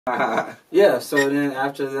Yeah, so then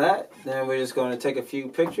after that, then we're just going to take a few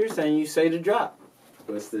pictures and you say the drop.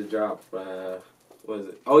 What's the drop? What is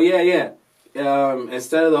it? Oh, yeah.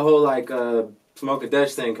 Instead of the whole, smoke a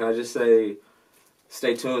Dutch thing, can I just say,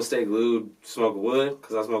 stay tuned, stay glued, smoke a wood?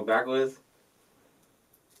 Because I smoke backwards.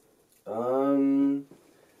 To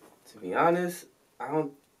be honest, I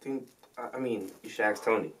don't think... I mean, you should ask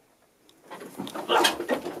Tony. I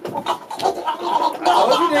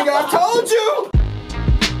told you, nigga, I told you!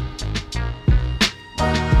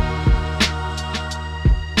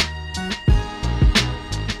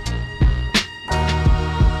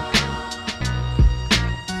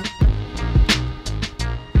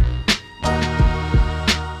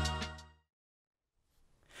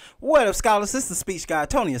 What up, scholars? This is the speech guy,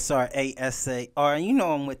 Tony Asar, A-S-A-R, and you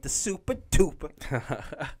know I'm with the super duper.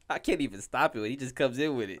 I can't even stop it when he just comes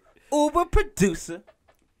in with it. Uber producer.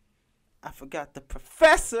 I forgot the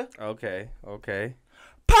professor. Okay. Podcast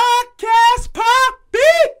Poppy.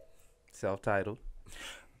 Self-titled.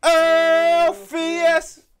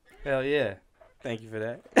 LFS. Hell yeah. Thank you for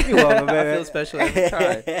that. You're welcome, baby. I feel special every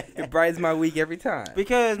time. It brightens my week every time.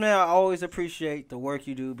 Because, man, I always appreciate the work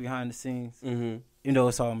you do behind the scenes. Mm-hmm. You know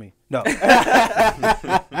it's all me. No. hey,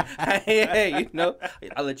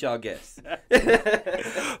 I'll let y'all guess.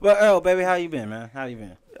 But Earl, baby, how you been, man? How you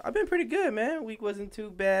been? I've been pretty good, man. Week wasn't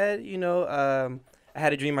too bad. I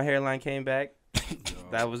had a dream my hairline came back.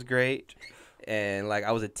 That was great. And,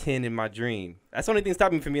 I was a 10 in my dream. That's the only thing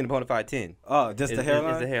stopping me from being a bona fide 10. Oh, just the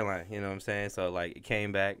hairline? It's the hairline, you know what I'm saying? So, it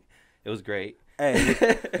came back. It was great. Hey,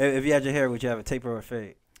 if you had your hair, would you have a taper or a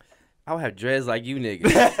fade? I would have dreads like you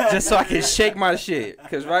niggas, just so I can shake my shit.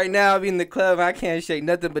 Because right now, I be in the club, I can't shake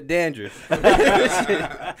nothing but dandruff.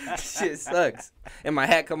 shit sucks. And my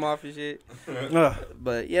hat come off and shit.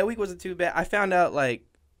 But, yeah, week wasn't too bad. I found out,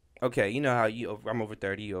 okay, you know how I'm over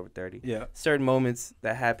 30, you over 30. Yeah. Certain moments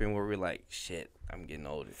that happen where we're like, shit, I'm getting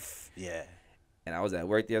older. Yeah. And I was at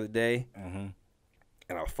work the other day, and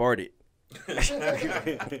I farted. I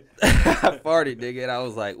farted, nigga, and I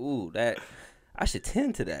was like, ooh, I should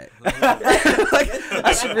tend to that.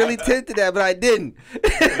 I should really tend to that, but I didn't.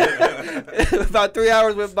 About 3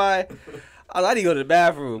 hours went by. I need to go to the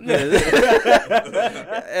bathroom. And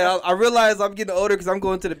I realized I'm getting older because I'm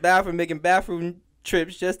going to the bathroom, making bathroom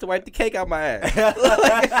trips just to wipe the cake out my ass.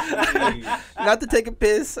 Not to take a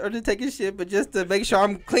piss or to take a shit, but just to make sure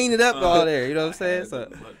I'm cleaning up all there. You know what I'm saying? So.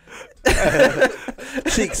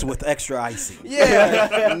 Cheeks with extra icing.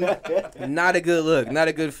 Yeah. Not a good look. Not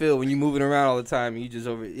a good feel when you're moving around all the time and you just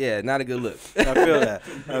not a good look. I feel that.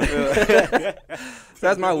 So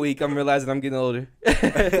that's my week. I'm realizing I'm getting older.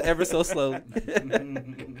 Ever so slowly.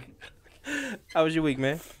 How was your week,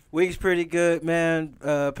 man? Week's pretty good, man.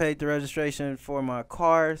 Paid the registration for my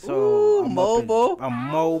car, so I'm mobile.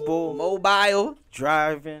 Mobile.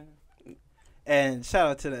 Driving. And shout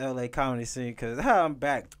out to the LA comedy scene, because I'm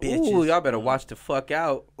back, bitches. Ooh, y'all better watch the fuck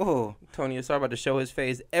out. Ooh. Tony is about to show his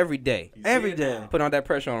face every day. Every day. Put all that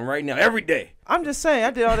pressure on him right now. Every day. I'm just saying,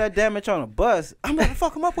 I did all that damage on a bus. I'm going to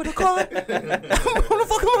fuck him up with a car. I'm going to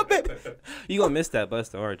fuck him up, baby. You going to miss that bus,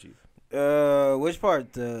 though, aren't you? Which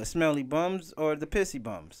part? The smelly bums or the pissy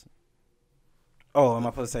bums? Oh, am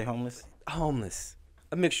I supposed to say homeless? Homeless.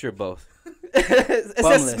 A mixture of both. It's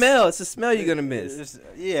that smell. It's a smell you're going to miss.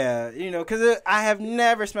 Because I have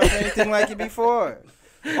never smelled anything like it before.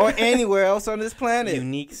 Or anywhere else on this planet.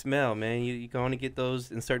 Unique smell, man. You can only get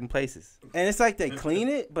those in certain places. And it's like they clean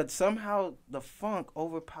it, but somehow the funk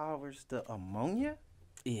overpowers the ammonia?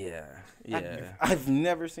 Yeah. I've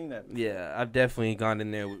never seen that before. Yeah, I've definitely gone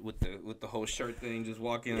in there with the whole shirt thing, just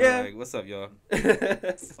walking like, what's up, y'all?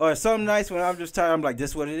 Or some nights when I'm just tired, I'm like,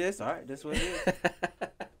 this what it is? All right, this what it is.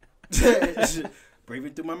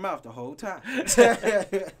 Breathing through my mouth the whole time.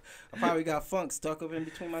 I probably got funk stuck up in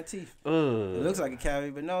between my teeth. It looks like a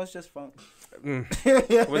cavity, but no, it's just funk.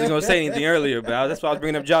 Wasn't going to say anything earlier about it. That's why I was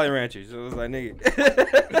bringing up Jolly Ranchers. So it was like, nigga.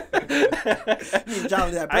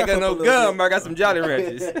 I ain't got no gum, but I got some Jolly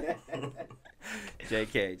Ranchers.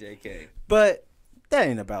 JK. But that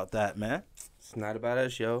ain't about that, man. It's not about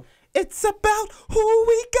us, yo. It's about who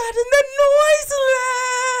we got in the noise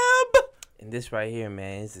lab. And this right here,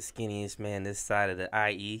 man, is the skinniest man this side of the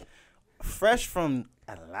IE. Fresh from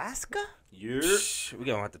Alaska? Yeah. We're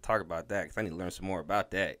going to have to talk about that because I need to learn some more about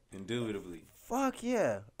that. Indubitably. Fuck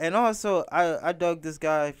yeah. And also, I dug this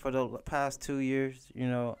guy for the past 2 years. You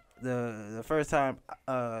know, the first time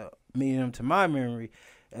meeting him to my memory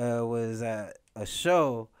was at a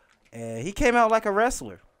show, and he came out like a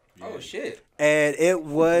wrestler. Oh shit! And it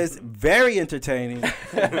was very entertaining,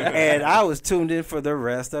 and I was tuned in for the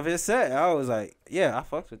rest of his set. I was like, "Yeah, I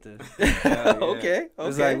fucks with this." Okay. It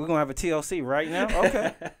was like, we're gonna have a TLC right now.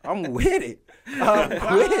 Okay, I'm with it. I'm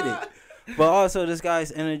with it. But also, this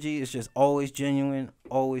guy's energy is just always genuine,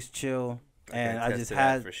 always chill, and I just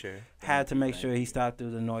had to make sure he stopped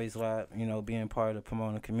through the noise lab. You know, being part of the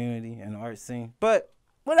Pomona community and the art scene. But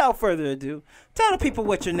without further ado, tell the people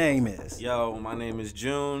what your name is. Yo, my name is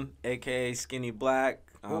June, aka Skinny Black.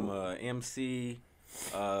 I'm a MC,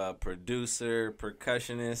 producer,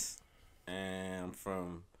 percussionist, and I'm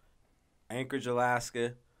from Anchorage,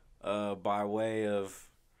 Alaska, by way of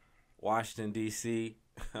Washington, D.C.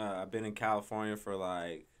 I've been in California for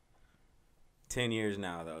like 10 years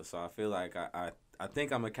now, though, so I feel like I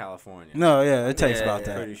think I'm a Californian. No, yeah, it takes about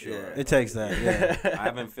that. Pretty sure. It takes that, yeah. I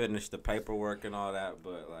haven't finished the paperwork and all that,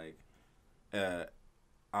 but like,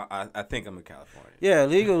 I think I'm a Californian. Yeah,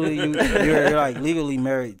 legally, you're like legally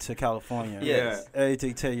married to California. Yes.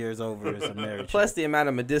 Everything 10 years over is a marriage. Plus the amount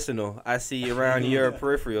of medicinal I see around your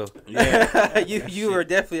peripheral. Yeah. you are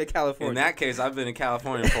definitely a Californian. In that case, I've been in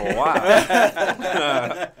California for a while.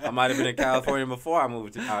 I might have been in California before I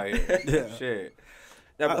moved out here. Yeah. Shit.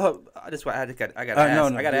 Now, that's why I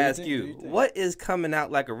gotta ask you, what is coming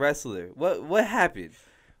out like a wrestler? What happened?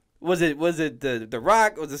 Was it the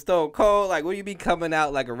Rock? Was it Stone Cold? Like, what do you mean coming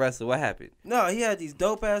out like a wrestler? What happened? No, he had these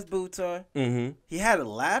dope ass boots on. Mm-hmm. He had a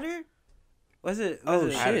ladder. Was it? Oh,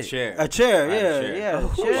 it? I had a shit. chair. A chair, I had a chair. yeah.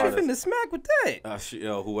 Who chair. you finna smack with that?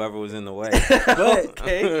 Whoever was in the way. But,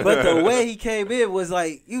 Okay. but the way he came in was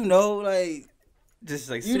like,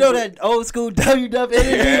 Just like you know that old school WW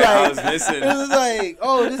energy. Yeah, I like, was missing. it was like,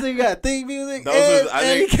 oh, this nigga got theme music. Those was- I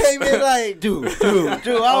and he think- came in like, dude. I was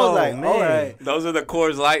Oh, like, man. all right. Those are the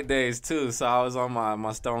Coors Light days too, so I was on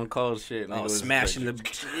my Stone Cold shit. And Oh, it was smashing like,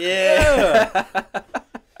 the yeah.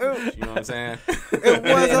 You know what I'm saying? It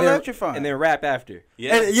was electrifying. And then rap after.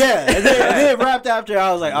 Yeah. And then wrapped after,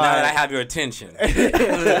 I was like, all Now that I right. have your attention.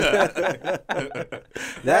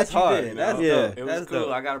 That's you hard. did. That's Yeah. dope. It was That's cool.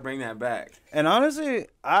 dope. I gotta bring that back. And honestly,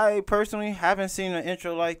 I personally haven't seen an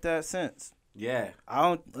intro like that since. Yeah. I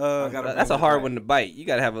don't. I gotta That's a bring it hard back. one to bite. You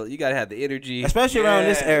gotta have the energy. especially around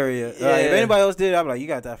this Yeah. area. Like, Yeah. if anybody else did, I'd be like, you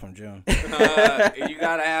got that from June. You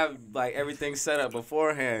gotta have like everything set up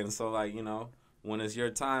beforehand. So like, you know, when it's your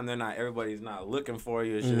time, everybody's not looking for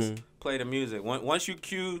you. It's just play the music. Once you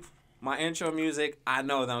cue my intro music, I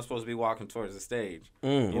know that I'm supposed to be walking towards the stage.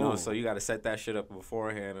 You know, so you got to set that shit up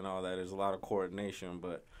beforehand and all that. There's a lot of coordination,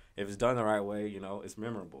 but if it's done the right way, you know, it's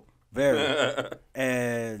memorable. Very.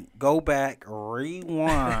 And go back,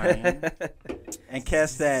 rewind, and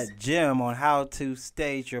catch that gem on how to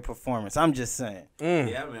stage your performance. I'm just saying.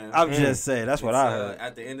 Yeah, man. I'm just saying. That's what I heard.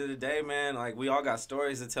 At the end of the day, man, like we all got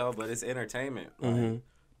stories to tell, but it's entertainment. Like,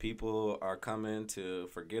 people are coming to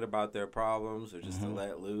forget about their problems or just to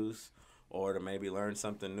let loose or to maybe learn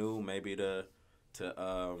something new, maybe to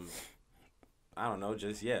I don't know,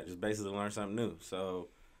 just basically learn something new. So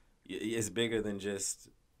it's bigger than just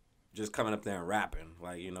coming up there and rapping.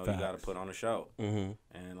 Like, you know, you got to put on a show. And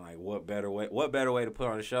like what better way to put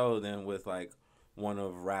on a show than with like one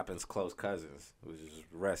of rapping's close cousins, which is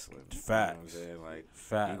wrestling. Facts. You know what I'm saying? Like,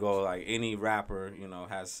 Facts. you go like any rapper, you know,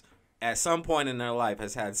 has at some point in their life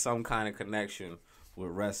has had some kind of connection with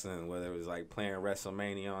wrestling, whether it was like playing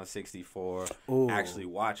WrestleMania on 64, actually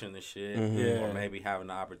watching the shit, or maybe having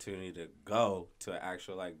the opportunity to go to an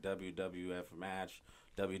actual like WWF match,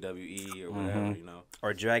 WWE or whatever, you know.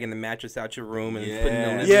 Or dragging the mattress out your room and Yeah. putting it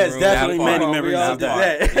in the Yes, room. definitely That part. many We memories all of did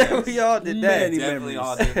that. that. We all did that. Many Definitely memories.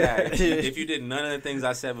 all did that. If you did none of the things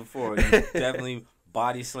I said before, you definitely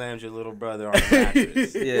body slammed your little brother on the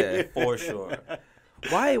mattress. Yeah. For sure.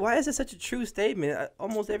 Why is it such a true statement?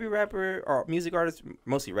 Almost every rapper or music artist,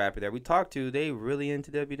 mostly rapper that we talk to, they really into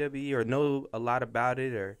WWE or know a lot about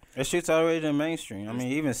it. Or It shoots all the way to the mainstream. I mean,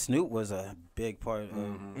 even Snoop was a big part of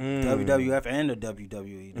WWF and the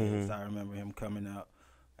WWE days. I remember him coming out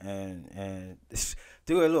and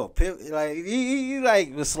do a little pip, like he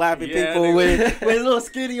like was slapping people with little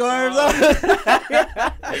skinny arms.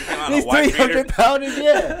 He's 300 pounders,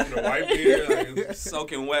 yeah. The white beater, like,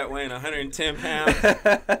 soaking wet, weighing 110 pounds.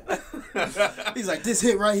 He's like, this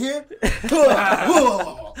hit right here,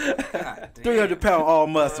 God damn. 300-pound all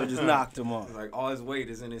muscle just knocked him off. Like all his weight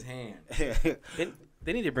is in his hand.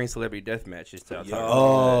 they need to bring celebrity death matches to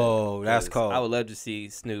Oh, that's cool. I would love to see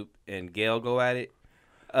Snoop and Gail go at it.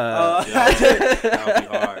 That would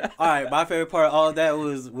be hard. All right, my favorite part of all of that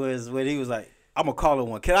was when he was like, I I'm gonna call her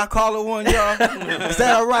one. Can I call her one, y'all? Is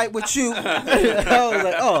that all right with you? I was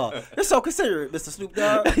like, oh, you're so considerate, Mr. Snoop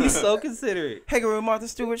Dogg. He's so considerate. Hager and Martha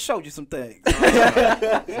Stewart showed you some things. She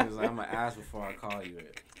was like, I'm gonna ask before I call you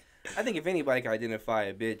it. I think if anybody can identify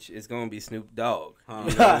a bitch, it's gonna be Snoop Dogg. Huh?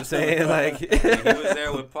 You know what I'm saying? Like He was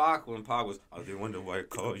there with Pac when Pac was, I didn't wonder why I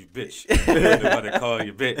call you bitch. I didn't wonder why I call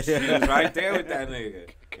you bitch. He was right there with that nigga.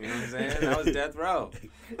 You know what I'm saying? That was death row.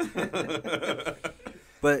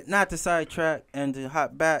 But not to sidetrack and to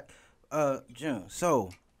hop back, June.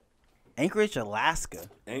 So, Anchorage, Alaska.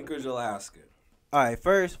 Anchorage, Alaska. All right,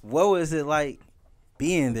 first, what was it like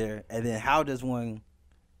being there? And then how does one,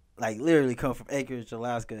 like, literally come from Anchorage,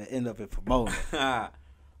 Alaska and end up in Pomona?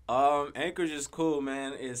 Anchorage is cool,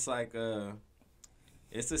 man. It's like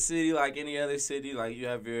it's a city like any other city. Like you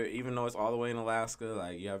have your, even though it's all the way in Alaska,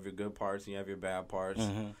 like you have your good parts and you have your bad parts.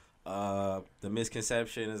 Mm-hmm. The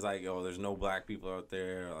misconception is like, oh, there's no black people out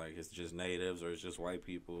there. Like it's just natives or it's just white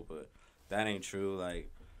people, but that ain't true.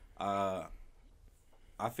 Like, I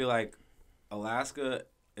feel like Alaska,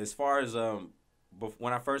 as far as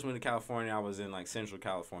when I first moved to California, I was in like Central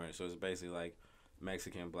California, so it's basically like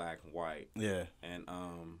Mexican, black, and white. Yeah. And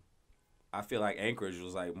I feel like Anchorage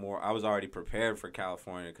was like more. I was already prepared for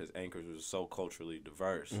California because Anchorage was so culturally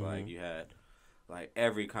diverse. Mm-hmm. Like you had like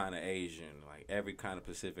every kind of Asian, like every kind of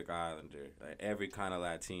Pacific Islander, like every kind of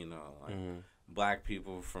Latino, like black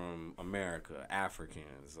people from America,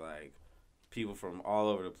 Africans, like people from all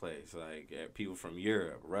over the place, like people from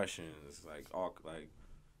Europe, Russians, like all like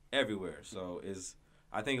everywhere. So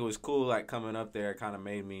I think it was cool. Like coming up there, kind of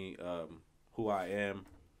made me who I am.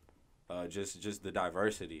 Just the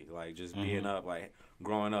diversity, like just being up, like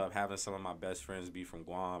growing up, having some of my best friends be from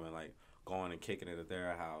Guam and like going and kicking it at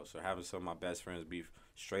their house, or having some of my best friends be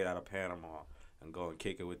straight out of Panama and go and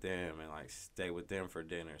kick it with them and like stay with them for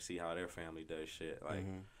dinner, see how their family does shit. Like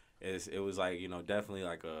it was like, you know, definitely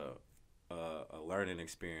like a learning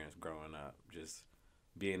experience growing up, just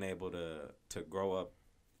being able to grow up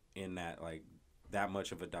in that like that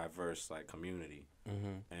much of a diverse like community.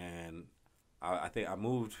 And I think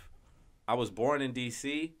I was born in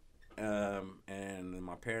D.C. And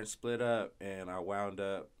my parents split up, and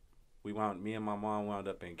me and my mom wound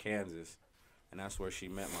up in Kansas, and that's where she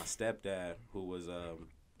met my stepdad, who was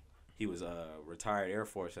he was retired Air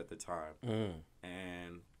Force at the time,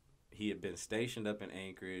 and he had been stationed up in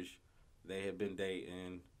Anchorage. They had been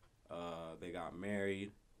dating, they got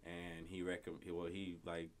married, and he like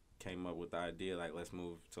came up with the idea like, let's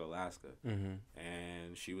move to Alaska,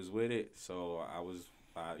 and she was with it. So I was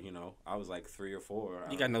like 3 or 4.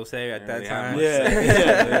 You got no say at that time.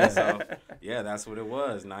 Yeah. So yeah, that's what it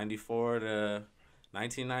was.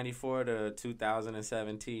 1994 to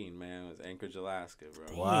 2017, man. It was Anchorage, Alaska, bro.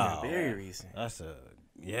 Wow. Yeah, very recent. That's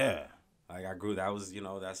yeah. Like I grew. That was,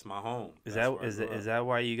 that's my home. Is that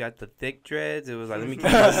why you got the thick dreads? It was like, let me keep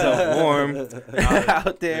myself warm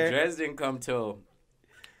out there. The dreads didn't come till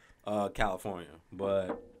California,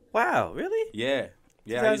 but wow, really? yeah.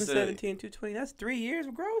 Yeah, 2017, 220. That's 3 years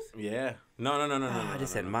of growth. Yeah. No. I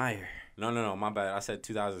just admire. No. My bad. I said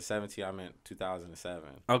 2017. I meant 2007.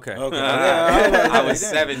 Okay. I was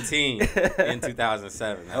 17 in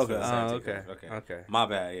 2007. That's what I said. Okay. My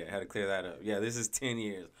bad. Yeah, had to clear that up. Yeah, this is 10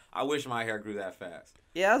 years. I wish my hair grew that fast.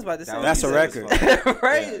 Yeah, I was about to say. That's a record.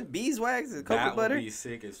 Right? Yeah. Beeswax and cocoa That butter. would be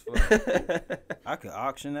sick as fuck. I could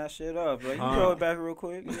auction that shit up. Like, you throw it back real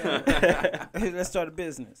quick. Yeah. Let's start a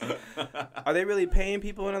business. Are they really paying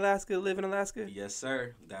people in Alaska to live in Alaska? Yes,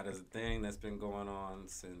 sir. That is a thing that's been going on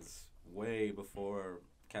since way before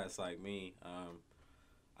cats like me.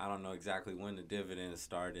 I don't know exactly when the dividends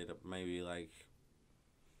started. Maybe like,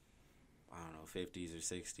 I don't know, 50s or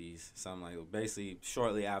 60s, something like that. Basically,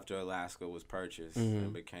 shortly after Alaska was purchased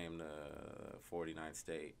and became the 49th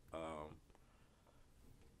state.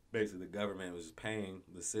 Basically, the government was paying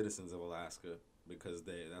the citizens of Alaska because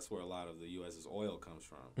that's where a lot of the U.S.'s oil comes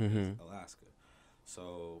from, is Alaska.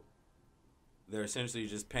 So they're essentially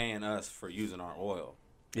just paying us for using our oil.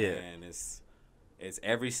 Yeah. And it's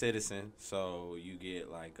every citizen. So you get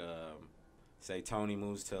like, say Tony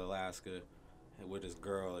moves to Alaska with his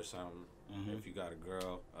girl or something. If you got a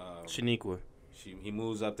girl, Shaniqua. He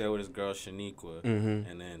moves up there with his girl Shaniqua,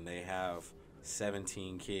 and then they have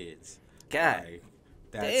 17 kids. God, like,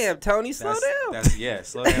 damn, Tony, slow down.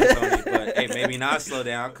 Slow down, Tony. But hey, maybe not slow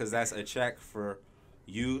down, because that's a check for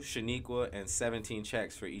you, Shaniqua, and 17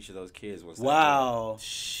 checks for each of those kids. Wow.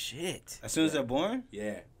 Shit. As soon as they're born?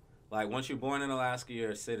 Yeah. Like, once you're born in Alaska,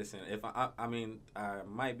 you're a citizen. If I mean, I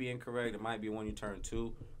might be incorrect. It might be when you turn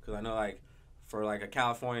 2, because I know, like, for like a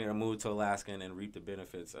California to move to Alaska and then reap the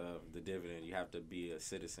benefits of the dividend, you have to be a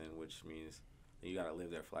citizen, which means then you gotta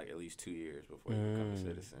live there for like at least 2 years before you become a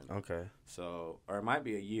citizen. Okay. So, or it might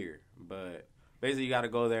be a year, but basically you gotta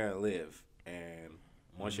go there and live. And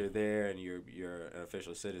once you're there and you're an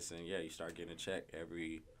official citizen, yeah, you start getting a check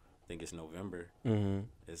every, I think it's November.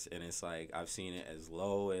 It's like I've seen it as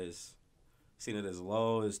low as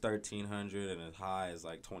 1,300 and as high as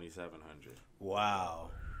like 2,700.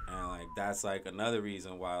 Wow. And like that's like another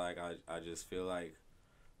reason why like I just feel like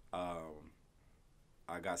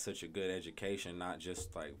I got such a good education, not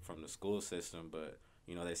just like from the school system, but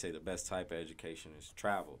you know they say the best type of education is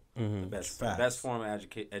travel. The best form of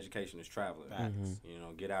education is traveling. You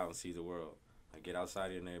know, get out and see the world. Like get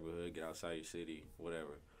outside your neighborhood, get outside your city,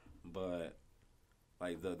 whatever. But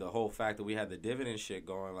like the whole fact that we had the dividend shit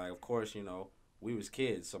going, like of course you know we was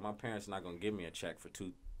kids, so my parents not gonna give me a check for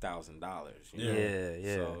 $2,000.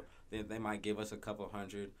 Yeah. So they might give us a couple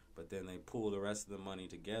hundred, but then they pool the rest of the money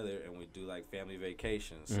together and we do like family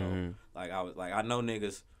vacations. So like I know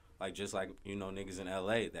niggas like just like you know niggas in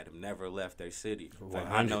LA that have never left their city. Like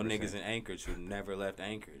I know niggas in Anchorage who never left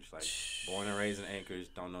Anchorage. Like born and raised in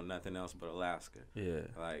Anchorage, don't know nothing else but Alaska. Yeah.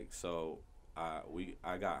 Like so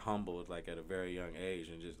I got humbled like at a very young age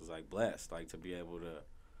and just was like blessed like to be able to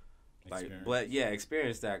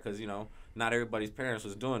experience that because you know not everybody's parents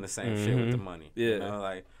was doing the same shit with the money. You know,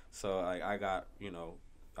 like so like I got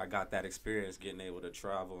that experience getting able to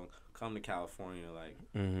travel and come to California like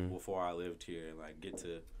before I lived here and like get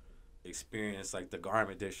to experience like the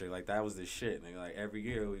garment district. Like that was the shit, nigga. Like every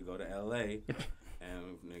year we go to LA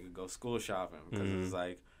and nigga go school shopping because it's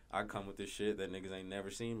like I come with this shit that niggas ain't never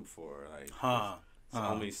seen before. Like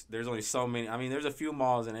there's only so many. I mean, there's a few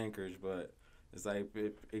malls in Anchorage, but it's like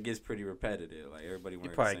it gets pretty repetitive. Like everybody wearing.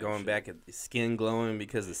 You're probably going shit. back at the skin glowing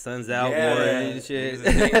because the sun's out more and shit.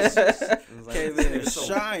 It's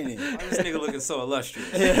shining. This nigga looking so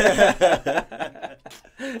illustrious.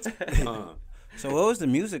 So what was the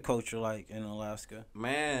music culture like in Alaska?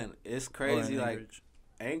 Man, it's crazy. Like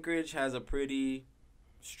Anchorage has a pretty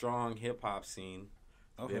strong hip hop scene.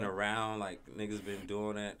 Been around, like niggas been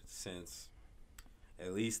doing it since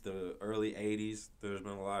at least the early 80s. There's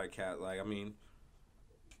been a lot of like I mean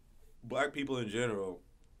black people in general,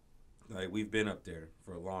 like we've been up there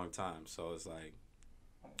for a long time. So it's like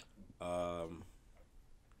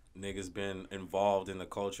niggas been involved in the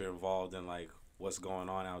culture, involved in like what's going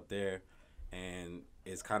on out there. And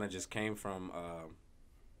it's kind of just came from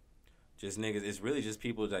just niggas. It's really just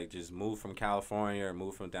people like just move from California or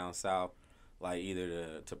move from down south, like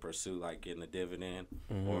either to pursue like getting a dividend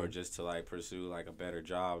or just to like pursue like a better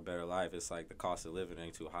job, a better life. It's like the cost of living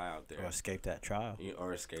ain't too high out there. Or escape that trial.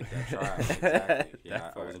 Exactly.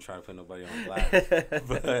 Yeah, I wasn't trying to put nobody on blast.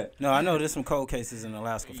 But no, I know there's some cold cases in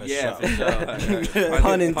Alaska for sure. Yeah, for sure.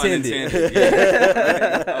 Pun intended.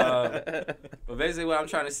 Yeah. But basically what I'm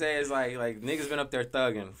trying to say is like niggas been up there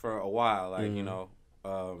thugging for a while, like, you know,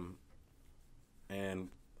 and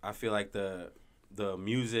I feel like the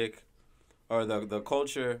music or the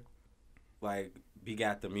culture like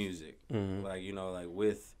begat the music. Like, you know, like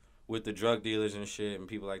with the drug dealers and shit and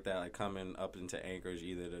people like that like coming up into Anchorage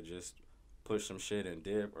either to just push some shit and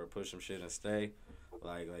dip or push some shit and stay.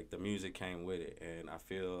 Like the music came with it, and I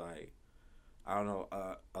feel like I don't know,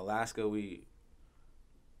 Alaska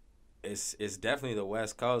it's definitely the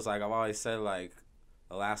West Coast. Like I've always said, like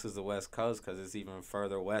Alaska's the West Coast because it's even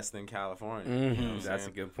further west than California. You know that's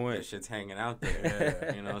a good point. That shit's hanging out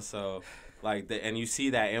there. You know, so like and you see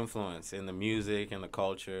that influence in the music and the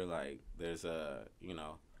culture. Like there's you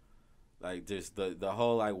know, like there's the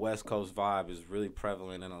whole like West Coast vibe is really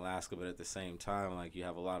prevalent in Alaska, but at the same time, like you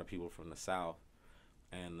have a lot of people from the South.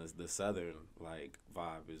 And the southern like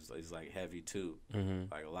vibe is like heavy too.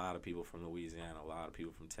 Like a lot of people from Louisiana, a lot of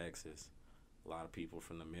people from Texas, a lot of people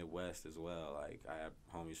from the Midwest as well. Like I have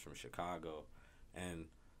homies from Chicago, and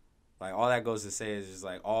like all that goes to say is just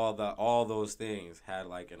like all those things had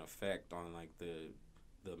like an effect on like the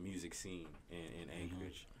music scene in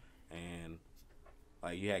Anchorage, and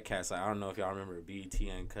like you had cats like I don't know if y'all remember BET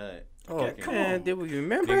Uncut. Oh come on, did we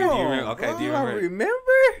remember? Do you remember? Okay, do you remember?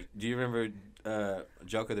 Do you remember?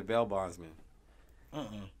 Joker the Bail Bondsman.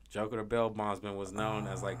 Joker the Bail Bondsman was known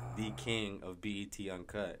as like the king of BET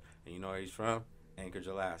Uncut, and you know where he's from? Anchorage,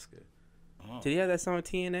 Alaska. Did he have that song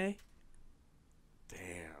TNA?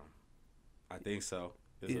 Damn, I think so.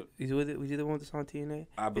 Was you the one with the song TNA?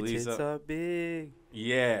 I believe so. It's up big.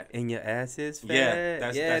 Yeah. And your ass is fat.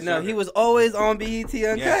 Yeah, that's no, Joker. He was always on BET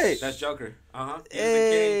Uncut. Yeah, that's Joker. He's the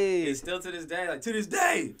king. He's still to this day. Like to this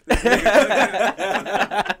day.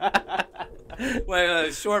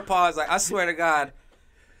 Wait, short pause. Like I swear to God,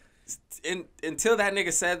 until that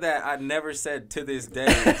nigga said that, I never said to this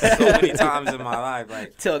day so many times in my life.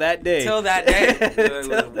 Like till that day. Till that day.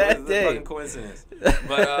 Till that day. Fucking coincidence.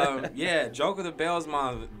 But yeah, Joker the Bail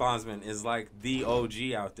Bondsman is like the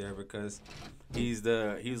OG out there because he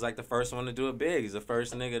was like the first one to do it big. He's the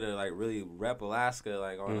first nigga to like really rep Alaska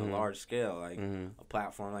like on a large scale, like a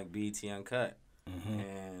platform like BET Uncut,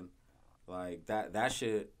 and like that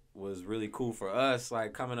shit was really cool for us.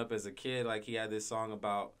 Like coming up as a kid, like he had this song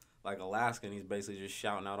about like Alaska, and he's basically just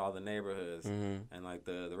shouting out all the neighborhoods and like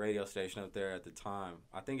the radio station up there at the time.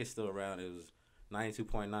 I think it's still around. It was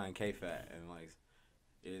 92.9 KFAT, and like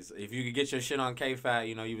if you could get your shit on KFAT,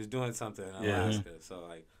 you know you was doing something in Alaska. So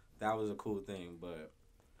like. That was a cool thing, but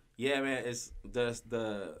yeah, man, it's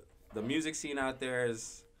the music scene out there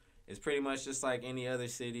is pretty much just like any other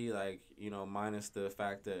city, like, you know, minus the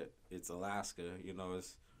fact that it's Alaska. You know,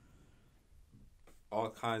 it's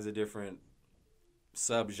all kinds of different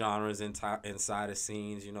subgenres inside of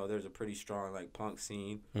scenes. You know, there's a pretty strong like punk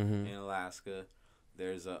scene in Alaska.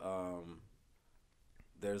 There's the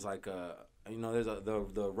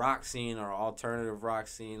rock scene or alternative rock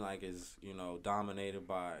scene like is, you know, dominated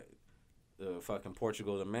by the fucking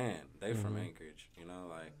Portugal the Man. They from Anchorage, you know,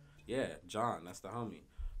 like yeah, John, that's the homie.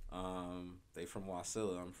 They from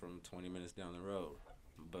Wasilla. I'm from 20 minutes down the road.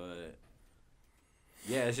 But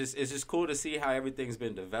yeah, it's just cool to see how everything's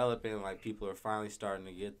been developing. Like people are finally starting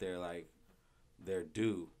to get their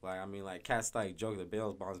due. Like I mean, like cats like Joker the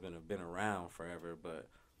Bail Bondsman have been around forever, but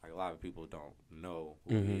like a lot of people don't know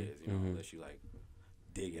who he is, you know, unless you like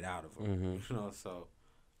dig it out of him, you know. So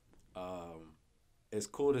it's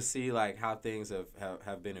cool to see like how things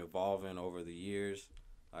have been evolving over the years.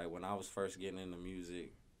 Like when I was first getting into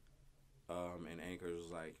music, and Anchorage was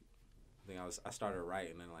like, I started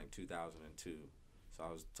writing in like 2002, so I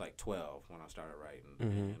was like 12 when I started writing,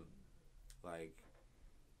 and like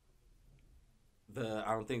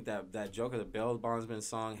I don't think that Joker the Bail Bondsman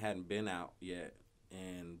song hadn't been out yet.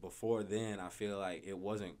 And before then, I feel like it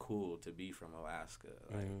wasn't cool to be from Alaska.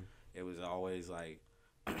 Like it was always like,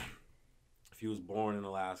 if you was born in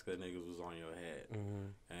Alaska, niggas was on your head.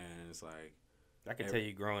 And it's like, I can tell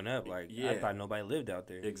you growing up, like I thought nobody lived out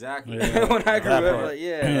there. Exactly. When I grew up, like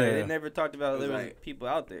they never talked about there was people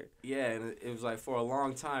out there. Yeah, and it was like for a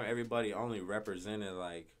long time, everybody only represented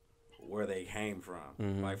like where they came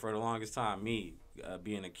from. Like for the longest time, me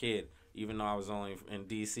being a kid. Even though I was only in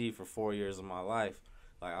D.C. for 4 years of my life,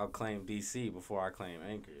 like I'll claim D.C. before I claim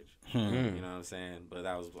Anchorage. You know what I'm saying? But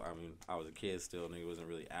I was a kid still, nigga wasn't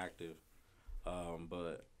really active.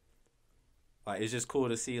 But like it's just cool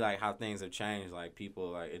to see like how things have changed. Like people,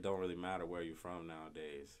 like it don't really matter where you're from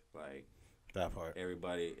nowadays. Like that part.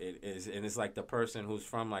 Everybody, it is, and it's like the person who's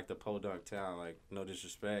from like the podunk town. Like no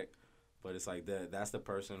disrespect, but it's like that's the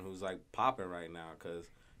person who's like popping right now because.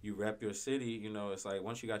 You rep your city, you know, it's like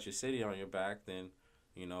once you got your city on your back, then,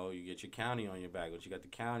 you know, you get your county on your back. Once you got the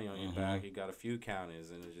county on your back, you got a few counties,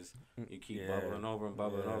 and it's just, you keep bubbling over and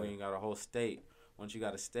bubbling over, and you got a whole state. Once you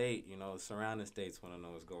got a state, you know, surrounding states want to know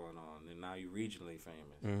what's going on, and now you're regionally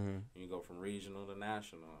famous. You go from regional to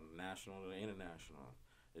national, and national to international.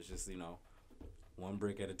 It's just, you know, one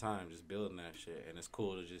brick at a time, just building that shit, and it's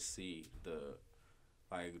cool to just see to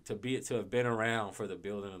have been around for the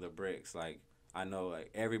building of the bricks, like, I know,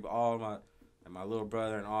 like, my little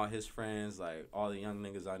brother and all his friends, like, all the young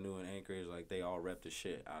niggas I knew in Anchorage, like, they all rep the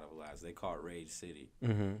shit out of Alaska. They call it Rage City.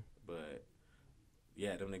 But,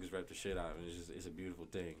 yeah, them niggas rep the shit out of it. It's a beautiful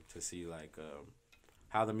thing to see, like,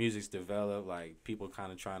 how the music's developed. Like, people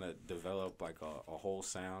kind of trying to develop, like, a whole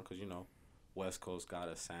sound. Because, you know, West Coast got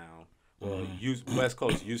a sound. Well, West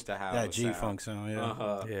Coast used to have that G-Funk sound,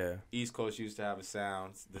 yeah. East Coast used to have a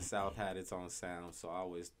sound. The South had its own sound. So I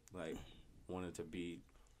always, like... wanted to be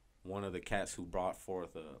one of the cats who brought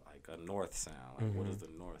forth a North sound. Like, what does the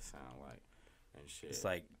North sound like? And shit. It's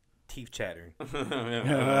like teeth chattering. Instead of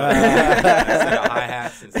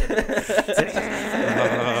hi-hats.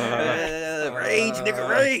 Rage, nigga,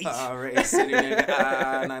 rage. Rage City,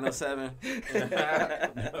 nigga. 907.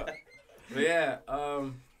 But yeah,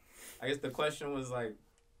 I guess the question was like.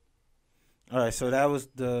 All right, so that was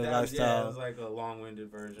the lifestyle. Yeah, it was like a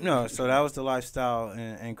long-winded version. No, so that was the lifestyle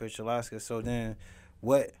in Anchorage, Alaska. So then,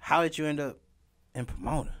 how did you end up in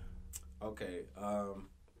Pomona? Okay,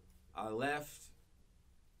 I left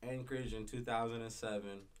Anchorage in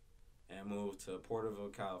 2007 and moved to Porterville,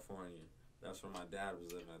 California. That's where my dad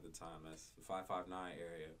was living at the time. That's the 559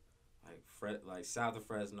 area, like south of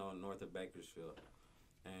Fresno and north of Bakersfield.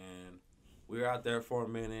 And we were out there for a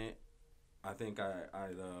minute. I think I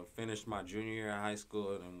finished my junior year of high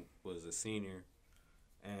school and was a senior,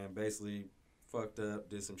 and basically fucked up,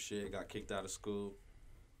 did some shit, got kicked out of school,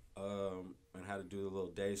 and had to do the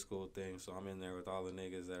little day school thing. So I'm in there with all the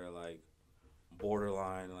niggas that are like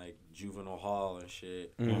borderline like juvenile hall and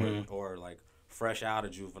shit, or like fresh out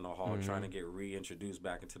of juvenile hall, trying to get reintroduced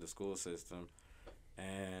back into the school system.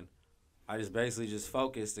 And I just basically just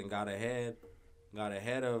focused and got ahead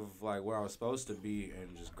of like where I was supposed to be,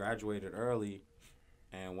 and just graduated early,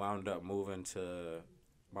 and wound up moving to.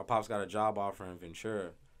 My pops got a job offer in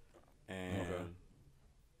Ventura, and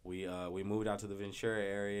we moved out to the Ventura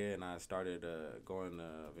area, and I started going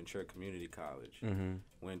to Ventura Community College.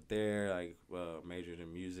 Went there, like majored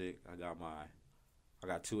in music. I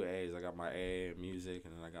got 2 A's. I got my A in music,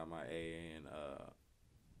 and then I got my A in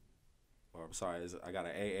I got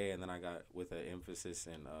an AA, and then I got with an emphasis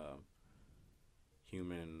in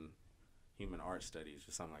human art studies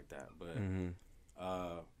or something like that. But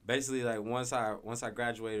basically, like once I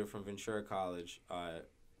graduated from Ventura College, I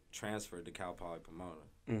transferred to Cal Poly Pomona,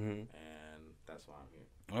 and that's why I'm here.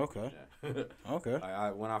 Okay. Yeah. Okay.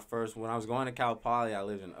 When I was going to Cal Poly, I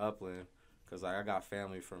lived in Upland, cause like I got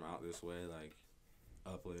family from out this way, like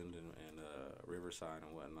Upland and Riverside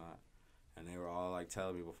and whatnot, and they were all like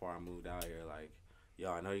telling me before I moved out here, like,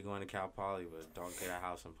 yo, I know you're going to Cal Poly, but don't get a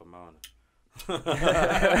house in Pomona. Don't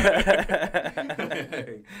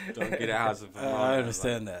get a house in Pomona. I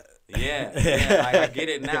understand like, that. Yeah, like, I get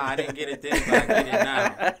it now. I didn't get it then, but I get it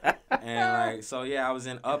now. And like, so yeah, I was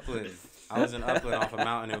in Upland off a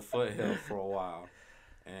mountain in Foothill for a while.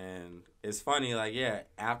 And it's funny, like, yeah,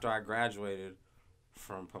 after I graduated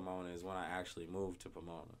from Pomona is when I actually moved to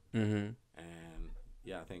Pomona. And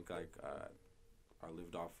yeah, I think like I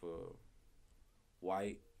lived off of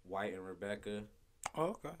White and Rebecca.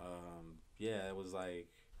 Oh, okay. Yeah, it was like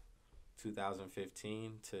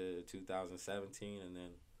 2015 to 2017, and then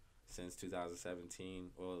since 2017,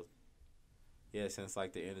 since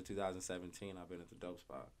like the end of 2017, I've been at the Dope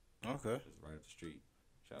Spot. Okay. Just right up the street.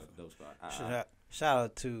 Shout out to Dope Spot. Shout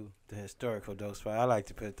out to the historical Dope Spot. I like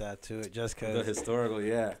to put that to it just because. The historical,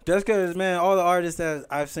 yeah. Just because, man, all the artists that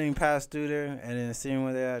I've seen pass through there and then seeing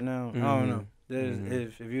where they're at now, I don't know.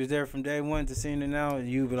 If you was there from day one to seeing it now,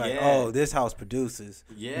 you'd be like, oh, this house produces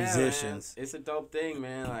musicians. Man. It's a dope thing,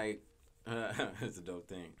 man. Like, it's a dope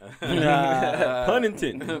thing. Pun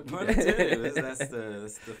intended. Pun intended. That's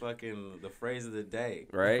the fucking the phrase of the day,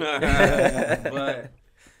 right? But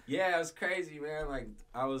yeah, it was crazy, man. Like,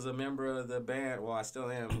 I was a member of the band. Well, I still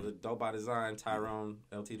am. The Dope by Design, Tyrone,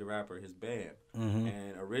 LT the rapper, his band.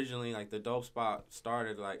 And originally, like, the Dope Spot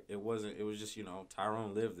started like it was just, you know,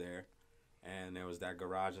 Tyrone lived there. And there was that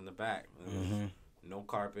garage in the back. No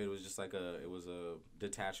carpet. It was just like a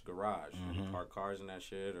detached garage. You could park cars in that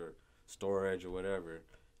shit or storage or whatever.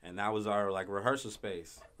 And that was our like rehearsal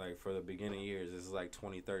space, like for the beginning years. This is like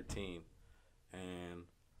 2013, and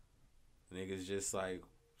niggas just like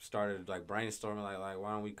started like brainstorming like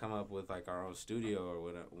why don't we come up with like our own studio or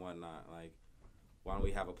whatnot? Like, why don't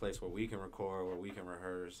we have a place where we can record, where we can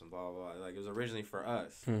rehearse and blah blah blah. Like, it was originally for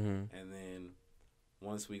us, and then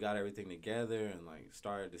once we got everything together and like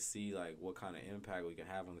started to see like what kind of impact we could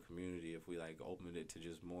have on the community if we like opened it to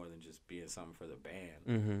just more than just being something for the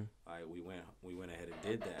band, like we went ahead and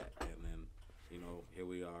did that, and then, you know, here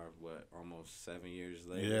we are, almost 7 years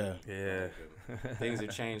later. Yeah. Like, things have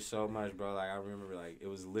changed so much, bro. Like, I remember like it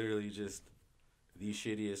was literally just the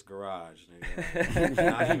shittiest garage,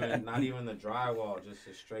 nigga. not even the drywall, just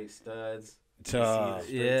the straight studs. To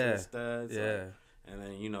the studs. Yeah. Like, and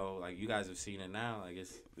then, you know, like, you guys have seen it now. Like,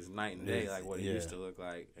 it's night and day, like, what it used to look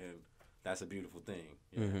like. And that's a beautiful thing.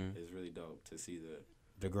 Yeah, it's really dope to see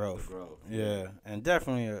the growth. Yeah, and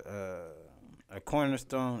definitely a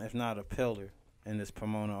cornerstone, if not a pillar, in this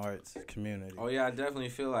Pomona arts community. Oh, yeah, I definitely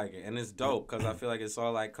feel like it. And it's dope because I feel like it's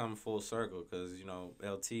all, like, come full circle. Because, you know,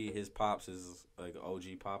 LT, his pops is, like, an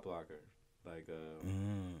OG pop locker. Like,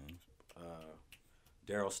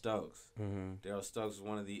 Daryl Stokes. Daryl Stokes is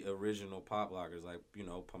one of the original pop lockers. Like, you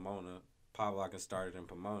know, Pomona, pop locking started in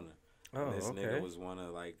Pomona. Oh, this nigga was one of,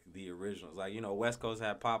 like, the originals. Like, you know, West Coast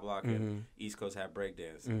had pop locking, East Coast had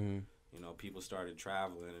breakdancing. You know, people started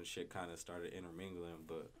traveling and shit kind of started intermingling.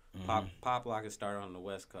 But pop locking started on the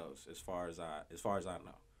West Coast, as far as I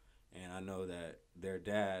know. And I know that their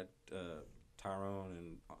dad, Tyrone,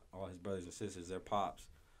 and all his brothers and sisters, their pops,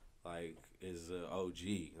 like, is a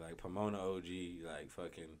OG, like Pomona OG, like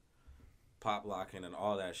fucking pop locking and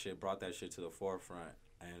all that shit, brought that shit to the forefront.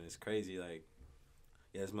 And it's crazy, like,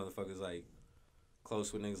 yeah, this motherfucker's like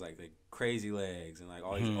close with niggas like Crazy Legs and like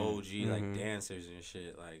all these OG like dancers and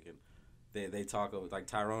shit. Like, and they talk like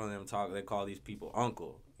Tyrone and them talk. They call these people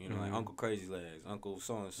Uncle, you know, like Uncle Crazy Legs, Uncle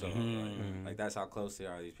so and so. Like that's how close they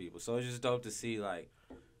are, these people. So it's just dope to see, like,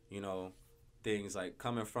 you know, things like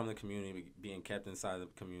coming from the community, being kept inside the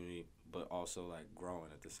community, but also like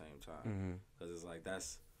growing at the same time. Because it's like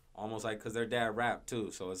that's almost like because their dad rapped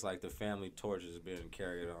too, so it's like the family torch is being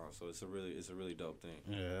carried on. So it's a really dope thing.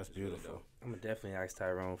 Yeah, that's beautiful. Really dope. I'm gonna definitely ask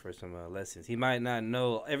Tyrone for some lessons. He might not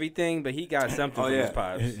know everything, but he got something from his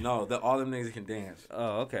pops. No, all them niggas can dance.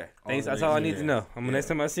 Oh, okay. All Thanks. them That's all I niggas need can to know. dance. Next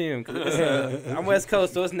time I see him, 'cause, I'm West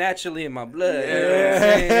Coast, so it's naturally in my blood. Yeah, You know what I'm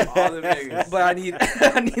saying? all them niggas. But I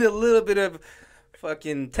need a little bit of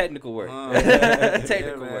fucking technical work.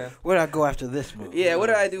 Technical work. Where do I go after this move? Yeah, what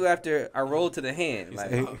do I do after I roll to the hand? You, Like,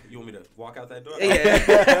 say, you want me to walk out that door?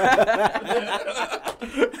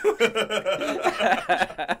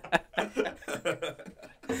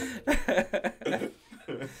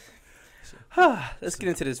 Let's get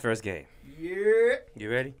into this first game. Yeah.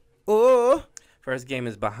 You ready? Oh. First game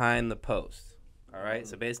is behind the post. All right.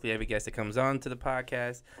 So basically, every guest that comes on to the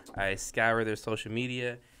podcast, I scour their social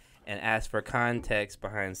media and ask for context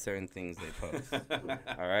behind certain things they post.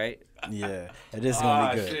 All right. Yeah. And this is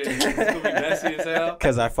gonna be good. Shit. It's gonna be messy as hell.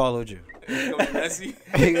 Cause I followed you. It's gonna be messy.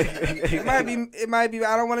 It might be.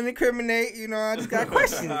 I don't want to incriminate. You know, I just got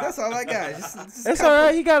questions. That's all I got. Just It's all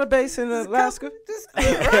right. You got a base in Alaska.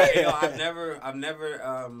 right. You know, I've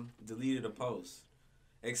never deleted a post.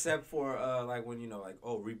 Except for like when like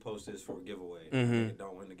repost this for a giveaway. If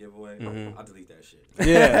don't win the giveaway, I'll delete that shit.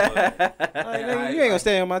 Yeah. But, you ain't gonna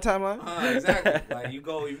stay on my timeline. Exactly. Like you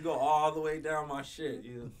go all the way down my shit.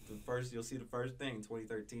 You'll see the first thing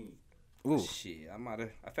 2013. Ooh. Shit, I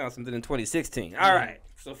found something in 2016. All right.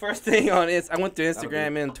 So first thing on I went through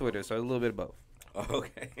Instagram and Twitter, so a little bit of both.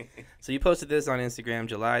 Okay. So you posted this on Instagram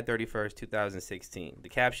July 31st, 2016. The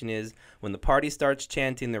caption is, when the party starts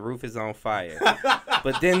chanting, the roof is on fire.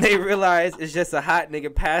 But then they realize it's just a hot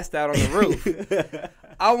nigga passed out on the roof.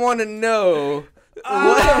 I want to know. I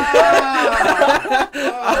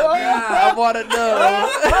want to know.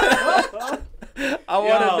 I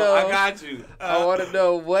want to know. I got you. I want to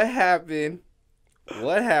know what happened.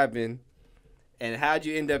 What happened? And how'd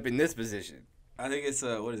you end up in this position? I think it's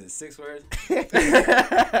 6 words? You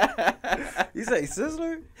say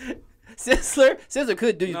Sizzler? Sizzler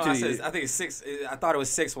could do No, to I you. think it's 6. I thought it was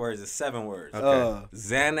 6 words. It's 7 words. Okay.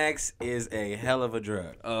 Xanax is a hell of a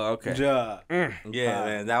drug. Oh, okay. Ja. Yeah,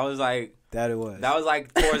 man. That was like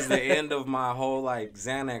towards the end of my whole like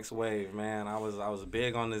Xanax wave, man. I was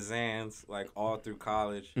big on the Xans like all through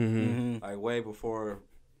college. Like way before.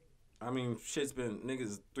 I mean, shit's been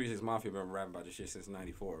niggas 3 6 Mafia been rapping about this shit since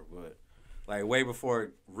 '94, but like way before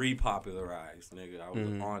it repopularized, nigga. I was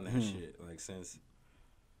on that shit like since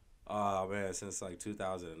like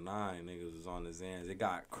 2009, niggas was on the Xans. It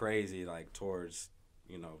got crazy like towards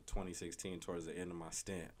 2016, towards the end of my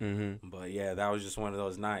stint. But yeah, that was just one of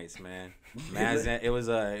those nights, man. It was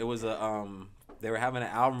a they were having an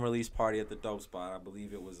album release party at the Dope Spot. I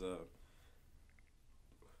believe it was a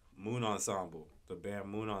Moon Ensemble. The band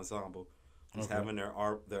Moon Ensemble was having their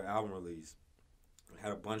album release. It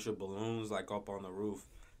had a bunch of balloons like up on the roof.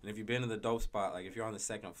 And if you've been to the Dope Spot, like if you're on the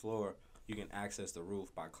 2nd floor, you can access the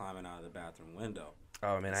roof by climbing out of the bathroom window.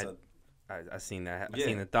 Oh man, so, I seen that. I Yeah.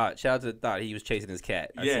 seen the Thought. Shout out to the Thought. He was chasing his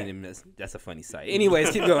cat. I Yeah. seen him. That's a funny sight.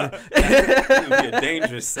 Anyways, keep going. it would be a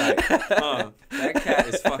dangerous sight. That cat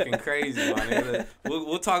is fucking crazy, my nigga.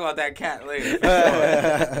 We'll talk about that cat later. For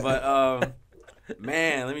sure. But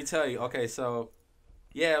man, let me tell you. Okay, so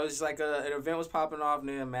yeah, it was like an event was popping off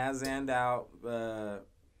near Maz Zandow.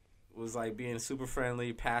 Was like being super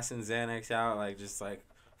friendly, passing Xanax out, like just like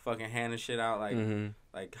fucking handing shit out like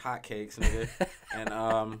hotcakes, nigga.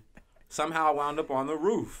 And somehow I wound up on the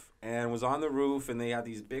roof and was on the roof, and they had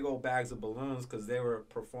these big old bags of balloons because they were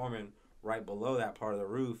performing right below that part of the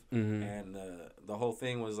roof. And the whole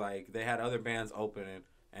thing was like they had other bands opening,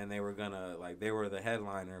 and they were gonna they were the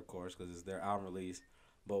headliner, of course, because it's their album release.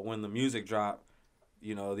 But when the music dropped,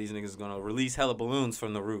 these niggas gonna release hella balloons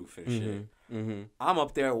from the roof and shit. I'm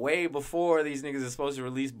up there way before these niggas are supposed to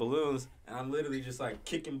release balloons, and I'm literally just like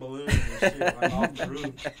kicking balloons and shit like off the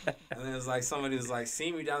roof. And then it's like somebody was like,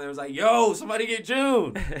 see me down there, was like, yo, somebody get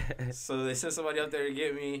June. So they sent somebody up there to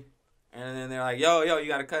get me, and then they're like, yo, you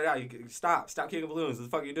gotta cut it out. You stop kicking balloons. What the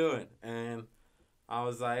fuck you doing? And I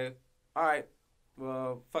was like, all right,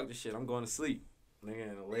 well, fuck this shit. I'm going to sleep. Nigga,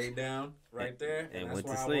 and I laid down right there, and that's went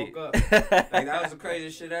where to I sleep. woke up. Like that was the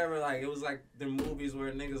craziest shit ever. Like it was like the movies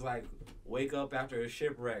where niggas like wake up after a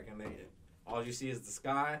shipwreck and all you see is the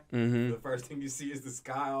sky. The first thing you see is the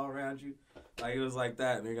sky all around you. Like it was like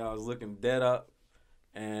that, nigga. I was looking dead up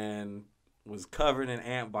and was covered in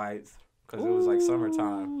ant bites because it was like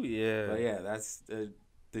summertime. Yeah. But yeah, that's the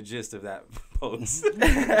gist of that post.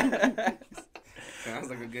 Sounds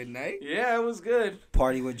like a good night. Yeah, it was good.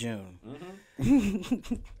 Party with June.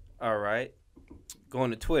 All right.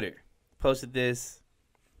 Going to Twitter. Posted this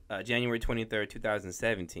January 23rd,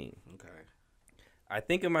 2017. Okay. I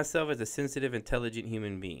think of myself as a sensitive, intelligent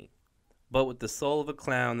human being, but with the soul of a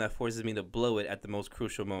clown that forces me to blow it at the most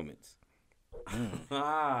crucial moments.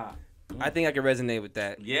 Ah. I think I can resonate with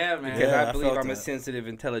that. Yeah, man. Because Yeah, I I believe felt I'm a that. sensitive,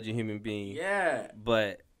 intelligent human being. Yeah.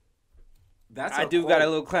 But That's I a do quote. got a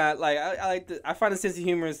little clown. Like I like to, I find a sense of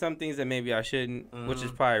humor in some things that maybe I shouldn't, which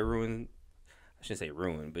is probably ruin. I shouldn't say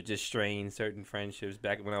ruin, but just strain certain friendships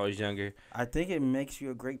back when I was younger. I think it makes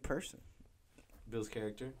you a great person. Bill's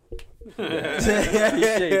character.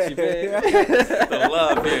 Appreciate you, man. The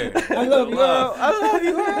love here. I love you, girl. I love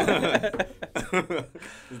you, girl.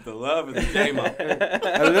 It's the love and the J-Mo.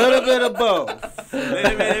 A little bit of both.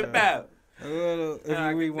 Little bit about. A little. If I you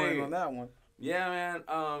can rewind dig it. on that one. Yeah, man.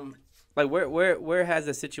 Like where has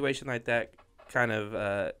a situation like that kind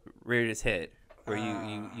of reared its head? Where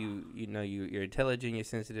you know you're intelligent, you're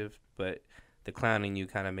sensitive, but the clown in you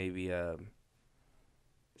kind of maybe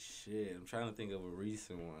Shit, I'm trying to think of a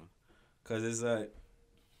recent one, cause it's like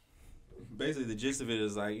basically the gist of it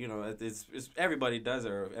is like, you know, it's everybody does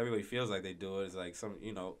it, or everybody feels like they do it. It's like some,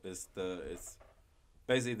 you know, it's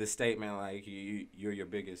basically the statement like you're your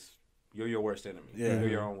worst enemy. Yeah. You're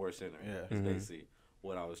your own worst enemy. Yeah. It's basically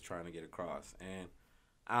what I was trying to get across. And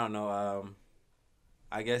I don't know.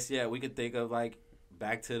 I guess we could think of like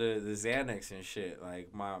back to the Xanax and shit.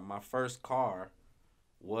 Like my first car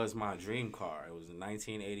was my dream car. It was a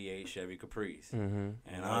 1988 Chevy Caprice. And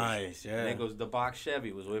Nice, yeah. it was the box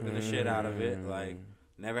Chevy. Was whipping the shit out of it. Like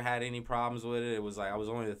never had any problems with it. It was like I was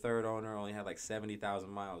only the third owner. Only had like 70,000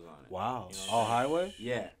 miles on it. Wow. You know what All I'm saying? highway?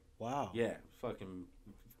 Yeah. Wow. Yeah. Fucking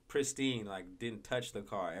pristine. Like didn't touch the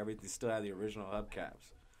car. Everything still had the original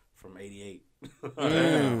hubcaps from '88.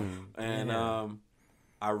 And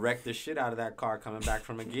I wrecked the shit out of that car coming back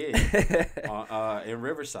from a gig in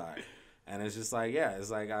Riverside. And it's just like,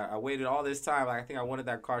 it's like I waited all this time. Like I think I wanted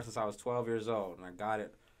that car since I was 12 years old, and I got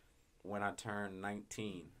it when I turned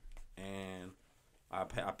 19. And I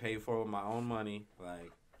paid for it with my own money.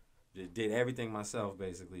 Like, just did everything myself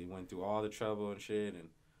basically. Went through all the trouble and shit, and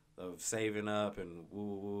of saving up and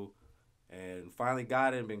woo. And finally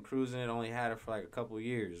got it and been cruising it. Only had it for like a couple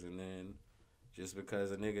years, and then just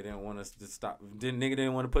because a nigga didn't want us to stop, nigga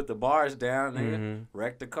didn't want to put the bars down, nigga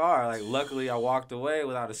wrecked the car. Like luckily I walked away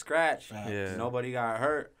without a scratch. Yeah. Nobody got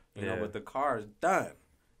hurt, you know, Yeah. but the car is done.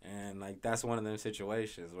 And like that's one of them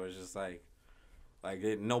situations where it's just like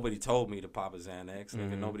nobody told me to pop a Xanax.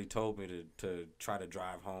 Nigga, nobody told me to try to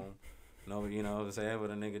drive home. Nobody, you know what I'm saying?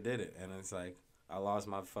 But a nigga did it, and it's like I lost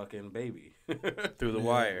my fucking baby. through the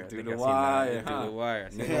wire. Through I the think I seen wire, that. Through the wire.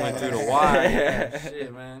 Nigga went through the wire. Yeah,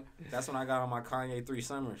 shit, man. That's when I got on my Kanye 3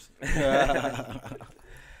 Summers.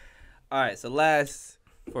 All right, so last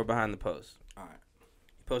for Behind the Post. All right.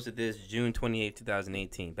 He posted this June 28,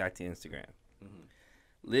 2018, back to Instagram. Mhm.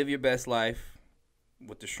 Live your best life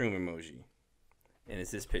with the shroom emoji. And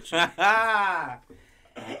it's this picture.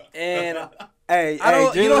 And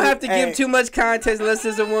you don't have to give too much context unless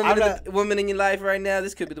there's a woman in your life right now.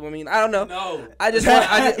 This could be the woman. I don't know. No. I just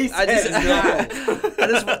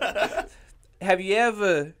have you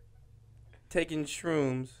ever taken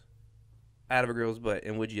shrooms out of a girl's butt,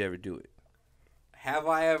 and would you ever do it? Have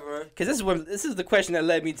I ever? Because this is the question that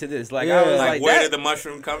led me to this. Like Yeah. I was Like, like, where that, did the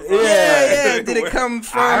mushroom come from? yeah. Did it come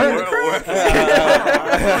from? Did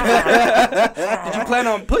you plan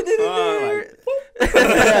on putting it in there?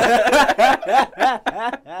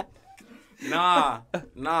 Nah.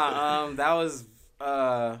 That was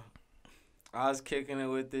I was kicking it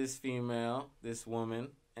with this woman,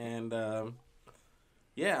 and I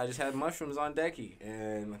just had mushrooms on decky,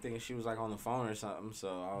 and I think she was like on the phone or something,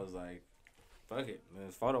 so I was like, fuck it,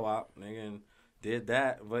 it's photo op, nigga, and did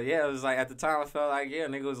that. But yeah, it was like at the time I felt like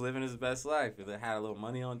nigga was living his best life. It had a little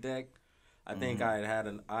money on deck. I think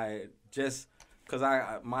because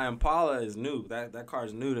my Impala is new. That car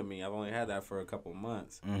is new to me. I've only had that for a couple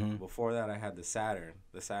months. Before that, I had the Saturn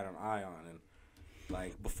Ion, and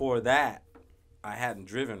like before that, I hadn't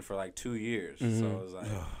driven for like 2 years. So it was like,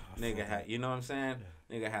 nigga had, you know what I'm saying?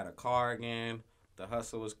 Nigga had a car again. The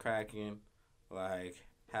hustle was cracking. Like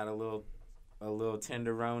had a little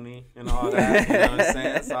tenderoni and all that. You know what I'm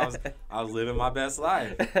saying? So I was living my best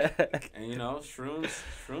life. And you know,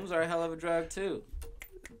 shrooms are a hell of a drug too.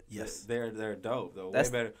 Yes. They're dope though.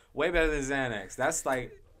 That's Way better than Xanax. That's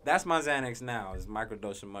my Xanax now, is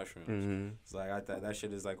microdosing mushrooms. It's like I thought that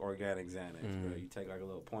shit is like organic Xanax, bro. You take like a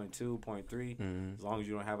little 0.2, 0.3, as long as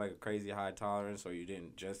you don't have like a crazy high tolerance or you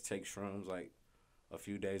didn't just take shrooms like a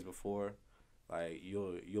few days before. like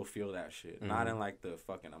you'll feel that shit. Not in like the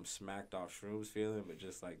fucking I'm smacked off shrooms feeling, but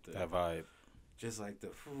just like the That vibe. just like the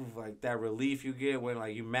like that relief you get when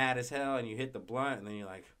like you mad as hell and you hit the blunt and then you're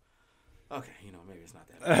like, okay, you know, maybe it's not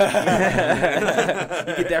that bad.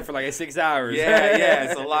 You get that for like 6 hours. Yeah,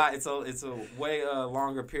 it's a lot. It's a way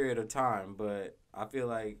longer period of time, but I feel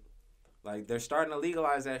like they're starting to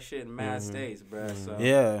legalize that shit in mad states, bruh. So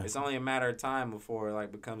it's only a matter of time before it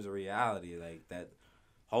like becomes a reality. Like that,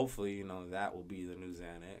 hopefully, you know, that will be the new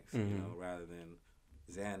Xanax, you know, rather than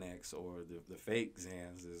Xanax or the fake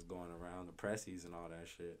Xans that's going around, the pressies and all that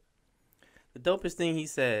shit. The dopest thing he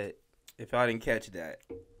said, if y'all didn't catch that,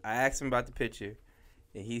 I asked him about the picture,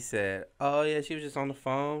 and he said, "Oh yeah, she was just on the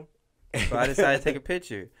phone, so I decided to take a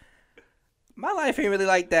picture." My life ain't really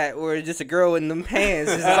like that, where it's just a girl in them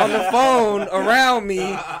pants just on the phone around me,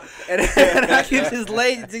 and I can just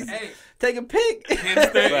take a pic.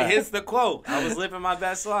 Hence the quote. I was living my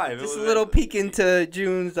best life. Just a little peek into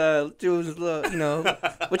June's little, you know,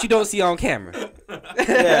 what you don't see on camera.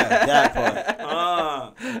 Yeah, that part.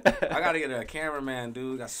 I gotta get a cameraman,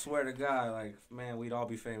 dude. I swear to God, like, man, we'd all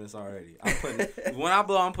be famous already. When I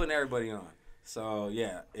blow, I'm putting everybody on. So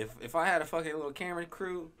yeah, if I had a fucking little camera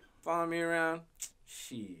crew following me around,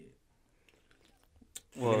 shit.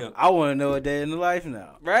 Well, yeah. I want to know a day in the life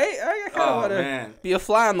now. Right? I kind of want to be a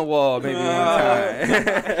fly on the wall maybe one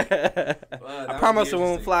time. I promise I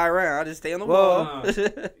won't fly around. I'll just stay on the wall.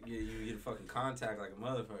 You get fucking contact like a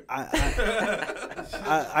motherfucker.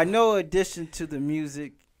 I know, in addition to the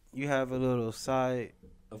music, you have a little side.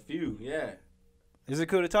 A few, yeah. Is it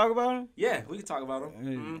cool to talk about them? Yeah, we can talk about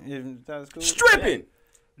them. If that's cool. Stripping!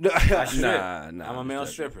 Yeah. Nah. I'm a male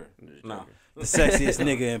stripper. No. The sexiest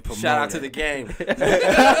nigga in promoter. Shout out to the game.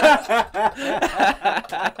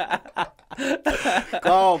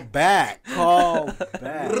 Call back.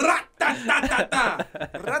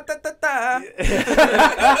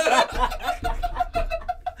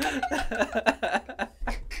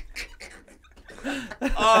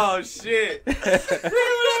 Oh shit!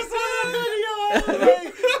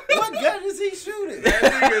 What gun is he shooting?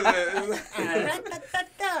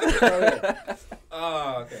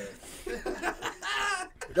 Oh, okay.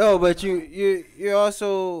 No, but you're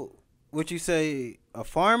also, what you say, a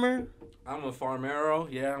farmer? I'm a farmero.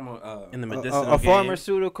 Yeah, I'm in the medicinal a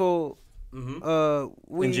pharmaceutical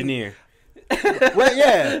engineer. Well,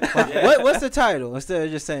 yeah. What's the title instead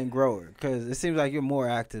of just saying grower? Because it seems like you're more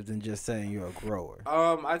active than just saying you're a grower.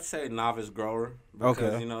 I'd say novice grower. Because,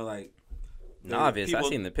 okay. You know, like novice. I've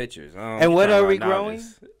seen the pictures. And what are we growing?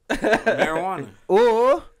 Marijuana.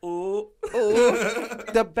 Ooh.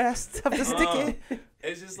 The best of the sticky.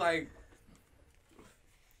 It's just like,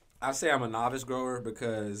 I say I'm a novice grower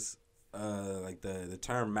because like the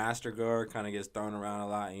term master grower kind of gets thrown around a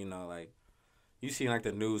lot. You know, like you see like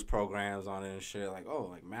the news programs on it and shit. Like, oh,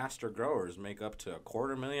 like master growers make up to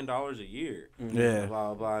 $250,000 a year. Yeah.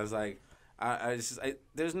 Blah blah blah. It's like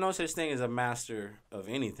there's no such thing as a master of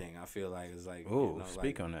anything. I feel like it's like, ooh, you know,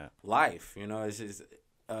 speak like on that. Life, you know, it's just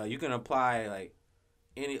you can apply like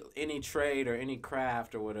any trade or any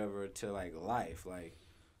craft or whatever to like life, like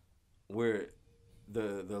where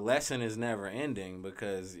the lesson is never ending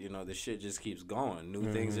because, you know, the shit just keeps going.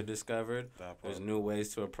 New things are discovered. There's new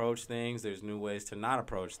ways to approach things. There's new ways to not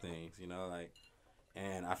approach things, you know, like,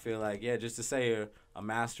 and I feel like, yeah, just to say you're a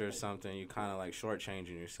master of something, you kind of like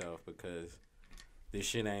shortchanging yourself because this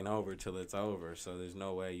shit ain't over till it's over. So there's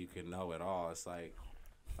no way you can know it all. It's like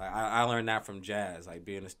I learned that from jazz, like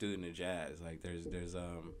being a student of jazz. Like there's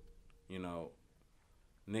you know,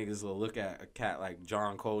 niggas will look at a cat like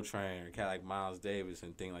John Coltrane or a cat like Miles Davis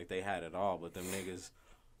and think like they had it all, but them niggas,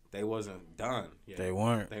 they wasn't done yet. They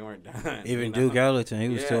weren't done. Even you know? Duke Ellington, he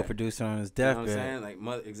was still producing on his deathbed. You know what I'm saying?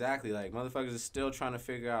 Like exactly, like motherfuckers is still trying to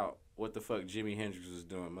figure out what the fuck Jimi Hendrix was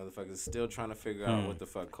doing. Motherfuckers is still trying to figure out what the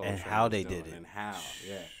fuck Coltrane and how was they doing did it and how.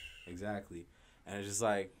 Yeah, exactly. And it's just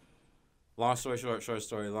like, long story short, short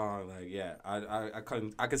story long. Like, yeah,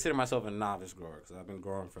 I consider myself a novice grower because I've been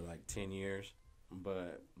growing for like 10 years.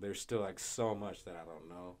 But there's still like so much that I don't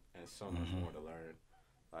know and so much more to learn.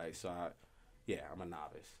 Like, so I'm a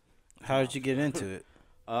novice. How did you get into it?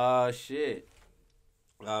 Shit.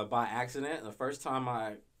 By accident. The first time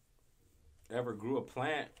I ever grew a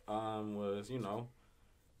plant was, you know,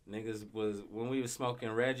 niggas was when we was smoking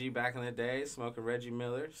Reggie back in the day, smoking Reggie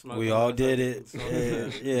Miller. We all did it.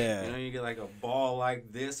 Yeah. You know, you get like a ball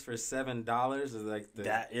like this for $7. It's like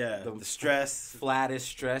the stress, flattest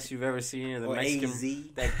stress you've ever seen. Or the Mexican, AZ.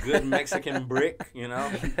 that good Mexican brick, you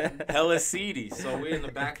know, hella seedy. So we in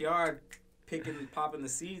the backyard popping the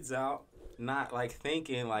seeds out. not like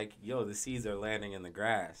thinking like, yo, the seeds are landing in the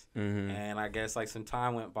grass. And I guess like some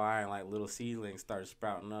time went by and like little seedlings started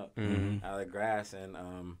sprouting up out of the grass. And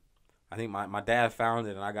I think my dad found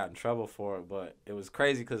it and I got in trouble for it. But it was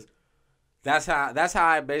crazy because that's how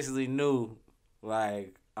I basically knew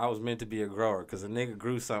like I was meant to be a grower, because a nigga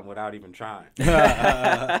grew something without even trying.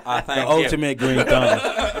 I thank the you. ultimate green thumb.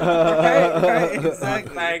 Right,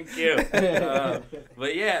 exactly. Thank you.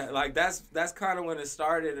 But yeah, like that's kind of when it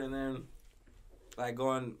started, and then like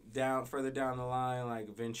going further down the line,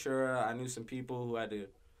 like Ventura, I knew some people who had to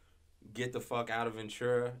get the fuck out of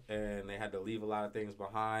Ventura, and they had to leave a lot of things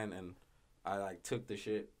behind, and I like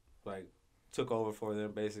took over for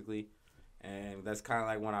them basically. And that's kind of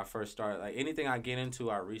like when I first started. Like, anything I get into,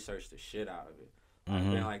 I research the shit out of it. I've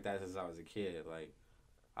been like that since I was a kid. Like,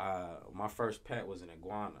 my first pet was an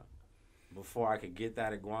iguana. Before I could get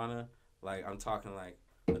that iguana, like, I'm talking like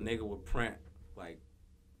a nigga would print, like,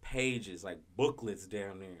 pages, like, booklets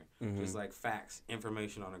down there. Just, like, facts,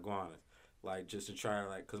 information on iguanas. Like, just to try to,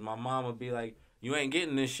 like, because my mom would be like, you ain't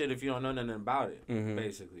getting this shit if you don't know nothing about it,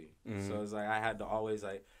 basically. So it's like I had to always,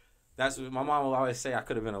 like, that's what my mom would always say. I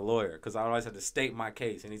could have been a lawyer because I always had to state my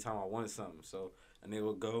case anytime I wanted something. So, and they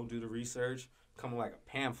would go do the research, come with like a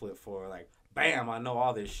pamphlet for like, bam, I know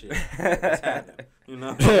all this shit. What's happening? You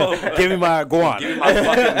know? Give me my iguana. Give me my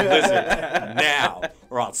fucking lizard now,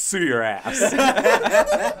 or I'll sue your ass.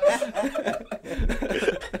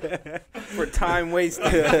 For time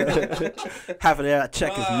wasted. Half of that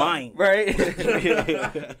check is mine. Right?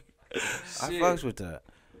 I fucks with that.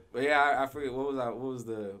 But yeah, I forget what was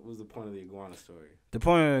the point of the iguana story? The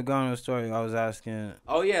point of the iguana story, I was asking.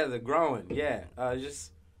 Oh yeah, the growing. Yeah,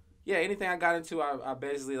 anything I got into, I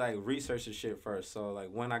basically like researched the shit first. So like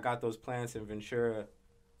when I got those plants in Ventura,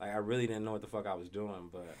 like I really didn't know what the fuck I was doing,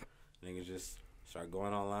 but niggas just started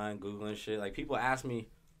going online, googling shit. Like people ask me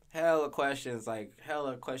hella questions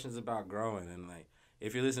about growing, and like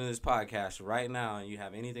if you're listening to this podcast right now and you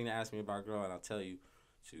have anything to ask me about growing, I'll tell you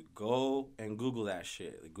to go and Google that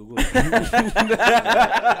shit. Like, Google it.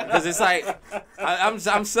 Because it's like I'm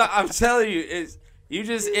telling you,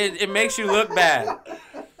 it makes you look bad.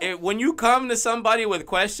 When you come to somebody with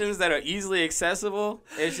questions that are easily accessible,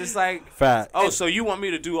 it's just like, fact. Oh, so you want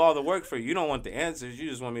me to do all the work for you? You don't want the answers. You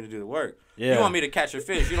just want me to do the work. Yeah. You want me to catch a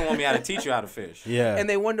fish. You don't want me how to teach you how to fish. Yeah. And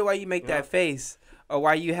they wonder why you make that face, or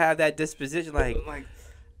why you have that disposition, like.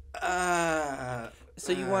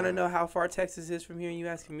 So you want to know how far Texas is from here, and you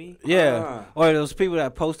asking me? Yeah. Or those people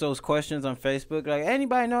that post those questions on Facebook, like,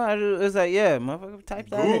 anybody know how to do? It's like, yeah, motherfucker, type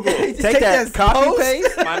that. Google. Take that copy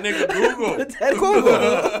paste. My nigga Google.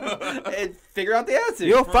 Google. And figure out the answer.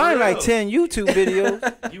 You'll find like 10 YouTube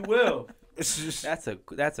videos. You will.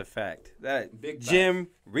 That's a fact. That Big Jim,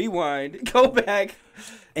 rewind, go back,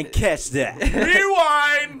 and catch that.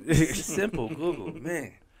 Rewind. It's simple. Google,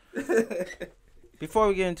 man. Before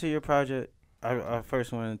we get into your project, I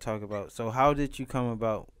first wanted to talk about, so how did you come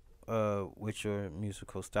about with your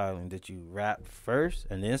musical styling? Did you rap first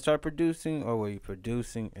and then start producing, or were you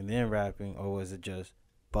producing and then rapping, or was it just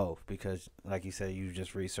both? Because like you said, you were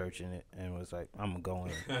just researching it and was like, I'm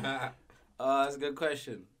going. That's a good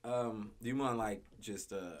question. Do you want like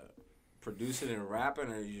just producing and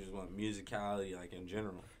rapping, or you just want musicality like in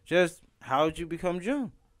general? Just how did you become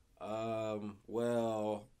June?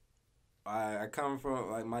 Well, I come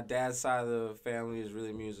from, like, my dad's side of the family is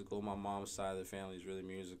really musical. My mom's side of the family is really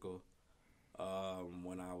musical.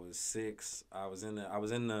 When I was 6, I was in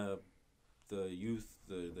the youth,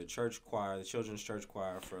 the church choir, the children's church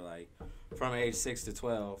choir for like from age 6 to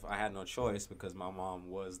 12. I had no choice because my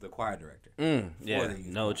mom was the choir director. Yeah,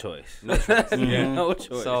 no choice. No choice. Yeah. No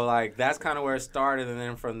choice. So like that's kind of where it started, and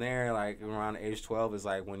then from there, like around age 12 is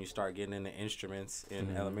like when you start getting into instruments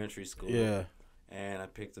in elementary school. Yeah. And I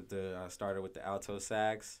started with the alto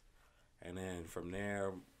sax, and then from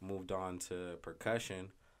there moved on to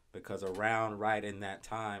percussion, because around right in that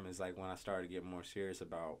time is like when I started to get more serious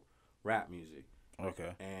about rap music. Okay.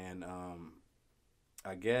 And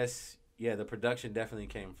I guess, yeah, the production definitely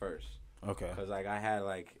came first. Okay. Because like I had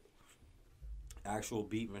like actual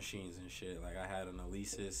beat machines and shit. Like I had an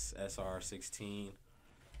Alesis SR16.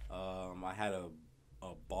 I had a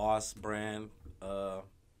Boss brand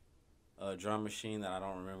drum machine that I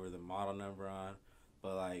don't remember the model number on,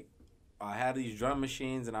 but like I had these drum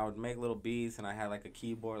machines and I would make little beats, and I had like a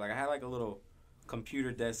keyboard. Like I had like a little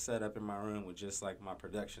computer desk set up in my room with just like my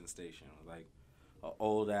production station, like an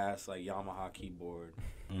old ass like Yamaha keyboard,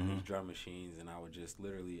 and these drum machines, and I would just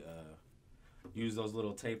literally use those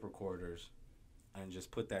little tape recorders and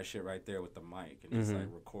just put that shit right there with the mic and just like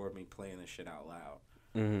record me playing this shit out loud.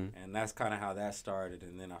 And that's kind of how that started.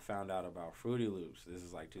 And then I found out about Fruity Loops. This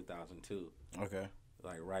is like 2002. Okay.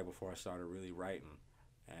 Like right before I started really writing.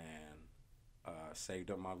 And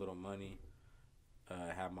saved up my little money.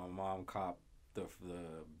 Had my mom cop the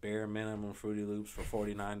bare minimum Fruity Loops for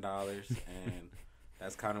 $49. And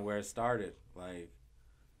that's kind of where it started. Like,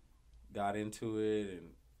 got into it and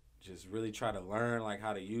just really try to learn like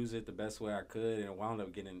how to use it the best way I could, and wound up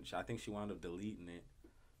I think she wound up deleting it,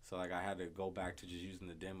 so like I had to go back to just using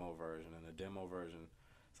the demo version. And the demo version,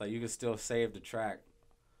 it's like you can still save the track,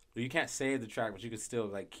 well, you can't save the track, but you can still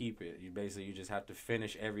like keep it. You just have to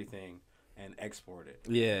finish everything and export it.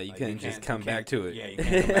 Yeah, you can't just come back to it. Yeah, you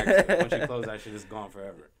can't come back to it. Once you close that shit, it's gone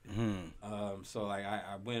forever. So like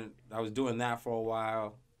I was doing that for a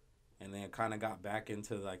while, and then kind of got back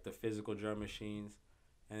into like the physical drum machines.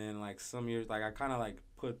 And then like some years, like I kind of like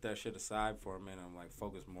put that shit aside for a minute. I'm like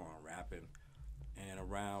focused more on rapping. And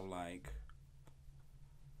around like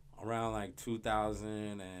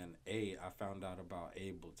 2008, I found out about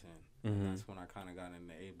Ableton. That's when I kind of got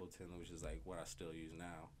into Ableton, which is like what I still use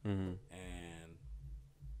now. And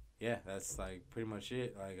yeah, that's like pretty much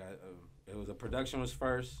it. Like it was the production was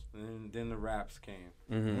first, and then the raps came.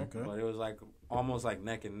 Okay. But it was like almost like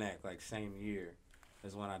neck and neck, like same year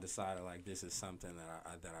is when I decided like this is something that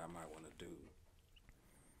I might want to do.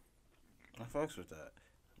 I fucks with that.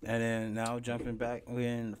 And then now jumping back, we're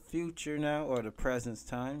in the future now, or the present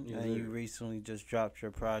time. Yes, and sir. you recently just dropped your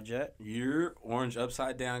project. Your Orange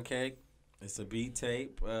Upside Down Cake. It's a beat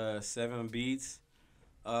tape, 7 beats.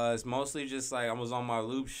 It's mostly just like I was on my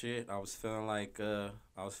loop shit. I was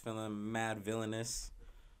feeling mad villainous,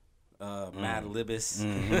 mad libus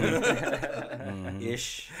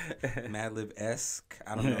ish, mad lib-esque.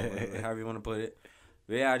 I don't know, however you want to put it.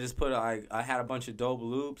 But yeah, I had a bunch of dope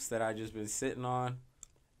loops that I just been sitting on,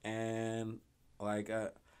 and like I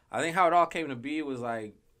think how it all came to be was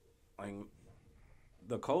like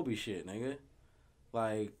the Kobe shit, nigga.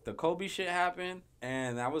 Like, the Kobe shit happened,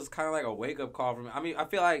 and that was kind of like a wake-up call for me. I mean, I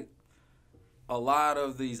feel like a lot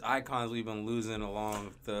of these icons we've been losing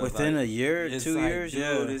along the... Within like, a year, 2 like, years,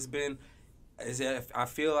 dude, I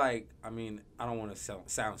feel like, I mean, I don't want to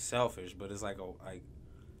sound selfish, but it's like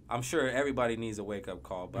I'm sure everybody needs a wake-up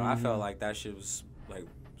call, but I felt like that shit was, like,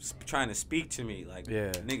 trying to speak to me. Like,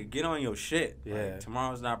 nigga, get on your shit. Yeah. Like,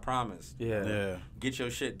 tomorrow's not promised. Yeah. Get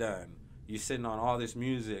your shit done. You're sitting on all this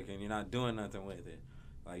music and you're not doing nothing with it.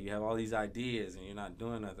 Like, you have all these ideas and you're not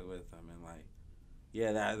doing nothing with them. And, like,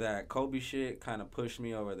 yeah, that Kobe shit kind of pushed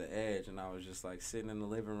me over the edge. And I was just, like, sitting in the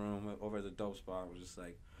living room over at the dope spot. I was just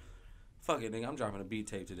like, fuck it, nigga, I'm dropping a beat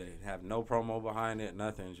tape today. Have no promo behind it,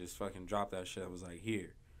 nothing. Just fucking drop that shit. I was like,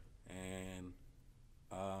 here. And,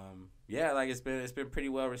 yeah, like, it's been pretty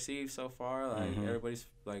well received so far. Like, everybody's,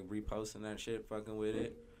 like, reposting that shit, fucking with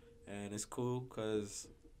it. And it's cool because...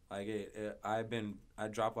 Like I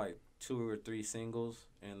dropped like 2 or 3 singles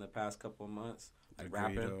in the past couple of months. Like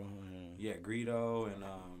rapping. Greedo and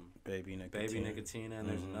Baby Nicotina, and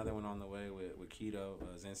there's another one on the way with Keto,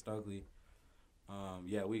 Zen Stokely. Fuck.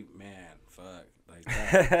 Like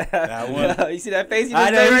that one. You see that face? I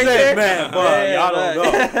know right there, man. Y'all don't know.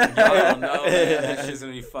 Y'all don't know, man. That shit's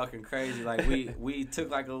gonna be fucking crazy. Like we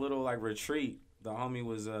took like a little like retreat. The homie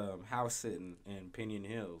was house sitting in Pinion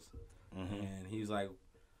Hills, and he was like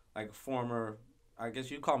a former, I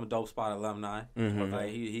guess you'd call him a dope spot alumni. Like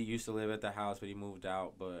he used to live at the house, but he moved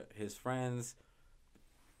out. But his friends'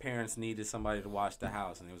 parents needed somebody to watch the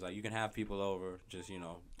house, and it was like, you can have people over, just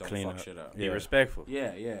don't clean fuck up. shit up. Be respectful.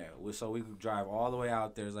 Yeah. So we could drive all the way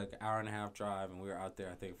out there. It was like an hour and a half drive, and we were out there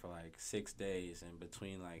I think for like 6 days. And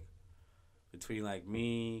between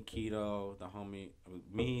me, Keto, the homie,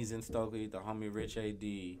 me, Zen Stokely, the homie Rich AD,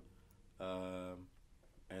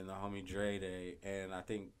 and the homie Dre Day, and I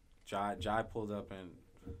think Jai pulled up, and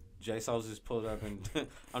J Souls just pulled up, and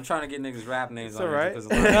I'm trying to get niggas rap names on right. because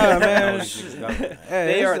man,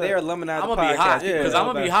 they are alumni of the podcast. I'm gonna be hot because I'm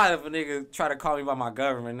gonna yeah. be hot if a nigga try to call me by my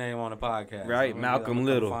government name on the podcast. Right, Malcolm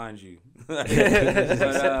Little. Find you. But,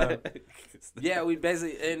 yeah, we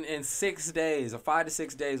basically in 6 days, or 5 to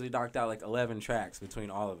 6 days, we knocked out like 11 tracks between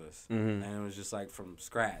all of us, and it was just like from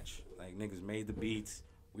scratch. Like niggas made the beats,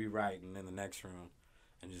 we writing in the next room,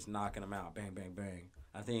 and just knocking them out, bang, bang, bang.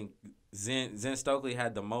 I think Zen Stokely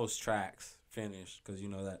had the most tracks finished because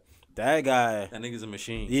that guy. That nigga's a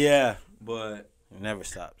machine. Yeah, but it never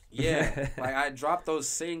stops. Yeah, like I dropped those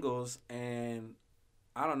singles, and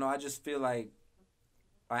I don't know. I just feel like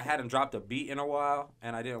I hadn't dropped a beat in a while,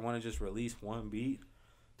 and I didn't want to just release one beat.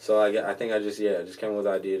 So I think I just came up with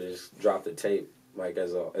the idea to just drop the tape like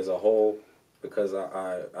as a whole, because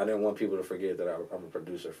I didn't want people to forget that I'm a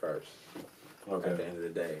producer first. Okay. At the end of the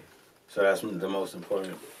day. So that's the most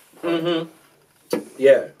important part. Mm-hmm.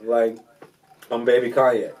 Yeah, like, I'm Baby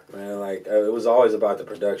Kanye, man. Like, it was always about the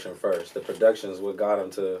production first. The production is what got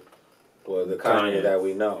him to, well, the Kanye that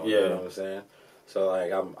we know. Yeah. You know what I'm saying? So,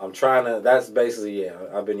 like, I'm trying to, that's basically, yeah,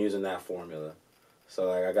 I've been using that formula. So,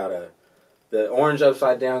 like, I gotta, the orange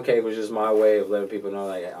upside down cake was just my way of letting people know,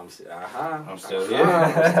 like, I'm still here. I'm still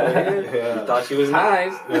here. Yeah. You thought she was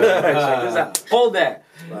nice. Check this out. Hold that.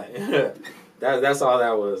 Like, that's all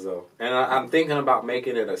that was, though. And I'm thinking about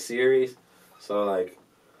making it a series. So, like,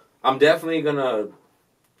 I'm definitely gonna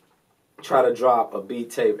try to drop a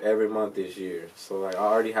beat tape every month this year. So, like, I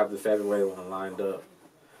already have the February one lined up.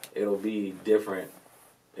 It'll be different.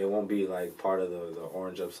 It won't be, like, part of the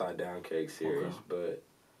Orange Upside Down Cake series. Okay. But,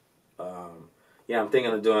 yeah, I'm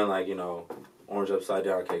thinking of doing, like, you know, Orange Upside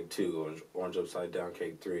Down Cake 2 or Orange Upside Down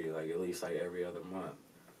Cake 3, like, at least, like, every other month.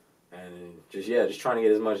 And just trying to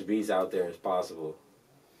get as much beats out there as possible.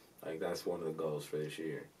 Like, that's one of the goals for this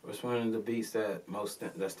year. What's one of the beats that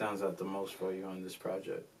stands out the most for you on this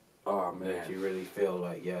project? Oh, man. Like, you really feel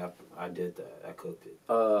like, yeah, I did that. I cooked it.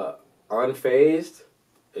 Unfazed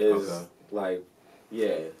is, okay. like,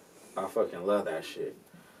 yeah, I fucking love that shit.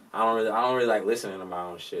 I don't really like listening to my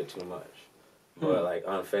own shit too much. But, like,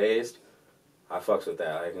 Unfazed, I fucks with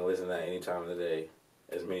that. I can listen to that any time of the day,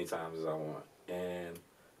 as many times as I want. And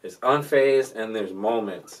it's Unfazed, and there's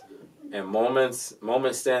Moments. And Moments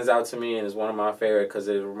stands out to me and is one of my favorite because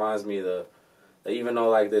it reminds me that even though,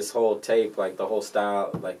 like, this whole tape, like, the whole style,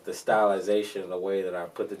 like, the stylization, the way that I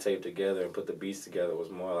put the tape together and put the beats together was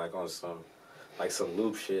more like on some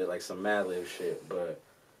loop shit, like some Mad Lib shit. But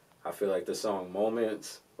I feel like the song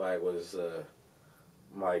Moments, like, was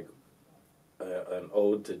like an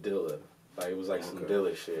ode to Dilla. Like, it was like some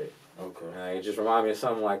Dilla shit. Okay. And it just reminded me of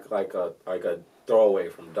something like a throwaway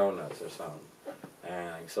from Donuts or something.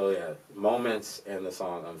 And so, yeah, Moments and the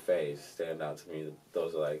song Unfazed stand out to me.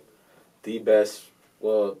 Those are, like, the best.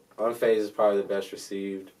 Well, Unfazed is probably the best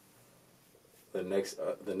received. The next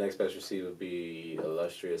best received would be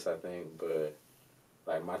Illustrious, I think. But,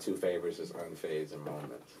 like, my two favorites is Unfazed and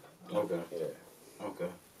Moments. Okay. Yeah. Okay.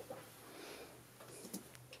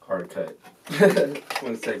 Hard cut.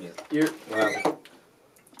 1 second. Wow.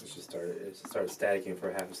 It just started staticking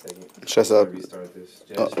for half a second. Shut up. Restart this.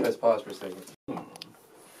 Just press pause for a second. Hold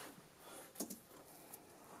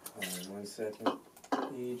on 1 second.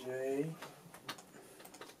 DJ.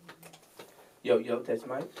 Yo, touch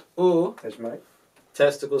mic. Ooh. Touch mic.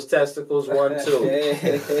 Testicles, 1, 2.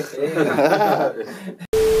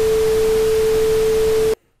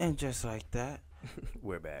 And just like that,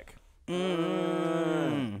 We're back.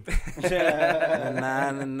 na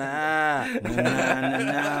na na,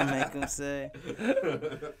 make them say.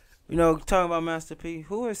 You know, talking about Master P,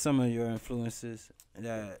 who are some of your influences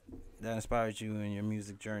that inspired you in your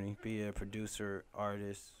music journey? Be it a producer,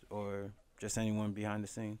 artist, or just anyone behind the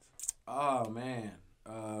scenes. Oh, man.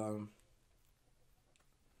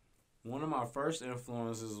 One of my first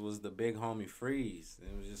influences was the big homie Freeze.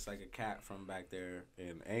 It was just like a cat from back there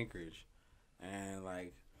in Anchorage. And,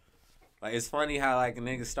 like it's funny how, like,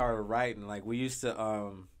 niggas started writing. Like, we used to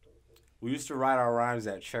write our rhymes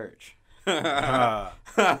at church. So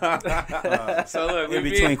look, In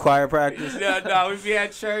between choir practice. No, we'd be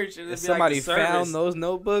at church and Somebody like the found those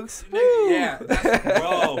notebooks. Yeah,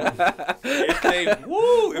 bro.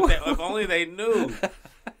 If only they knew.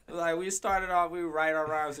 Like, we started off, we would write our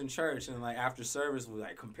rhymes in church, and, like, after service, we,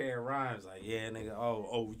 like, compare rhymes. Like, yeah, nigga,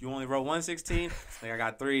 oh, you only wrote 116? Like, I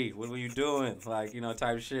got 3. What were you doing? Like, you know,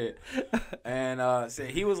 type shit. And so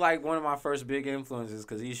he was, like, one of my first big influences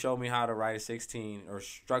because he showed me how to write a 16 or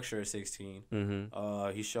structure a 16.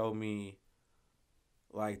 Mm-hmm. He showed me,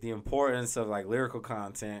 like, the importance of, like, lyrical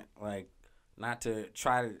content, like, not to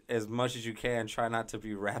try to, as much as you can, try not to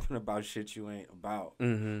be rapping about shit you ain't about,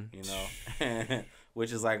 you know?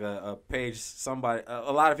 Which is like a page,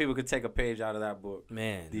 a lot of people could take a page out of that book.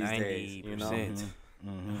 Man, these 90%. days, you know?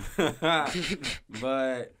 Mm-hmm.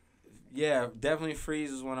 But, yeah, definitely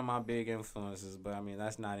Freeze is one of my big influences, but, I mean,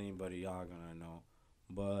 that's not anybody y'all gonna know.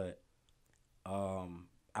 But,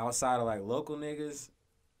 outside of, like, local niggas,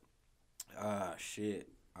 shit,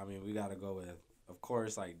 I mean, we gotta go with, of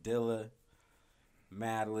course, like, Dilla,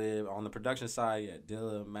 Mad Lib. On the production side, yeah,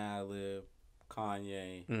 Dilla, Mad Lib,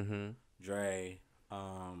 Kanye, Dre,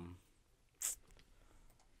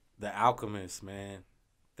 The Alchemist, man.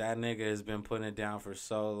 That nigga has been putting it down for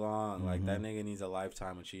so long. Like, that nigga needs a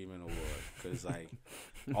Lifetime Achievement Award. Because, like,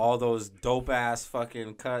 all those dope-ass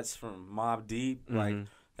fucking cuts from Mobb Deep, like,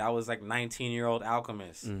 that was, like, 19-year-old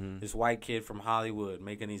Alchemist. This white kid from Hollywood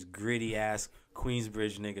making these gritty-ass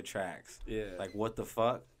Queensbridge nigga tracks. Yeah. Like, what the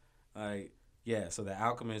fuck? Like, yeah, so the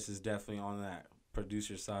Alchemist is definitely on that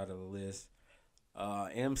producer side of the list.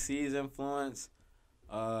 MC's influence,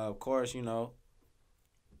 of course, you know,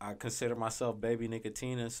 I consider myself baby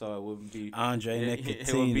Nicotina, so it wouldn't be Andre Nicotina.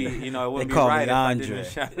 It would be, you know, it wouldn't They be call right me if Andre. I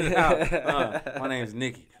didn't shout it out. My name's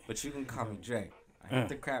Nikki, but you can call me Dre. I hit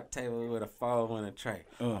the crap table with a phone and a tray.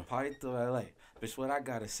 I party through LA. Bitch, what I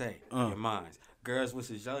gotta say? Your minds. Girls with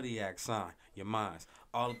a zodiac sign. Your minds.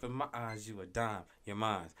 All up in my eyes, you a dime. Your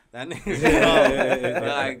minds. That nigga's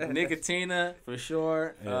like Nicotina for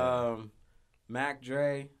sure. Yeah. Mac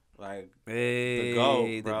Dre. Like, Hey, the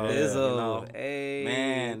GOAT, bro. The Bizzle. You know? Hey.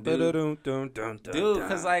 Man, dude. Dude,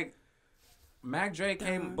 because, like, Mac Dre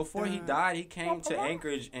came, before he died, he came to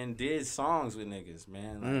Anchorage and did songs with niggas,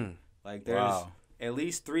 man. Like there's at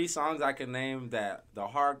least 3 songs I can name that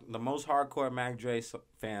the most hardcore Mac Dre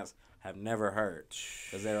fans have never heard.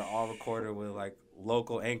 Because they were all recorded with, like,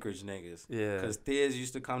 local Anchorage niggas. Yeah. Because Thiz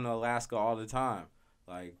used to come to Alaska all the time.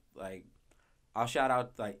 Like I'll shout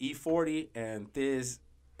out, like, E40 and Thiz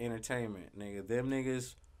Entertainment, nigga. Them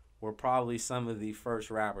niggas were probably some of the first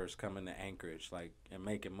rappers coming to Anchorage, like, and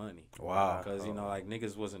making money. Wow. Because, you know, like,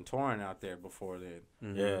 niggas wasn't touring out there before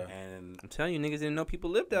then. Yeah. And I'm telling you, niggas didn't know people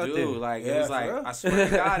lived out there. dude, like, it was like, I swear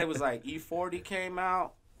to God, it was like E40 came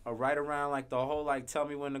out right around, like, the whole, like, Tell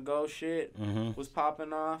Me When to Go shit was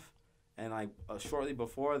popping off. And, like, shortly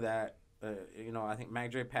before that, you know, I think Mac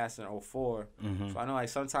Dre passed in 04. So I know, like,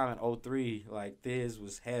 sometime in 03, like, Thiz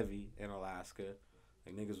was heavy in Alaska.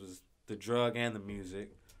 Like, niggas was the drug and the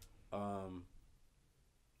music.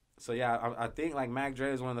 So, yeah, I think, like, Mac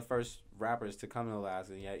Dre was one of the first rappers to come to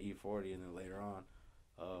Alaska. He had E40, and then later on,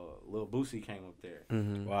 Lil Boosie came up there.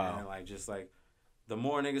 Wow. And, like, just, like, the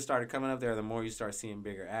more niggas started coming up there, the more you start seeing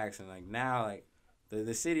bigger acts. And, like, now, like,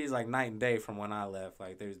 the city is, like, night and day from when I left.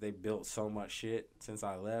 Like, they built so much shit since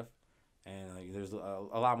I left. And, like, there's a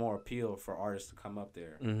lot more appeal for artists to come up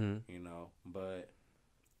there, you know. But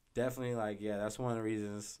definitely, like, yeah, that's one of the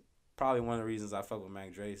reasons, probably one of the reasons I fuck with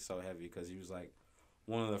Mac Dre so heavy, because he was, like,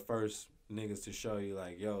 one of the first niggas to show you,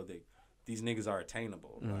 like, yo, these niggas are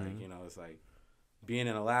attainable. Like, you know, it's like, being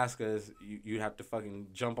in Alaska, you have to fucking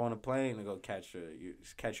jump on a plane and go catch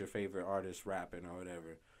your favorite artist rapping or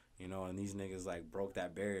whatever. You know, and these niggas, like, broke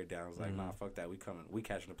that barrier down. It was like, nah, fuck that. We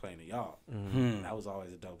catching a plane to y'all. That was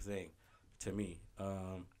always a dope thing to me.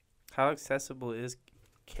 How accessible is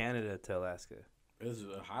Canada to Alaska? It's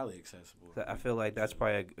highly accessible. I feel like that's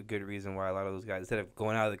probably a good reason why a lot of those guys, instead of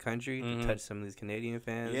going out of the country to touch some of these Canadian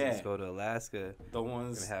fans, just go to Alaska the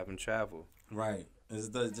ones and have them travel. Right. It's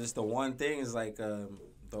just the one thing is, like, the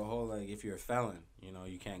whole, like, if you're a felon, you know,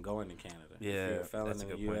 you can't go into Canada. Yeah, if you're a felon that's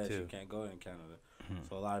in a the good point, U.S., too. you can't go into Canada.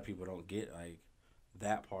 So a lot of people don't get, like,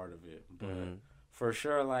 that part of it. But for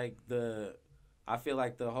sure, like, I feel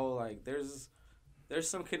like the whole, like, there's a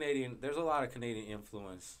lot of Canadian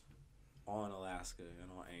influence on Alaska and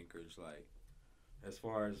on Anchorage. Like, as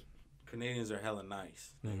far as Canadians are hella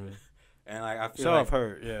nice. And, like, I feel So like, I've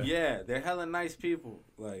heard, yeah. Yeah, they're hella nice people.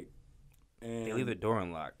 Like, and They leave the door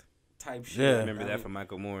unlocked. type shit. Yeah. I remember that from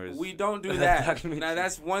Michael Moore's. We don't do that. Now,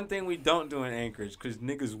 that's one thing we don't do in Anchorage, because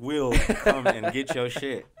niggas will come and get your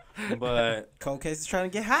shit. But Cold case is trying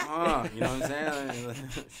to get hot. you know what I'm saying?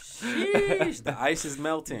 Sheesh, the ice is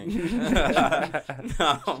melting.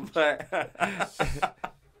 No, but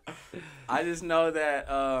I just know that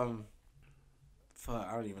fuck,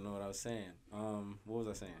 I don't even know what I was saying. What was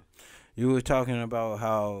I saying? You were talking about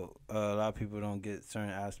how a lot of people don't get certain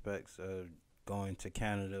aspects of going to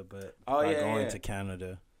Canada, but going to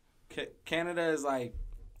Canada. Canada is, like,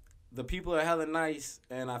 the people are hella nice,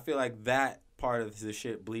 and I feel like that part of the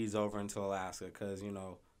shit bleeds over into Alaska, because, you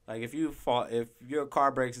know, like, if your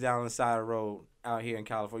car breaks down on the side of the road out here in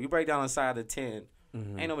California, you break down on the side of the 10,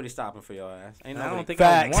 ain't nobody stopping for your ass. Ain't nobody, I don't think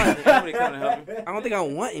Facts. I want. ain't nobody coming to help you. I don't think I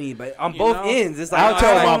want anybody on You both know? ends. It's like I'll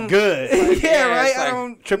tell them I'm I'm good. Like, yeah, right. it's I like,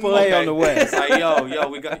 don't. Triple A on the way. It's like, yo,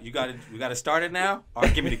 we got to start it now? All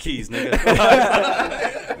right, give me the keys, nigga.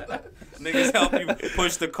 Niggas help you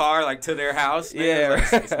push the car, like, to their house. Nigga. Yeah.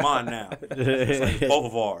 It's, like, it's mine now. It's like, it's both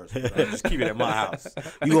of ours. Like, just keep it at my house.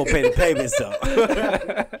 You gonna pay the payments though.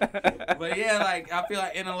 But yeah, like, I feel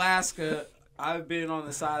like in Alaska, I've been on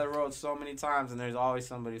the side of the road so many times, and there's always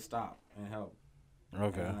somebody to stop and help.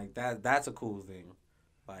 Okay. And, like, that's a cool thing.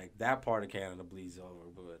 Like, that part of Canada bleeds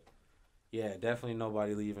over. But yeah, definitely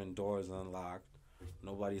nobody leaving doors unlocked.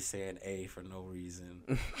 Nobody's saying A for no reason.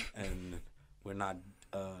 And we're not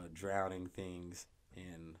drowning things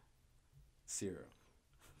in syrup.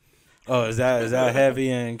 Oh, is that heavy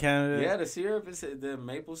in Canada? Yeah, the syrup is the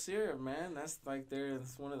maple syrup, man. That's like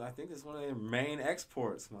I think it's one of their main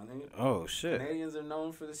exports, man. Oh shit. Canadians are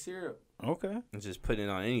known for the syrup. Okay. Just putting it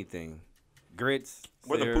on anything. grits.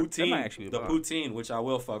 Or the syrup. That might poutine. actually be The bomb. poutine, which I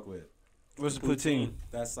will fuck with. What's the poutine?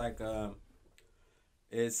 That's like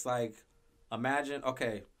it's like imagine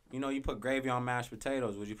you put gravy on mashed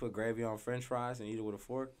potatoes. Would you put gravy on French fries and eat it with a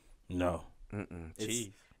fork? No. Cheese.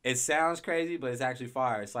 It sounds crazy, but it's actually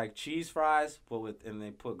fire. It's like cheese fries, and they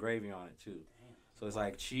put gravy on it too. So it's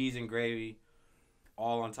like cheese and gravy,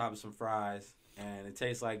 all on top of some fries, and it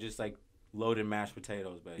tastes like just like loaded mashed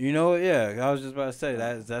potatoes, basically. You know what? Yeah, I was just about to say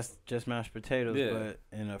that's just mashed potatoes, Yeah. but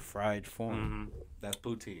in a fried form. That's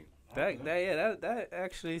poutine. That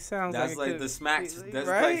actually sounds That's like, like the smacks. That's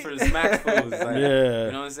right? like for the smacks foods. Like, Yeah.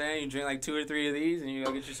 You know what I'm saying? You drink like 2 or 3 of these, and you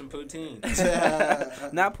go get you some poutine.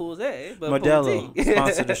 Not Pouze, but Modelo poutine.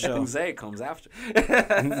 sponsor the show. Pouze comes after.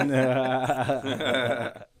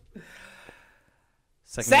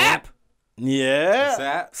 Second Sap. game? Yeah.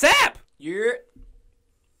 Sap. Sap. You're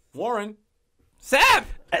Warren. Sap.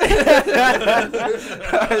 It's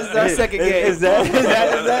our second game. Is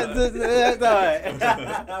that all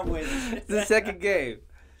right? I'm with you. It's the second game.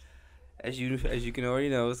 As you can already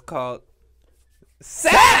know, it's called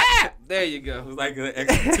Sap. There you go. Like 2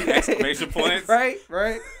 exclamation points. Right.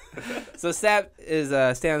 So SAP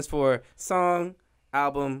stands for Song,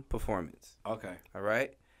 Album, Performance. Okay. All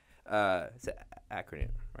right. It's an acronym,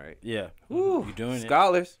 right? Yeah. Woo. You doing it?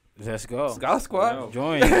 Scholars. Let's go. Scholar Squad. Yo.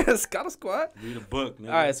 Join. Scholar Squad. Read a book. Nigga.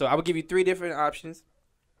 All right, so I will give you 3 different options.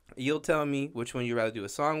 You'll tell me which one you'd rather do a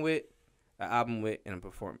song with, an album with, and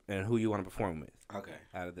who you want to perform with. Okay.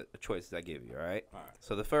 Out of the choices I give you, all right? All right.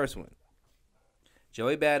 So the first one,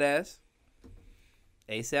 Joey Badass,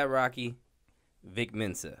 ASAP Rocky, Vic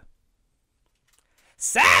Mensa.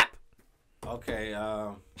 SAP! Okay.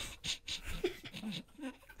 I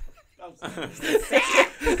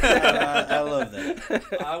love that.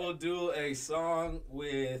 I will do a song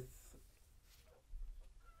with.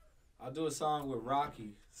 I'll do a song with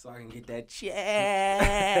Rocky so I can get that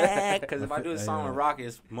check. Because if I do a song with Rocky,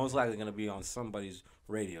 it's most likely gonna be on somebody's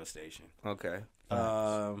radio station. Okay.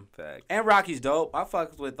 Fact. And Rocky's dope. I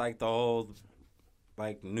fuck with like the whole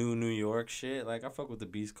like New York shit. Like I fuck with the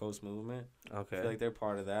Beast Coast movement. Okay. I feel like they're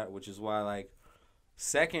part of that, which is why like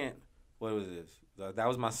second. What was this? That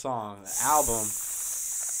was my song. The album.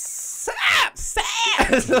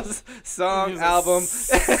 Song, album.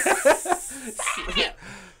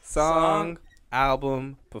 Song,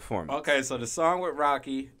 album, performance. Okay, so the song with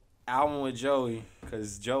Rocky, album with Joey,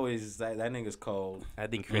 because Joey's that nigga's cold. I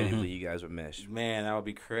think creatively you guys would mesh. Man, that would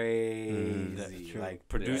be crazy. That's true. Like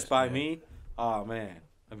produced Yes, by man. me. Oh man.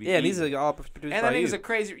 That'd be Yeah, easy. these are all produced And by that you. nigga's a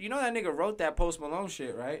crazy. You know that nigga wrote that Post Malone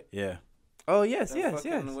shit, right? Yeah. Oh yes, That yes,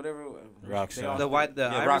 fucking yes. Whatever. Rockstar. The white, the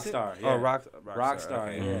Yeah, Iverson? Rockstar, Oh, yeah. Rockstar. Rockstar,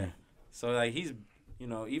 Okay. yeah. So like he's,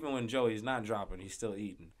 even when Joey's not dropping, he's still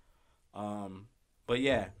eating. But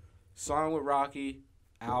yeah, song with Rocky,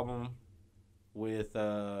 album with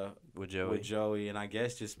Joey, and I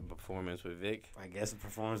guess just Performance with Vic. a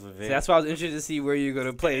performance with See, Vic. that's why I was interested to see where you're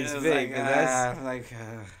gonna place It's Vic. like, 'cause that's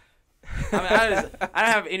I mean, I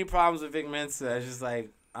don't have any problems with Vic Mensa. It's just like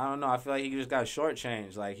I don't know. I feel like he just got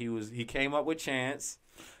shortchanged. Like he came up with Chance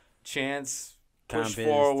pushed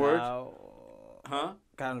forward, huh?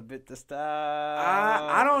 Kind of bit the style.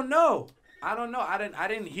 I don't know. I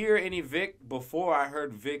didn't hear any Vic before I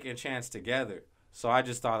heard Vic and Chance together. So I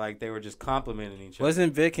just thought like they were just complimenting each other.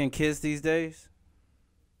 Wasn't Vic in Kids These Days?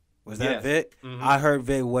 Was that Yes. Vic? Mhm. I heard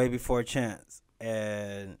Vic way before Chance,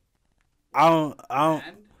 and I don't.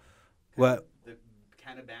 What? The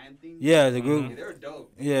kind of band thing. Yeah, the group. Yeah, they were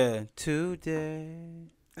dope. Yeah, today.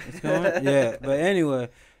 It's going. Yeah, but anyway,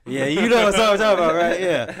 yeah, you know what I'm talking about, right?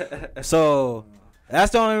 Yeah. So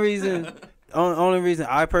that's the only reason. Only reason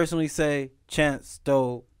I personally say Chance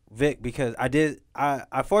stole Vic, because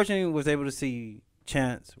I fortunately was able to see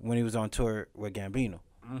Chance when he was on tour with Gambino.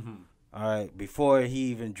 Mm-hmm. All right, before he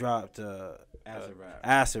even dropped Acid Rap.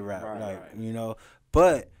 Right, Right. you know.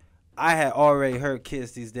 But I had already heard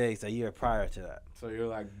Kids These Days a year prior to that. So you're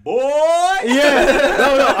like, boy. Yeah,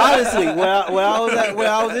 no. Honestly, when I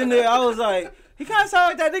was in there, I was like, he kind of sound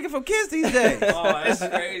like that nigga from Kids These Days. Oh, that's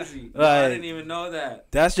crazy. I Like- didn't even know that.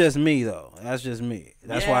 That's just me, though. That's just me.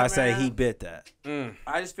 That's Yeah, why I say man. he bit that.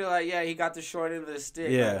 I just feel like he got the short end of the stick.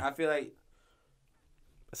 Yeah. Like, I feel like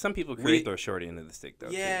Some people create their short end of the stick though.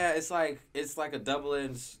 yeah, it's like a double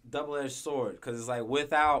edged sword, because it's like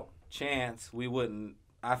without Chance we wouldn't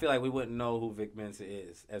I feel like we wouldn't know who Vic Mensa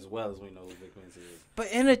is as well as we know who Vic Mensa is.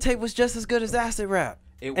 But Tape was just as good as Acid Rap.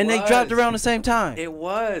 It And was. they dropped around the same time. It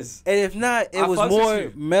was. And if not, it I was fucks more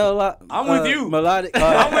with you. melodic. I'm with you. Melodic.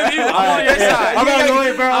 I'm with you. I'm on your side. I'm not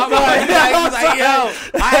going, bro. I'm like,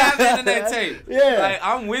 yo, I have internet tape. Yeah. Like,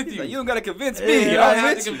 I'm with you. You don't gotta convince Yeah, me. You yeah. don't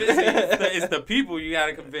have to convince me. It's the people you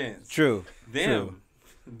gotta convince. True. Them.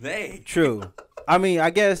 They. True. I mean,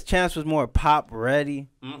 I guess Chance was more pop ready.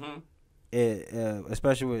 Mm-hmm.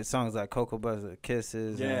 Especially with songs like Cocoa Butter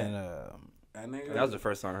Kisses Yeah. and That nigga. That was the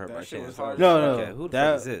first song I heard That by shit was Chance. hard. no, Okay, who the that,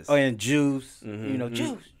 fuck is this? Oh, and Juice. Mhm, You know, mhm.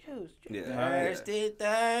 Juice. Yeah. Thirsty,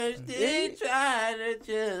 try to choose.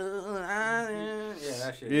 Yeah,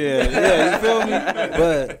 that shit. Yeah, you feel me?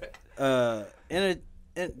 But the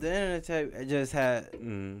internet tape, it just had.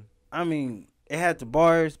 Mm. I mean, it had the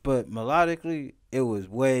bars, but melodically, it was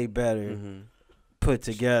way better Mm-hmm. put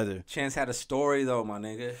together. Chance had a story though, my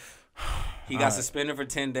nigga. He got suspended for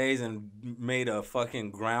 10 days and made a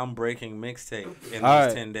fucking groundbreaking mixtape in All those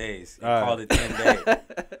right. 10 days. He All right. called it 10 days.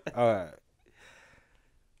 All right.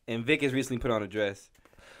 And Vic has recently put on a dress.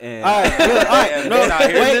 And All right. Good. All right. Yeah, No, Vic's out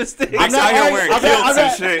here. wait. Lipstick. Vic's out here wearing kilts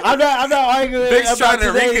and shit. I'm not arguing. Vic's about trying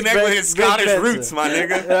to today's reconnect with his Vic Scottish Mensa. roots, my nigga.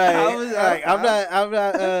 Right. I was- Right. I'm not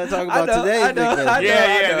talking about I know, today's I know, Vic Mensa. I know.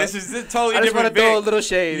 Yeah, this is a totally I just want different to throw a Vic. little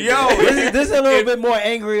shade. Yo, This is a little bit more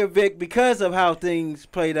angry of Vic because of how things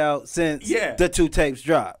played out since Yeah. the two tapes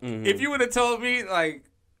dropped. Mhm. If you would have told me like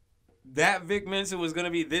that Vic Mensa was gonna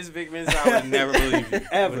be this Vic Mensa, I would never believe you.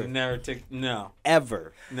 Ever. Would never take no.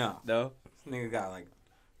 Ever. This nigga got like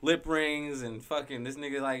lip rings and fucking this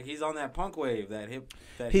nigga like he's on that punk wave, that hip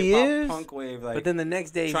He hip hop is? punk wave, like but then the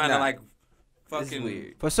next day, he's trying to not. like This is fucking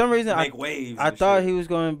weird. For some reason, make waves. I and thought shit. he was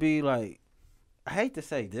going to be like, I hate to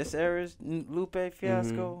say this era's Lupe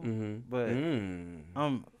Fiasco, Mhm, but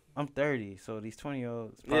mhm. I'm 30, so these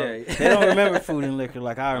 20-year-olds, Yeah. they don't remember Food and Liquor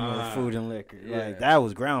like I remember Uh, Food and Liquor. yeah. Like, that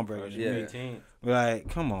was groundbreaking. Yeah. 18. Like,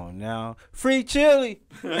 come on now. Free Chili.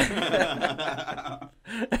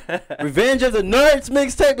 Revenge of the Nerds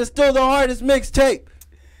mixtape is still the hardest mixtape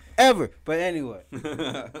ever. But anyway,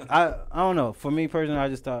 I don't know. For me personally, I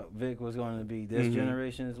just thought Vic was going to be this Mhm.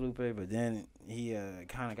 generation's Lupe, but then he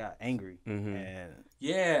kind of got angry. Mhm.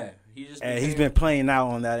 Yeah, he just And he's became- been playing out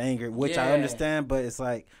on that anger, which I Yeah. understand, but it's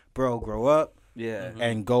like, bro, grow up Yeah, Mhm.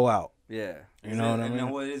 and go out. yeah. You know what I And then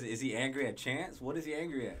mean? what is he angry at Chance? What is he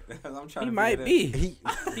angry at? I'm trying He to might figure be. He,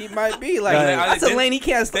 He might be like Like, that's a they- lane he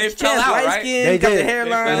can't. they Chance, fell out, light right? skin, They got the did.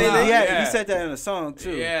 hairline. They fell out. yeah, Yeah. he said that in a song that.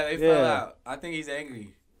 too. Yeah, they fell Yeah. out. I think he's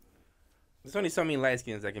angry. There's only so many light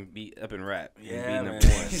skins that can beat up and rap. And Yeah, be man. number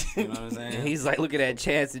one. You know what I'm saying? And he's like looking at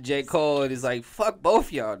Chance and J. Cole, and he's like, "Fuck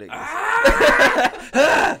both y'all niggas."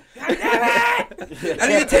 Ah! I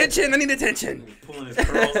need attention. I need attention. He's pulling his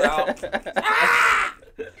curls out.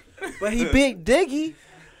 But he beat Diggy.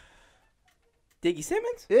 Diggy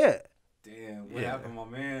Simmons? Yeah. Damn, what Yeah. happened, my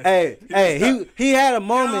man? Hey, he had a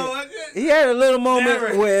moment. He had a little moment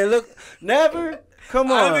Never. where never.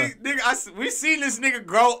 Come I on. think, nigga, we seen this nigga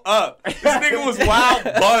grow up. This nigga was Wild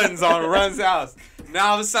Buns on Run's house.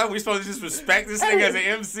 Now all of a sudden we supposed to just respect this nigga as an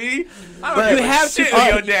MC? I don't But give you a have shit to- who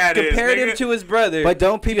your dad is, Compared him nigga. to his brother. But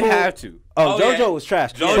don't people you have to? Oh, Oh, JoJo yeah. was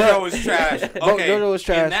trash. JoJo But- was trash. Okay, JoJo was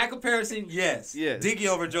trash. In that comparison, yes. Yes. Diggy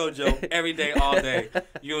over JoJo every day, all day.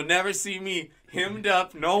 You'll never see me hemmed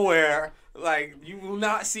up nowhere. Like, you will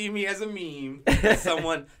not see me as a meme. As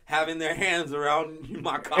someone having their hands around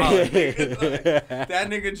my collar. Like, that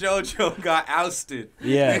nigga JoJo got ousted.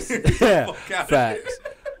 Yes. Fuck out of Facts.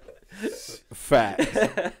 Facts.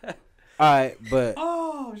 All right, but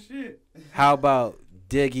Oh, shit. how about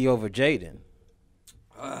Diggy over Jaden?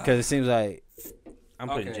 Because it seems like I'm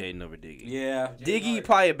putting Okay. Jaden over Diggy. Yeah. Diggy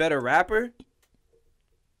probably a better rapper,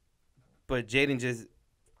 but Jaden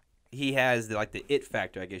he has the it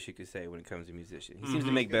factor, I guess you could say, when it comes to musician. He seems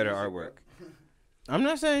to make better artwork. I'm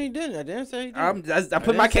not saying he didn't. I didn't say he didn't. I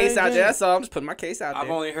put my didn't say case he out there. didn't. That's all. I'm just putting my case out I've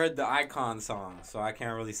there. only heard the Icon song, so I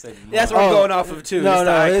can't really say more. That's what I'm Oh, going off of too. No, It's the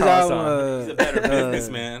no, his Icon album. song. He's a better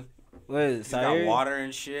businessman. What is it? He's got Sire? water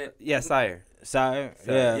and shit. Yeah, Sire. Sire?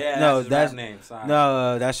 Sire. Yeah. Yeah, No, that's his that's rap name. Sorry.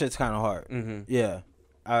 no. That shit's kind of hard. Mm-hmm. Yeah,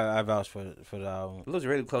 I vouch for the album. It looks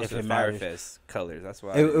really close If to the it matters. Firefest colors. That's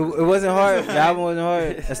why. It wasn't hard. The album wasn't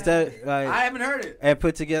hard. Instead, I like, haven't heard it. and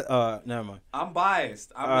put together. Never mind. I'm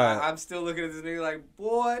biased. I'm Alright. not, I'm still looking at this nigga like,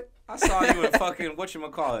 boy, I saw you in fucking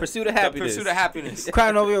whatchamacallit. Pursuit of Happiness. Pursuit of Happiness.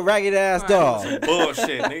 Crying over your ragged ass dog. Some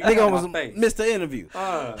bullshit, nigga. Nigga Get out almost my face. missed the interview.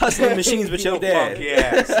 Hustling machines with your dad. Funky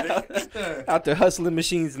ass. nigga. Out there hustling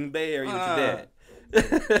machines in the Bay Area with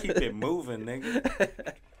your dad. Keep it moving, nigga.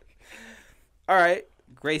 All right.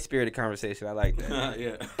 Great spirited conversation. I like that.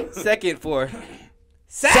 Yeah. Second for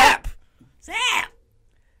Sap.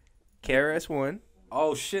 KRS-One.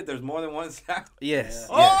 Oh shit, there's more than one sound. Yes.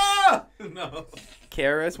 Oh no.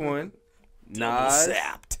 KRS-One. Nas.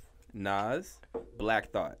 Sapped. Nas.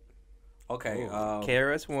 Black Thought. Okay.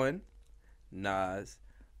 KRS-One. Nas.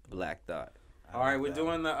 Black Thought. All right, we're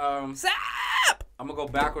doing the Zap! I'm gonna go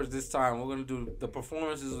backwards this time. We're gonna do the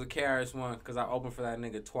performances of the KRS-One because I opened for that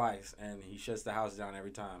nigga twice and he shuts the house down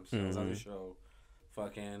every time. So his other show,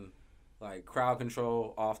 fucking like crowd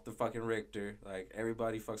control off the fucking Richter. Like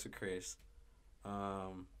everybody fucks with Chris.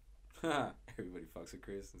 Everybody fucks with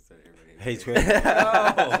Chris instead of everybody Hates Chris. Chris.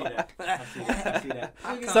 I see that.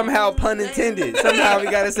 Somehow pun intended. Somehow we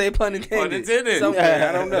gotta say pun intended. Pun intended. Somewhere,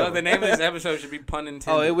 I don't know. No, the name of this episode should be pun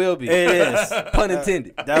intended. Oh, it will be. It is. Pun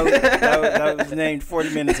intended. That was named 40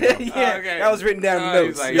 minutes ago. Yeah, Okay. that was written down in Oh, the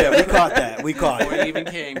he's notes. like, Yeah, we caught that. We caught Before it. he even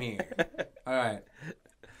came here. All right.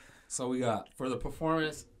 So we got for the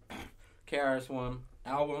performance, KRS-One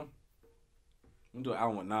album. I'm gonna do an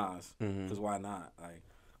album with Nas because why not? Like,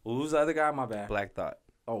 well, who's the other guy? My bad. Black Thought.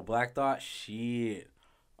 Oh, Black Thought. Shit.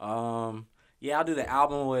 Yeah, I'll do the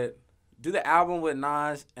album with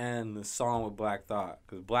Nas and the song with Black Thought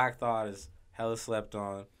because Black Thought is hella slept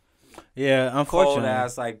on. Yeah, Cold unfortunately.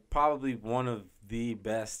 ass, like probably one of the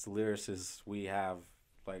best lyricists we have.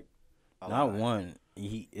 Like, Not alive. one.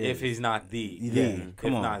 He is. If he's not the, Yeah,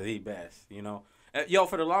 come if on. not the best, you know. Yo,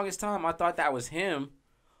 for the longest time, I thought that was him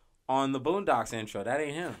on the Boondocks intro. That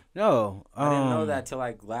ain't him. No. I didn't know that till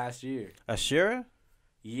like last year. Ashura?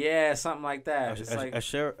 Yeah, something like that. It's like,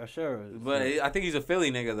 Ashura. but I think he's a Philly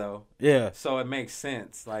nigga though, Yeah. so it makes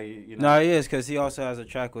sense. Like, you know. No, he is because he also has a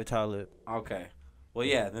track with Talib. Okay. Well,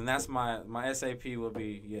 yeah. Then that's my SAP will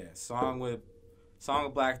be song with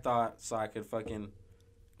Black Thought, so I could fucking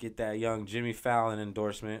get that young Jimmy Fallon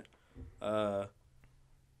endorsement.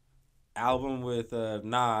 Album with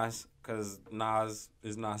Nas, because Nas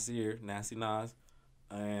is Nasir, Nasty Nas.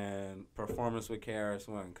 And performance with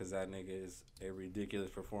KRS-One, because that nigga is a ridiculous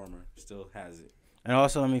performer. Still has it. And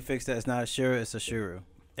also, let me fix that. It's not Ashura, it's Ashuru.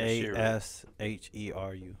 Ashuru.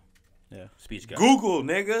 ASHERU. Yeah. Speech guide. Google,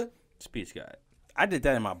 nigga. Speech guide. I did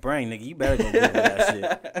that in my brain, nigga. You better go Google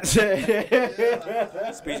that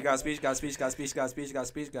shit. Speech God, speech God, speech God, speech God, speech God,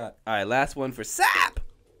 speech God. All right, last one for Sap.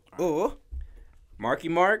 Ooh. Marky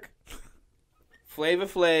Mark. Flavor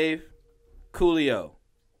Flav. Coolio.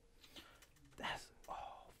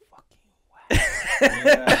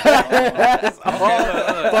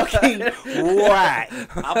 Fucking whack.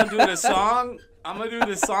 I'm gonna do the song. I'm gonna do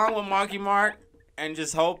the song with Marky Mark and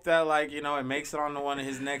just hope that, like, you know, it makes it onto one of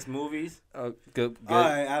his next movies. Oh, good. All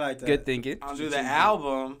right, I like that. Good thinking. I'll do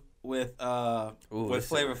the with with let's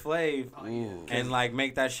Flavor Flav Ooh. and like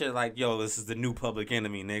make that shit like, yo, this is the new Public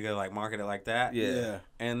Enemy, nigga. Like market it like that. Yeah.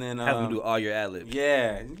 And then Have him do all your ad libs.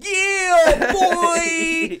 yeah, boy.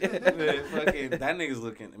 Fucking that nigga's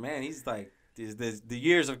looking, man. He's like, the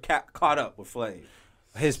years have caught up with Flav.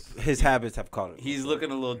 His habits have caught him. He's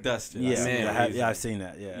looking a little dusted. Yeah, man, I've seen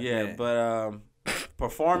that. Yeah. Yeah, but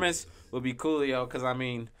performance would be coolio, because I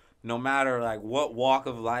mean, no matter like what walk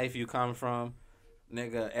of life you come from,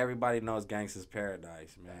 nigga, everybody knows Gangsta's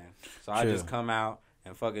Paradise, man. So I True. just come out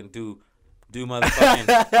and fucking do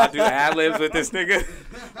motherfucking I do ad libs with this nigga.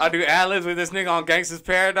 I do ad libs with this nigga on Gangsta's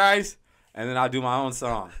Paradise, and then I'll do my own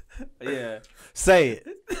song. Yeah. Say it.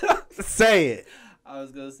 Say it. I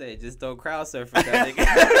was gonna say, just don't crowd surf with that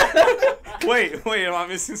nigga. Wait, am I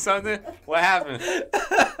missing something? What happened?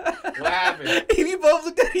 What happened? We both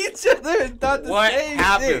looked at each other and thought the What same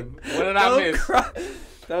happened? thing. What did I miss?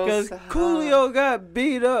 Because Coolio got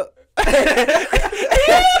beat up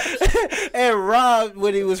and robbed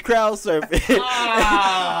when he was crowd surfing.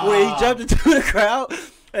 When he jumped into the crowd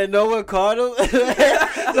and no one caught him.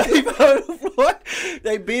 So he fell on the floor.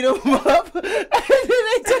 They beat him up and then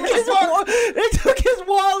they took his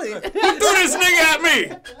wallet. Who threw this nigga at me?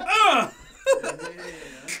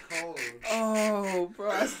 Oh, bro,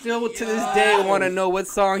 I still to this day want to know what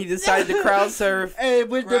song he decided to crowd surf. And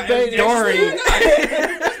we're debating. During.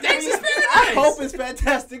 I hope it's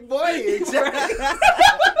Fantastic Voyage.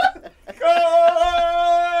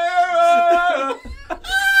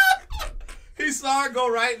 He saw it go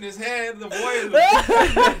right in his head. The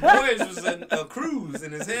voyage was a cruise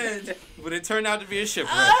in his head, but it turned out to be a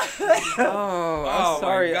shipwreck. Oh, my I'm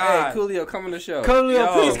sorry. God. Hey, Coolio, come on the show. Coolio,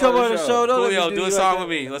 Yo, please come on the show. Don't let me Coolio, do a you song like with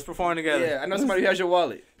me. Let's perform together. Yeah, I know somebody who has your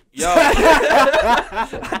wallet. Yo,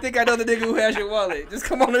 I think I know the nigga who has your wallet. Just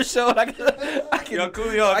come on the show. I can yo,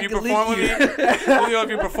 Coolio, if you can perform with leak me, you. Coolio, if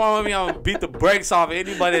you perform with me, I'm gonna beat the brakes off of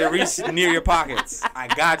anybody that reaches near your pockets. I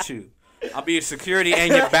got you. I'll be your security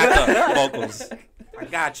and your backup vocals. I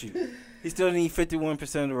got you. He still need 51%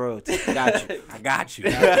 of the roads. Got you. I got you.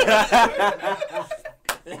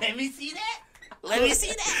 Let me see that. Let me see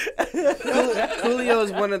that. Coolio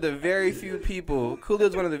is one of the very few people.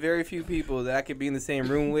 Coolio's one of the very few people that I could be in the same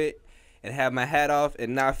room with and have my hat off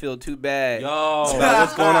and not feel too bad Yo, about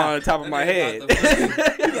what's going on the top of my head. What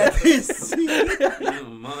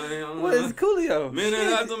is Coolio? Minute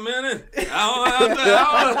after minute, hour after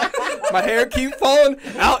hour. My hair keep falling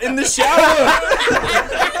out in the shower.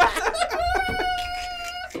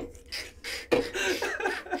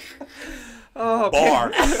 Oh,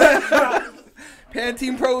 Bar.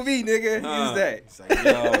 Pantene Pro V, nigga. Use that. It's like,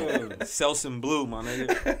 yo, Selsun Blue, my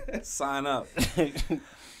nigga. Sign up.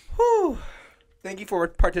 Whew. Thank you for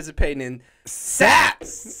participating in SAP.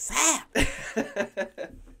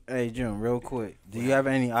 Hey, Jim, real quick. Do you have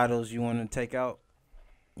any idols you want to take out?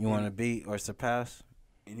 You want to beat or surpass?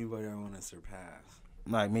 Anybody I want to surpass?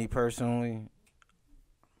 Like me personally,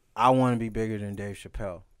 I want to be bigger than Dave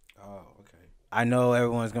Chappelle. Oh, okay. I know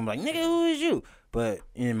everyone's going to be like, nigga, who is you? But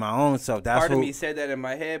in my own self, that's Part of who. me said that in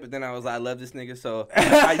my head, but then I was like, I love this nigga, so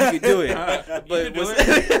how you can do it. But You can do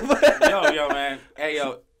it. yo, man. Hey,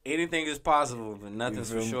 yo, anything is possible, but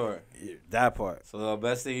nothing's for sure. Yeah, that part. So the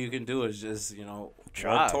best thing you can do is just,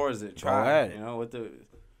 Try. work towards it. Go Try. at it. With the.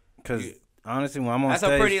 Because honestly, when I'm on That's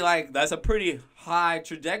stage. a pretty high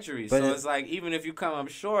trajectory. But So it's like even if you come up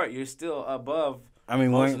short, you're still above. I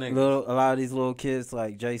mean, most when niggas. a lot of these little kids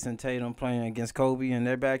like Jason Tatum playing against Kobe in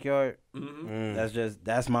their backyard, Mm-hmm.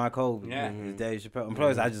 that's my Kobe. Yeah. It's Dave Chappelle. And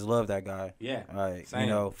plus, I just love that guy. Yeah. Like,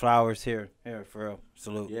 Same. flowers here for real.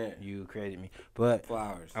 Salute. Yeah. You created me. But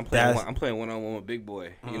Flowers. I'm That's- playing one-on-one with Big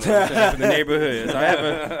Boy. You know what I'm saying? For the neighborhood. So I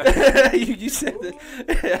haven't, you said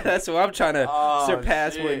that. That's what I'm trying to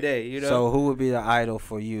surpass shit. one day. You know. so who would be the idol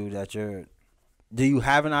for you that do you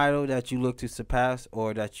have an idol that you look to surpass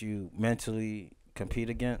or that you mentally compete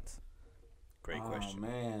against? Great question. Oh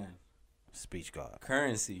man. Speech God.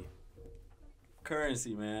 Currency,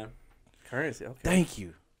 man. Currency. Okay. Thank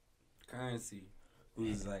you. Currency.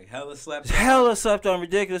 Who's like hella slept Hella slept on,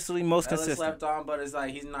 ridiculously most hella consistent. slept on, but it's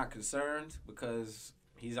like he's not concerned because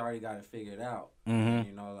he's already got it figured out.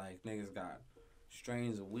 Mm-hmm. Like niggas got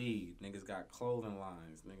strains of weed, niggas got clothing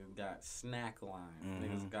lines, niggas got snack lines,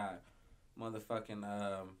 niggas got motherfucking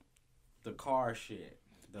the car shit.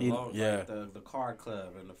 The car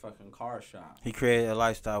club and the fucking car shop. He created a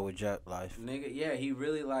lifestyle with Jet Life. Nigga, yeah, he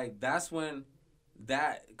really that's when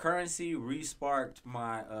that currency re-sparked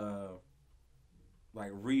my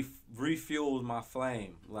refueled my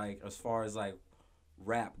flame, as far as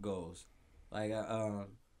rap goes.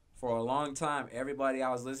 For a long time, everybody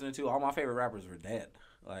I was listening to, all my favorite rappers were dead.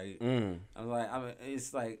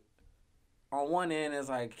 It's like on one end it's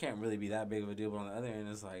can't really be that big of a deal, but on the other end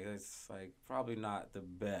it's probably not the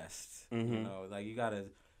best. You gotta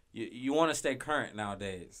you want to stay current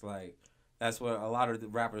nowadays. That's where a lot of the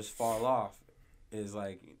rappers fall off, is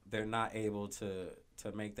they're not able to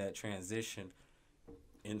make that transition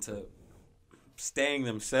into staying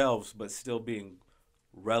themselves but still being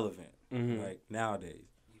relevant nowadays.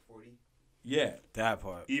 E40? Yeah. That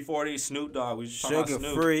part. E40, Snoop Dogg. We just talking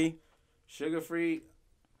about Snoop. Sugar Free.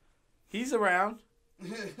 He's around.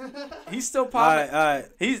 He's still popping. All right.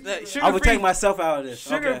 He's Sugar I would Free. take myself out of this.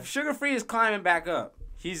 Sugar Free is climbing back up.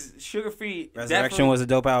 He's Sugar Free. Resurrection was a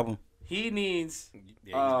dope album. He needs.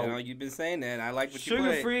 You've been saying that. I like what you Sugar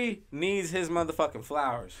played. Free needs his motherfucking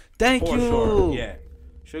flowers. Thank for you. Sure. Yeah.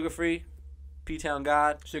 Sugar Free, P-Town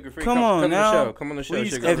God. Sugar Free. Come on now. Come on the show.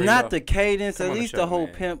 Please Sugar If Free. not the cadence, Come at on the least show, the whole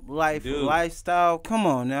man. pimp Dude. lifestyle. Come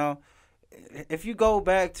on now. If you go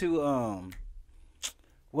back to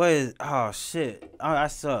what is I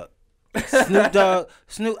suck. Snoop Dogg,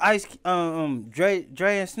 Snoop Ice,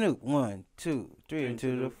 Dre and Snoop. 1, 2, 3, and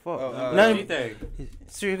 2 to 4. Anything.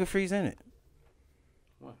 Sugar Free's in it.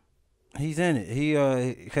 What? He's in it. He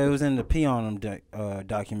was in the Pee on Him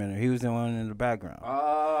documentary. He was the one in the background.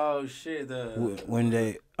 Oh shit! When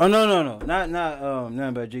they no, not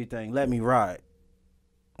nothing but G thing. Let Me Ride.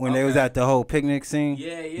 When they was at the whole picnic scene.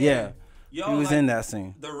 Yeah. Yo, he was in that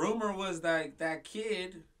scene. The rumor was that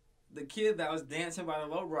kid, the kid that was dancing by the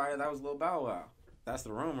lowrider, that was Lil Bow Wow. That's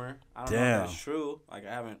the rumor. I don't know if that's true. I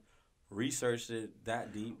haven't researched it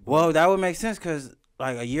that deep. Well, that would make sense because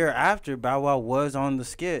a year after, Bow Wow was on the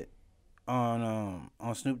skit on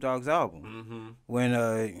Snoop Dogg's album when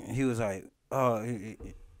he was like,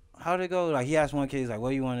 how'd it go? He asked one kid, he's like, what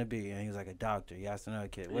do you want to be? And he was like, a doctor. He asked another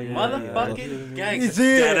kid, what do you want to be? Motherfucking gangster.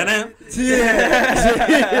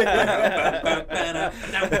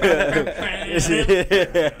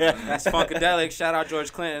 That's Funkadelic. Shout out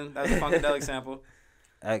George Clinton. That's a Funkadelic sample.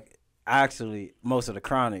 Actually, most of the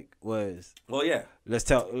Chronic was. Well, yeah. Let's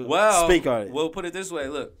tell. Well, speak on it. We'll put it this way.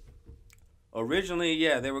 Look, originally,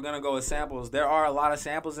 yeah, they were gonna go with samples. There are a lot of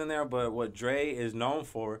samples in there, but what Dre is known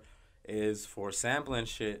for is for sampling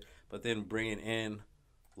shit, but then bringing in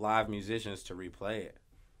live musicians to replay it.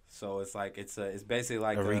 So it's like it's basically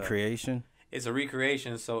like a recreation. It's a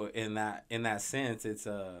recreation. So in that sense, it's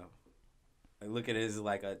I look at it as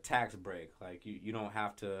like a tax break. Like you don't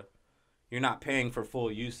have to. You're not paying for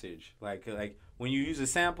full usage. Like when you use a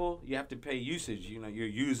sample, you have to pay usage. You know, you're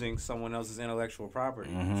using someone else's intellectual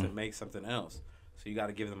property to make something else. So you got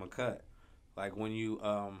to give them a cut. Like when you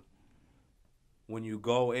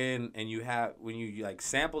go in and when you like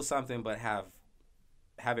sample something but have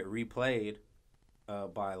it replayed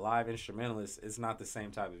by live instrumentalists, it's not the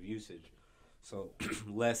same type of usage. So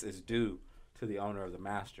less is due to the owner of the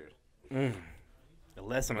masters. A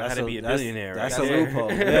lesson on how to be a billionaire. That's right? a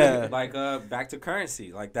loophole. Yeah. Like back to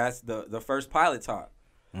Currency. Like that's the first Pilot Talk.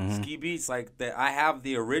 Ski Beats. Like that. I have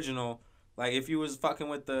the original. Like if you was fucking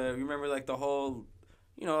with you remember like the whole,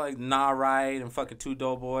 you know, like Nah Right and fucking Two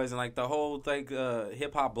Doughboys and like the whole like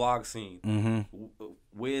hip hop blog scene.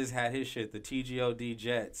 Wiz had his shit, the TGOD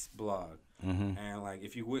Jets blog, and like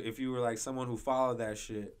if you were like someone who followed that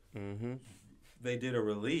shit. They did a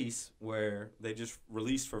release where they just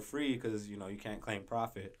released for free because, you know, you can't claim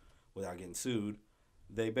profit without getting sued.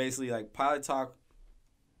 They basically, like, Pilot Talk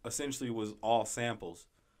essentially was all samples.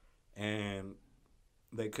 And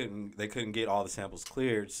they couldn't get all the samples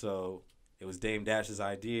cleared, so it was Dame Dash's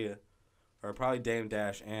idea, or probably Dame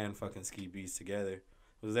Dash and fucking Ski Beats together.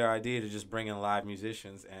 It was their idea to just bring in live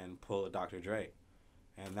musicians and pull a Dr. Dre.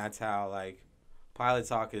 And that's how, like, Pilot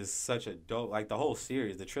Talk is such a dope, like the whole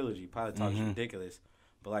series, the trilogy, Pilot Talk is ridiculous.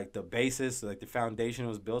 But like the basis, like the foundation it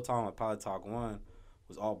was built on with Pilot Talk 1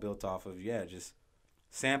 was all built off of, just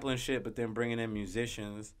sampling shit, but then bringing in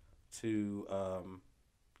musicians to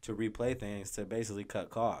replay things to basically cut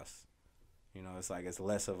costs. You know, it's like it's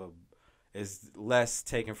less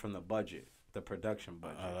taken from the budget, the production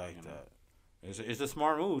budget. I like that. It's a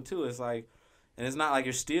smart move too. It's like, and it's not like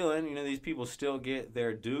you're stealing. You know, these people still get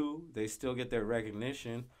their due. They still get their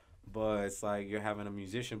recognition. But it's like you're having a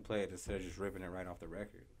musician play it instead of just ripping it right off the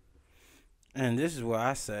record. And this is what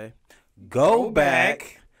I say. Go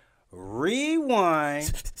back,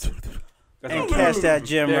 rewind, and catch that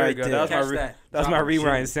gem There right we go. there. That was my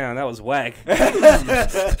rewind sound. That was whack.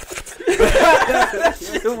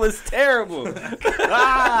 It was terrible.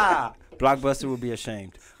 Blockbuster would be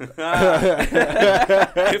ashamed. If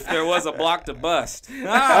there was a block to bust.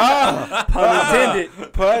 Pun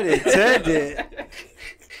intended. Pun intended.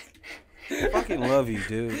 Fucking love you,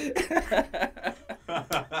 dude.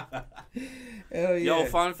 Hell yeah. Yo,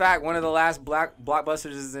 fun fact, one of the last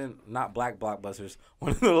blockbusters is in, not black blockbusters,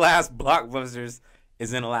 one of the last blockbusters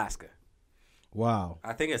is in Alaska. Wow.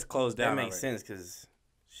 I think it's closed down. That makes sense because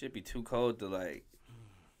shit be too cold to like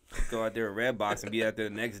go out there with Red Box and be out there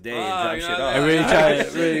the next day and drop shit off. I really try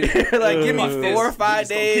to like give me 4 or 5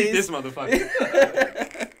 days. Keep this motherfucker.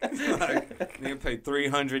 Like, nigga pay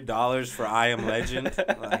 $300 for I Am Legend.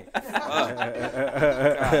 Like, fuck.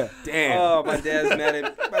 God damn. Oh, my dad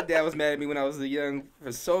was mad at me when I was young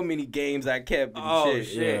for so many games I kept and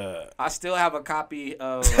shit. Yeah. I still have a copy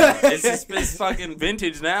of it's fucking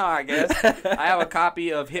vintage now, I guess. I have a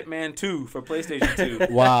copy of Hitman 2 for PlayStation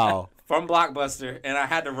 2. Wow. From Blockbuster, and I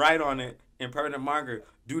had to write on it in permanent marker,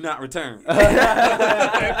 "Do not return." so like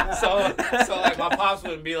my pops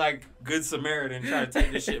wouldn't be like Good Samaritan trying to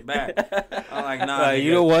take this shit back. I'm like, nah.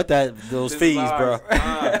 You don't want those fees, bro.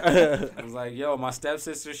 I was like, yo, my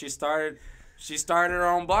stepsister, she started her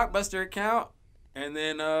own Blockbuster account, and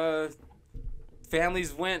then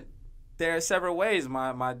families went their separate ways.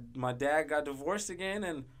 My dad got divorced again,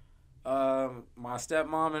 and my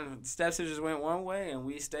stepmom and stepsisters went one way, and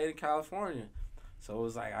we stayed in California. So it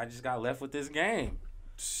was like I just got left with this game.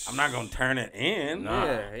 I'm not gonna turn it in. Nah.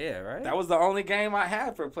 Yeah, right. That was the only game I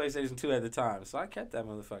had for PlayStation 2 at the time, so I kept that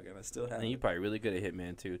motherfucker, and I still have And it. you probably really good at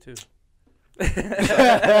Hitman 2 too. What's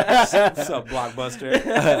up,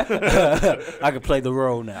 Blockbuster? I can play the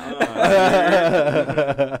role now.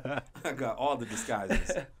 I got all the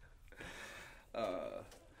disguises.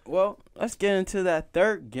 Well, let's get into that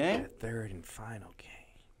third game, That third and final game.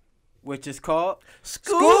 which is called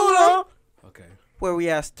School, Okay. where we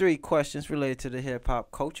ask 3 questions related to the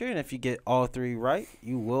hip-hop culture, and if you get all 3 right,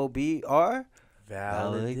 you will be our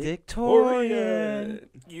valedictorian.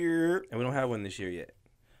 Yeah. And we don't have one this year yet.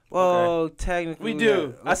 Well, technically We do.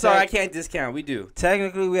 have- I'm sorry, I can't discount. We do.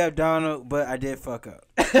 Technically, we have Donald, but I did fuck up.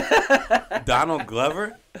 Donald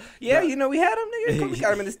Glover? Yeah, you know we had him, nigga. We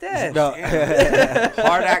got him in the stash. No.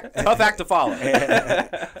 Tough act to follow.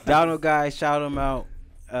 Donald guy, shout him out.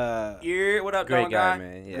 What up, Great Donald guy,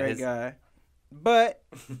 man. Yeah, Great guy. But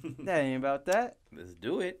that ain't about that. Let's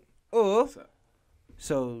do it. Or,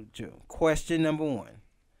 so, June, question number 1.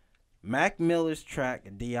 Mac Miller's track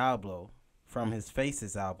Diablo from his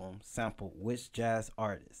Faces album sampled which jazz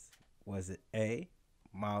artist? Was it A,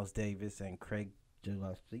 Miles Davis and Craig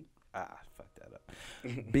Gillespie? I fucked that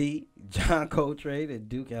up. B, John Coltrane and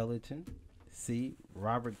Duke Ellington. C,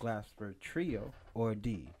 Robert Glasper Trio. Or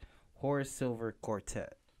D, Horace Silver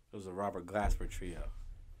Quartet. It was a Robert Glasper trio.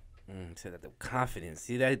 Said that the confidence.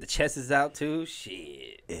 See that the chest is out too?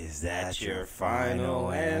 Shit. Is that your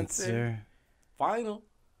final answer? Final.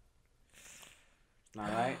 All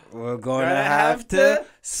right. We're gonna have to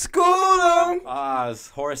school them. It's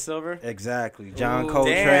Horace Silver. Exactly. John Ooh,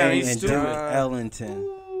 Coltrane damn, he's and stupid. Duke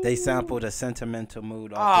Ellington. They sampled a sentimental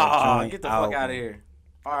mood off their joint Get the album. fuck out of here.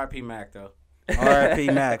 R.I.P. Mac though. R.I.P.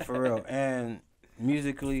 Mac for real. And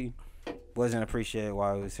musically wasn't appreciated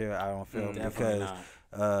while he was here. I don't feel Definitely because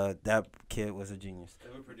not. that kid was a genius.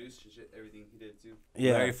 Ever produced everything he did too.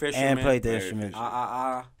 Yeah, Larry Fisher, and man. played the Larry instruments.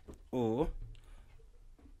 Ooh.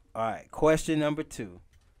 All right, question number 2.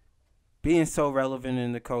 Being so relevant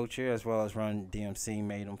in the culture as well as Run DMC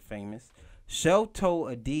made him famous, Shell-Toe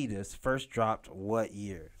Adidas first dropped what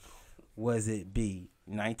year? Was it B,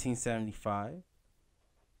 1975?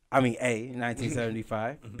 I mean A,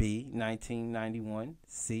 1975, B, 1991,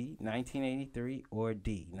 C, 1983, or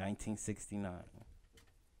D, 1969?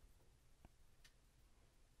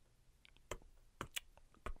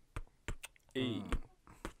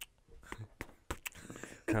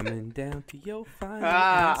 Coming down to your final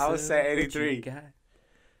I would answer. say What you 83. got?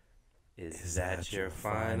 Is that your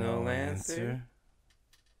final answer?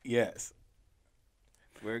 Yes.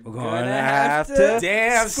 We're gonna have to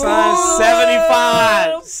Damn, school son.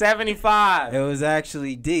 75. 75. It was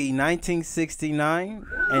actually D, 1969,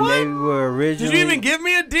 and they were originally. Did you even give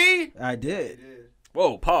me a D? I did.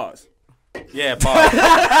 Whoa, pause. Yeah, Paul.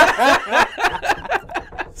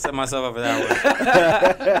 Set myself up for that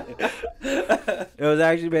one. It was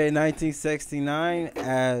actually made in 1969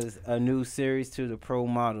 as a new series to the Pro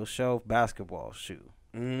Model Shelf basketball shoe.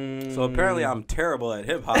 So apparently I'm terrible at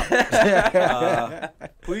hip hop.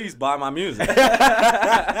 Please buy my music. So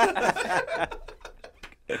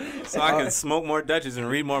I can smoke more Dutches and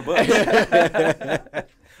read more books.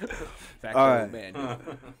 All right. Man.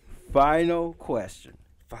 Final question.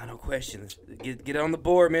 Final question. Get on the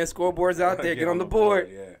board, man. Scoreboard's out there. Get on the board.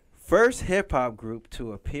 Yeah. First hip hop group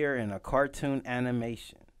to appear in a cartoon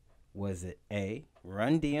animation. Was it A,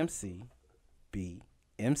 Run DMC, B,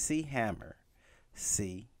 MC Hammer,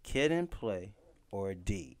 C, Kid and Play, or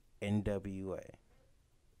D, NWA?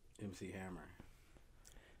 MC Hammer.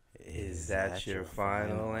 Is that your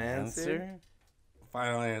final answer?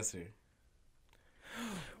 Final answer.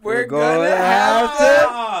 We're gonna have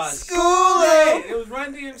to school it. It was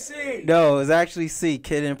Run DMC. No, it was actually C,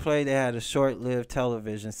 Kid and Play. They had a short-lived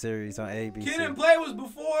television series on ABC. Kid and Play was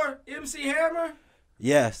before MC Hammer?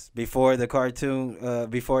 Yes, before the cartoon,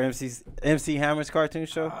 before MC Hammer's cartoon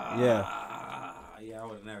show. Yeah. Yeah, I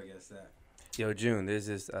would have never guessed that. Yo, June, there's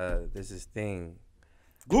this thing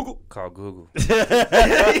Google. called Google.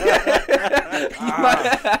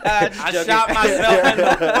 I shot myself in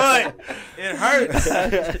the foot. It hurts.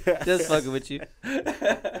 Just fucking with you.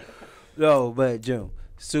 No, but June,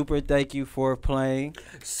 super thank you for playing.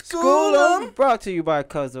 School 'em. Brought to you by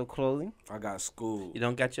Cuzzo Clothing. I got schooled. You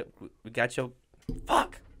don't got your. We got your.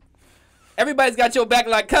 Fuck. Everybody's got your back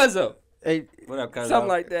like Cuzzo. Hey, What up, Cuzzo? Something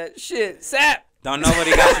like that. Shit. Sap. Don't nobody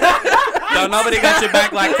got your, don't nobody got your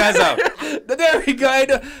back like Cuzzo. There we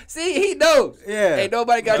go. See, he knows. yeah. Ain't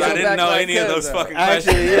nobody got I your didn't back know like any of those Cuzzo. fucking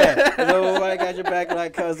questions. Actually, yeah. Nobody got your back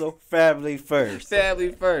like Cuzzo. Family first.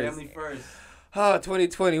 Family first. Family first. Oh,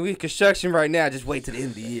 2020. We construction right now. Just wait till the end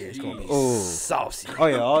of the year. It's gonna be Ooh. saucy. Oh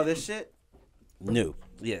yeah, all this shit. New.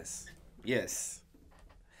 Yes. Yes.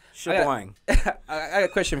 Shaboing. I got a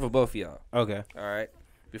question for both of y'all. Okay. All right.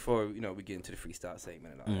 Before we get into the freestyle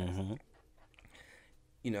segment and all that. Mm-hmm.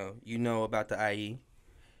 You know about the IE,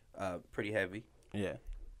 pretty heavy. Yeah.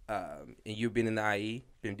 And you've been in the IE,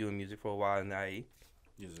 been doing music for a while in the IE.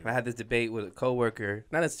 Yes, sir. I had this debate with a coworker,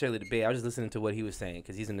 not necessarily a debate. I was just listening to what he was saying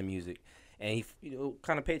because he's into music, and he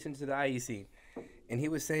kind of paid attention to the IE scene, and he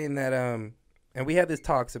was saying that and we had this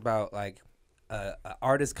talks about like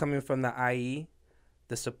artists coming from the IE,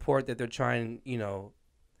 the support that they're trying.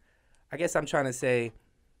 I guess I'm trying to say,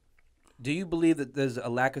 do you believe that there's a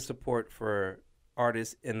lack of support for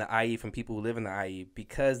artists in the IE from people who live in the IE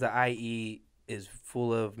because the IE is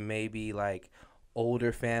full of maybe like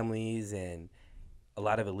older families and a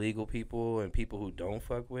lot of illegal people and people who don't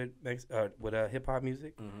fuck with hip hop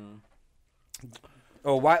music? Mm-hmm.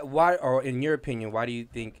 Or why or in your opinion, why do you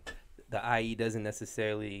think the IE doesn't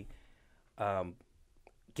necessarily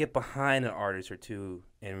get behind an artist or two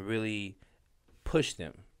and really push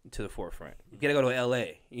them to the forefront. You gotta go to LA.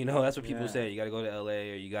 You know, that's what people say. You gotta go to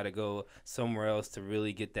LA or you gotta go somewhere else to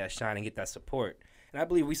really get that shine and get that support. And I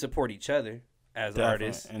believe we support each other as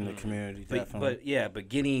artists in the community. But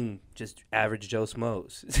getting just average Joe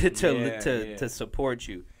Smos to support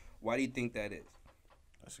you. Why do you think that is?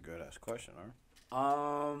 That's a good ass question,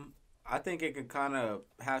 huh? I think it could kind of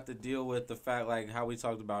have to deal with the fact, like how we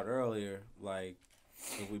talked about earlier, like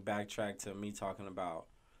if we backtrack to me talking about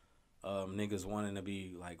niggas wanting to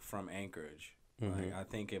be like from Anchorage. Like I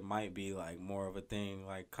think it might be like more of a thing,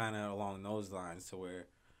 like kind of along those lines, to where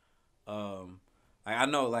like I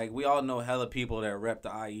know, like we all know hella people that rep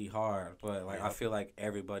the IE hard, but like I feel like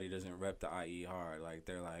everybody doesn't rep the IE hard. Like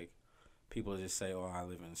they're like, people just say, "Oh, I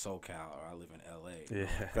live in SoCal or I live in LA." Yeah,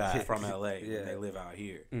 I'm from LA. And they live out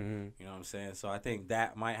here. You know what I'm saying? So I think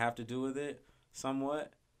that might have to do with it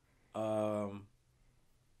somewhat.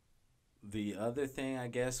 The other thing, I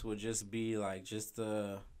guess, would just be like just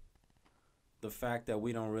the fact that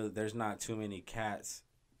we don't really, there's not too many cats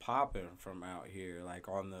popping from out here, like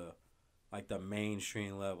on the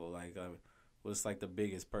mainstream level. Like what's like the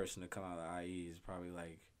biggest person to come out of the IE is probably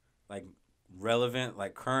like relevant,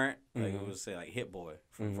 like current, like it would say like Hit Boy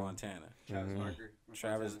from Fontana. Travis Barker.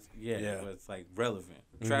 Travis, but it's like relevant.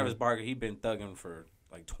 Travis Barker, he been thugging for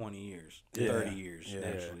like 20 years, 30 years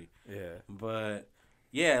actually. But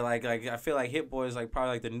yeah, like I feel like Hit Boy is like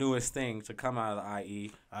probably like the newest thing to come out of the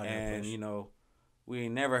IE, and you know, we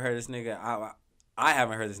ain't never heard this nigga. I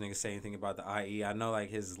haven't heard this nigga say anything about the IE. I know like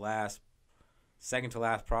his second to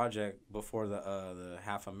last project before the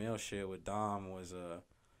 $500,000 shit with Dom was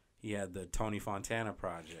he had the Tony Fontana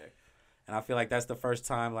project, and I feel like that's the first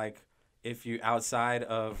time, like if you outside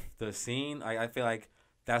of the scene, I feel like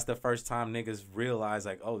that's the first time niggas realize,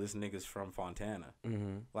 like, oh, this nigga's from Fontana.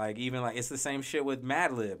 Like, even, like, it's the same shit with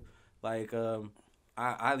Madlib. Like,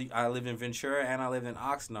 I live in Ventura and I live in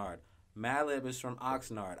Oxnard. Madlib is from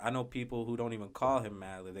Oxnard. I know people who don't even call him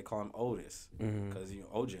Madlib. They call him Otis. Because, you know,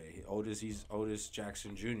 OJ. He's Otis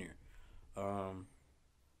Jackson Jr.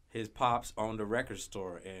 His pops owned a record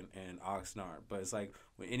store in Oxnard. But it's like,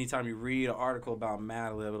 anytime you read an article about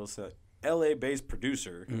Madlib, it'll say, LA-based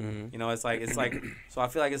producer, you know, it's like, so I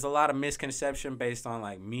feel like it's a lot of misconception based on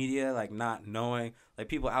like media, like not knowing, like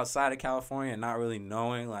people outside of California not really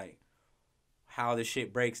knowing like how this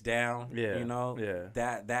shit breaks down, you know,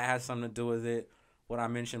 that has something to do with it. What I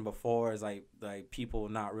mentioned before is like people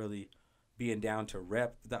not really being down to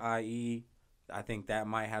rep the IE. I think that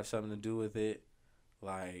might have something to do with it.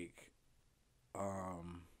 Like,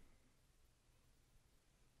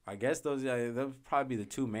 I guess those probably be the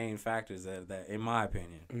two main factors that in my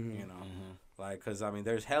opinion, you know, like, because I mean,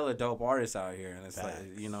 there's hella dope artists out here, and it's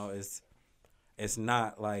like, you know, it's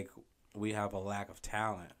not like we have a lack of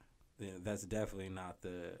talent. That's definitely not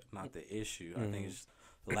the issue. I think it's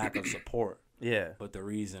the lack of support. But the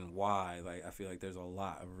reason why, like, I feel like there's a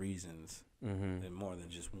lot of reasons, and more than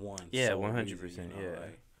just one. 100%. You know,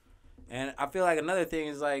 like, and I feel like another thing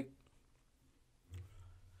is like,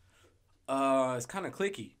 it's kind of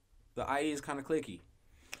cliquey. The IE is kind of cliquey.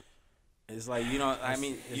 It's like, you know, I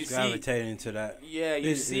mean, you gravitating to that. Yeah,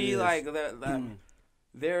 you see, like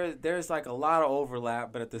there's like a lot of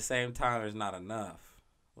overlap, but at the same time, there's not enough.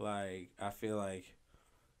 Like, I feel like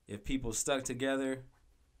if people stuck together,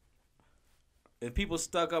 if people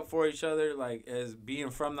stuck up for each other, like as being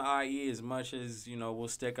from the IE, as much as, you know, we'll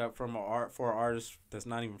stick up for an artist that's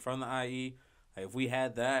not even from the IE. Like, if we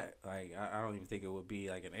had that, like, I don't even think it would be,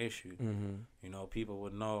 like, an issue. You know, people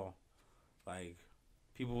would know, like,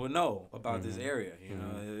 about this area, you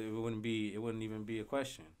know. It wouldn't even be a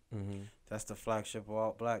question. That's the flagship of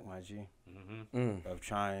Alt Black, my G. Of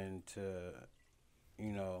trying to,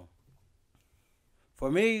 you know. For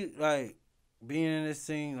me, like, being in this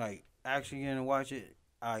scene, like, actually getting to watch it,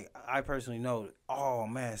 I personally know, oh,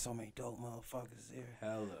 man, so many dope motherfuckers here.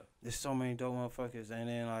 Hella. There's so many dope motherfuckers. And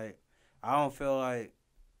then, like, I don't feel like.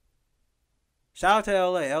 Shout out to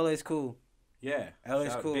LA. LA's cool. Yeah.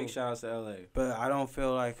 LA's cool. Big shout outs to LA. But I don't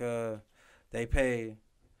feel like they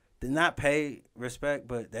not pay respect,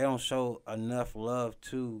 but they don't show enough love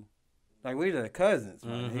to. Like, we the cousins,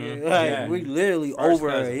 man. Like, we literally first over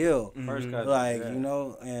cousins. A hill. First cousins. Like, you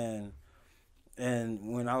know,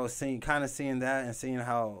 and when I was seeing that and seeing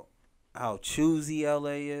how choosy LA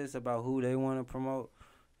is about who they want to promote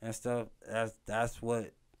and stuff, that's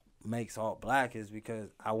what makes Alt Black, is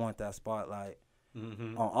because I want that spotlight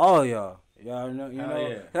on all y'all. Y'all know, you know.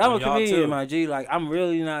 Yeah. I'm a comedian, my G. Like, I'm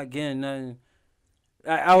really not getting nothing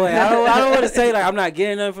I don't want to say like I'm not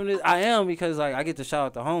getting nothing from this. I am, because like I get to shout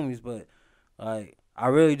out the homies, but like I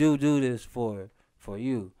really do this for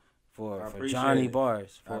you, for Johnny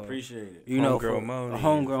Bars. I appreciate it. You know, Homegirl Moni,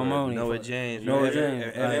 Homegirl Moni, Noah James,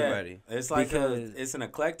 everybody. It's like it's an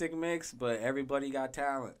eclectic mix, but everybody got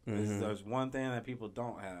talent. There's one thing that people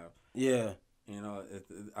don't have. Yeah. You know,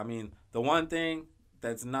 I mean, the one thing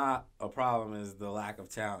that's not a problem is the lack of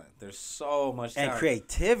talent. There's so much talent. And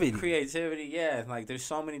creativity. Creativity, yeah. Like, there's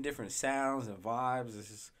so many different sounds and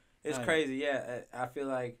vibes. It's crazy, yeah. I feel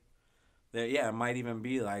like it might even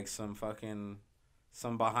be like some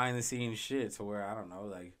behind the scenes shit to where, I don't know,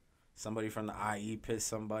 like somebody from the IE pissed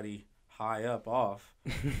somebody high up off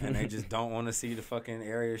and they just don't want to see the fucking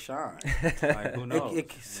area shine. Like, who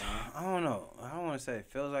knows? I don't know. I don't want to say it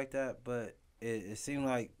feels like that, but it seemed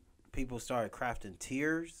like people started crafting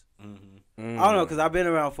tiers. I don't know, because I've been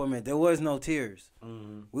around for a minute. There was no tiers.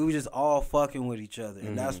 We were just all fucking with each other,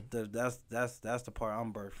 and that's the part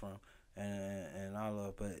I'm birthed from, and I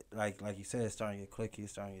love. But like you said, it's starting to get clicky,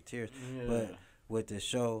 it's starting to get tiers. Yeah. But with this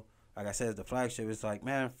show, like I said, it's the flagship. It's like,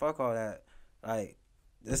 man, fuck all that. Like,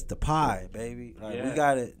 it's the pie, baby. Like, we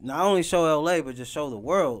gotta not only show LA, but just show the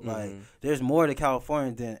world. Like, there's more to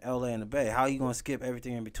California than LA and the Bay. How you gonna skip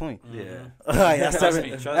everything in between? Yeah, like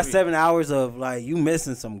that's 7 hours of like you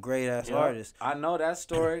missing some great ass artists. I know that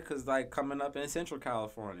story because like coming up in Central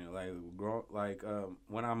California,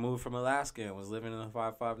 when I moved from Alaska and was living in the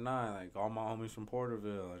 559, like all my homies from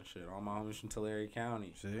Porterville and shit, all my homies from Tulare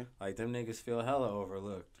County. See, like them niggas feel hella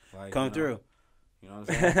overlooked. Like, come through. You know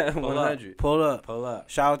what I'm saying? 100. Pull up.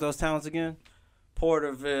 Shout out those towns again.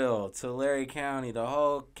 Porterville, Tulare County, the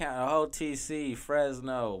whole TC,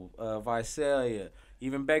 Fresno, Visalia,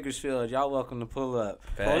 even Bakersfield. Y'all welcome to pull up.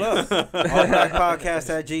 Pull up.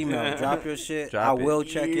 allblackpodcast@gmail. Drop your shit. I will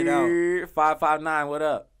check it out. 559. What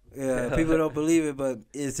up? Yeah, people don't believe it, but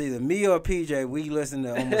it's either me or PJ. We listen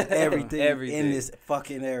to almost everything in this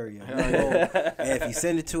fucking area. And if you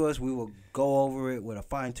send it to us, we will go over it with a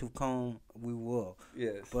fine-tooth comb. We will.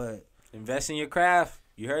 Yes. But invest in your craft.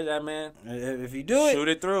 You heard that, man. If you do it, shoot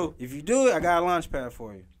it through. If you do it, I got a launch pad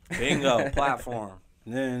for you. Bingo. Platform.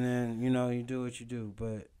 Then you do what you do.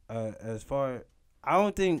 But as far, I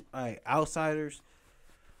don't think like outsiders.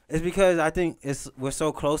 It's because I think we're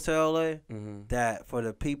so close to LA that for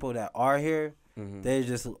the people that are here, they're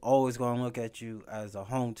just always gonna look at you as a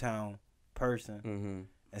hometown person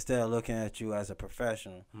instead of looking at you as a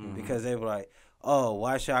professional, because they were like, oh,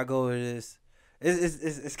 why should I go to this?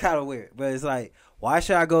 It's kind of weird, but it's like, why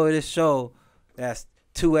should I go to this show that's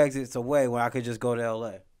 2 exits away when I could just go to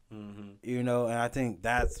LA? You know, and I think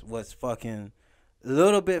that's what's fucking a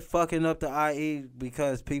little bit fucking up the IE,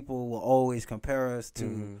 because people will always compare us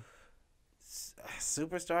to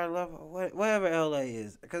superstar level, whatever LA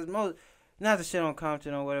is. Because most, not to shit on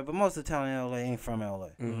Compton or whatever, but most of the talent in LA ain't from LA.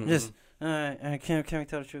 Just, can we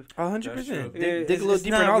tell the truth? 100%. Dig a little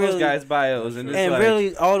deeper in all those guys' bios. And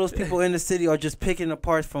really, all those people in the city are just picking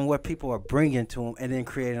apart from what people are bringing to them and then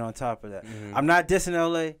creating on top of that. I'm not dissing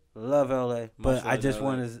LA. Love LA. But I just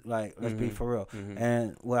want to, like, let's be for real.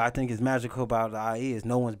 And what I think is magical about the IE is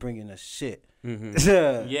no one's bringing us shit.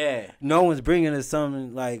 Yeah. No one's bringing us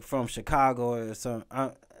something, like, from Chicago or something.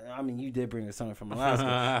 I mean, you did bring us something from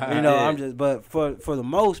Alaska. You know, I'm just, but for the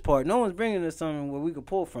most part, no one's bringing us something where we could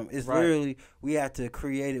pull from. It's literally, we have to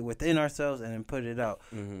create it within ourselves and then put it out.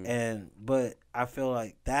 But I feel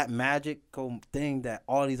like that magical thing that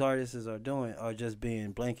all these artists are doing are just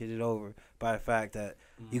being blanketed over by the fact that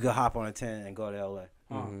you could hop on a 10 and go to LA.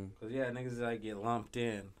 Because, niggas like get lumped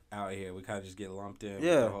in out here. We kind of just get lumped in with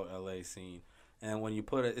the whole LA scene. And when you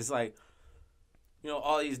put it, it's like, you know,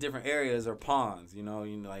 all these different areas are ponds. You know,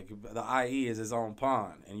 like the IE is its own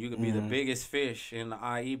pond, and you could be the biggest fish in the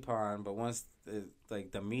IE pond, but once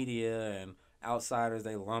like the media and outsiders,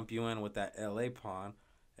 they lump you in with that LA pond,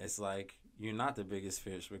 it's like you're not the biggest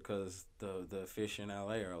fish, because the fish in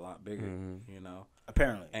LA are a lot bigger. You know,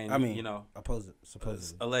 apparently. And I mean, you know,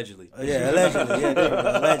 supposedly, allegedly.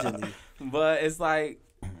 Allegedly. But it's like,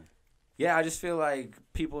 I just feel like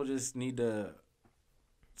people just need to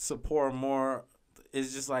support more.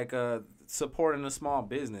 It's just like supporting a small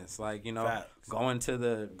business, like, you know, Facts. going to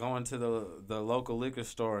the local liquor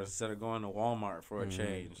store instead of going to Walmart for a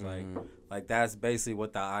change. Like that's basically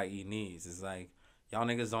what the IE needs. It's like, y'all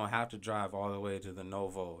niggas don't have to drive all the way to the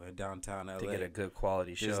Novo in downtown LA to get a good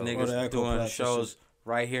quality show. There's niggas doing shows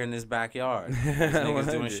right here in this backyard. There's niggas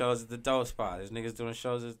doing shows at the Dope Spot. There's niggas doing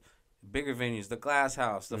shows at bigger venues, the Glass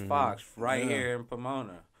House, the Fox, right here in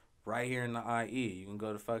Pomona, right here in the IE. You can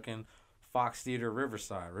go to fucking Fox Theater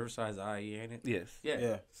Riverside. Riverside's IE, ain't it? Yes.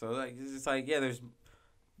 Yeah. So like, it's just like, there's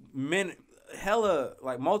hella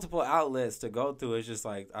like multiple outlets to go through. It's just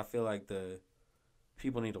like I feel like the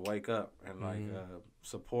people need to wake up and like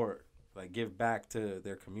support, like give back to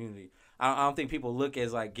their community. I don't think people look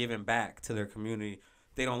as like giving back to their community.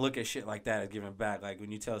 They don't look at shit like that as giving back. Like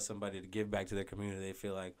when you tell somebody to give back to their community, they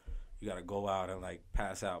feel like you gotta go out and like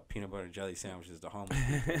pass out peanut butter and jelly sandwiches to homeless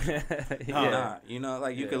people. Nah, you know,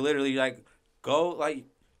 like you could literally like go like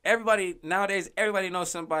everybody nowadays. Everybody knows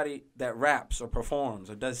somebody that raps or performs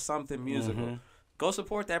or does something musical. Go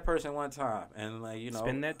support that person one time and like you know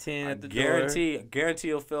spend that 10 at the guarantee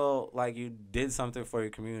you'll feel like you did something for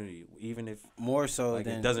your community, even if more so like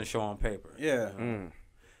than it doesn't show on paper. Yeah.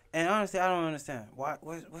 And honestly, I don't understand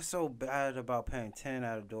what's so bad about paying 10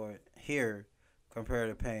 at a door here compared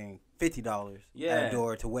to paying $50 at a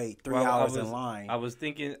door to wait 3 hours in line. I was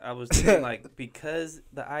thinking like because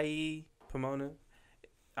the IE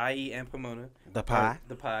and Pomona, the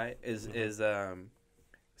pie is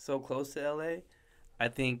so close to LA. I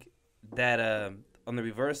think that on the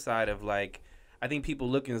reverse side of like, I think people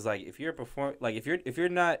looking is like if you're if you're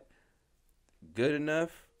not good enough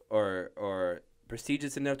or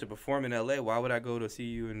prestigious enough to perform in LA, why would I go to see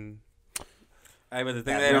you in? Hey, but the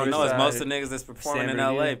thing they don't know is most of the niggas that's performing in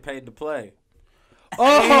LA paid to play.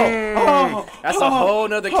 That's a whole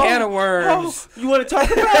nother can of worms. You want to talk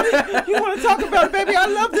about it? You want to talk about it, baby? I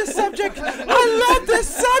love this subject. I love this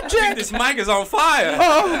subject. This mic is on fire.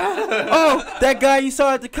 That guy you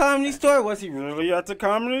saw at the Comedy Store, was he really at the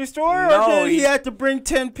Comedy Store? No, or did he had to bring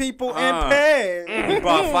 10 people and pay. He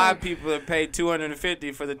brought 5 people and paid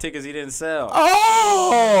 $250 for the tickets he didn't sell.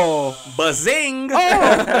 Bazing!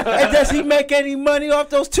 And does he make any money off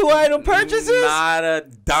those 2-item purchases? Not a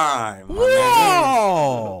dime. Whoa!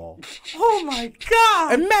 Oh my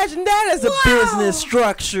God! Imagine that as a business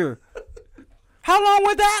structure. How long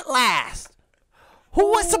would that last?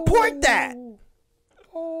 Who would support that?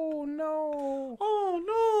 Oh no!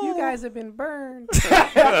 Oh no! You guys have been burned.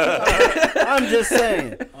 I'm just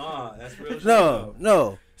saying. That's real shit.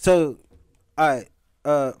 No. So, all right.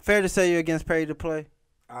 Fair to say you're against pay to play?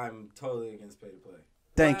 I'm totally against pay to play.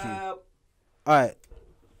 Thank you. All right.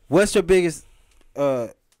 What's your biggest?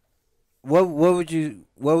 What would you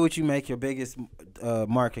make your biggest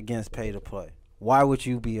mark against pay to play? Why would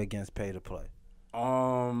you be against pay to play?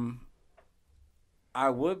 I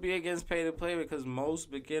would be against pay to play because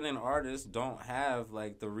most beginning artists don't have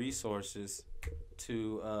like the resources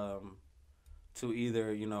to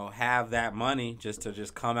either, you know, have that money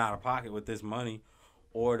just come out of pocket with this money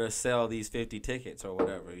or to sell these 50 tickets or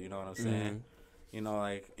whatever, you know what I'm saying? You know,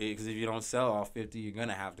 like, because if you don't sell all 50, you're going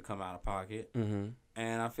to have to come out of pocket.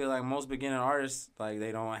 And I feel like most beginning artists, like,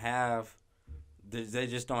 they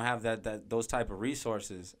just don't have those type of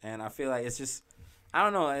resources. And I feel like it's just, I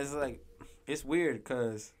don't know, it's like, it's weird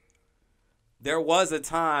because there was a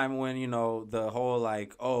time when, you know, the whole,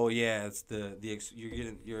 like, oh, yeah, it's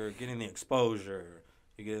you're getting the exposure.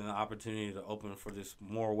 You're getting the opportunity to open for this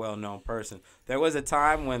more well-known person. There was a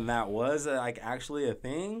time when that was actually a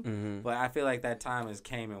thing, but I feel like that time has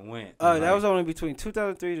came and went. That was only between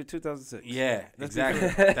 2003 to 2006. Yeah, exactly.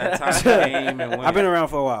 That time came and went. I've been around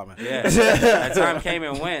for a while, man. Yeah, that time came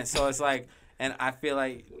and went. So it's like, and I feel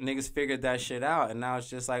like niggas figured that shit out, and now it's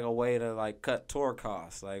just like a way to like cut tour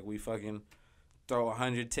costs. Like we fucking throw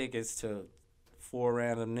 100 tickets to 4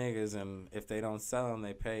 random niggas, and if they don't sell them,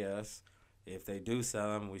 they pay us. If they do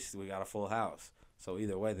sell them, we got a full house. So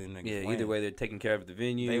either way, the niggas win. Either way, they're taking care of the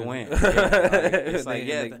venue. They win. It's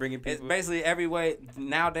like, bringing people. It's basically every way.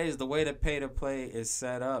 Nowadays, the way to pay to play is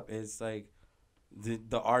set up. It's like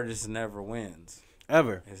the artist never wins.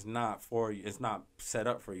 Ever. It's not for you. It's not set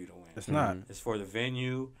up for you to win. It's not. It's for the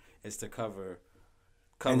venue. It's to cover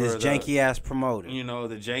and this janky ass promoter. You know,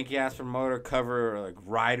 the janky ass promoter cover like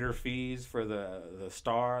rider fees for the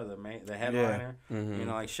star, the headliner. You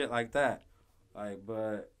know, like shit like that. Like,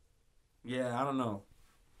 but yeah, I don't know.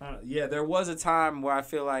 Yeah, there was a time where I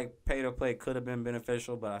feel like pay to play could have been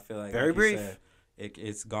beneficial, but I feel like very brief. Said,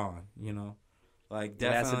 it's gone. You know, like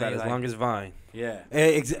definitely about as long as Vine. Yeah,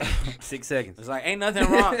 6 seconds. It's like ain't nothing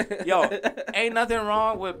wrong. Ain't nothing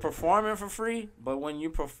wrong with performing for free, but when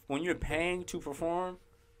you're paying to perform,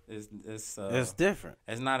 it's different.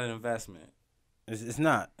 It's not an investment. It's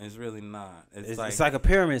not. It's really not. It's like a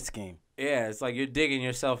pyramid scheme. Yeah, it's like you're digging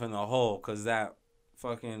yourself in the hole because that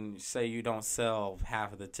fucking, say you don't sell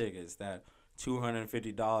half of the tickets, that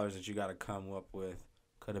 $250 that you got to come up with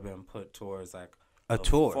could have been put towards like a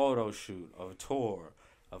tour, photo shoot, a tour,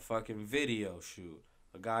 a fucking video shoot,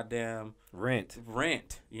 a goddamn rent.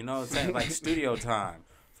 You know what I'm saying? Like studio time,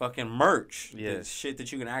 fucking merch. Yeah, shit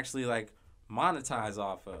that you can actually like monetize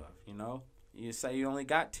off of. You know, you say you only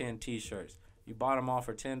got 10 T-shirts, you bought them all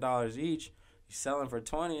for $10 each. selling for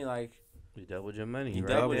 20, like You doubled your money. you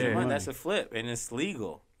right doubled your there. money. That's a flip, and it's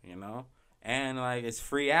legal, you know. And like it's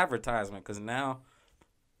free advertisement because now,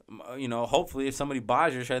 you know, hopefully if somebody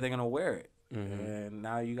buys your shirt, they're gonna wear it. And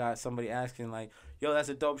now you got somebody asking like, "Yo, that's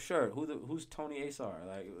a dope shirt. Who's Tony Asar?"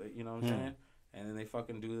 Like, you know what I'm saying? And then they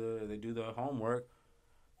fucking do the homework,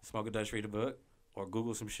 smoke a Dutch, read a book, or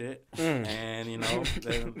Google some shit, and you know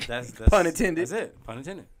that's Pun intended. That's it. Pun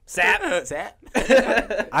intended. Sap. Sap.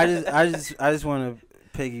 I just want to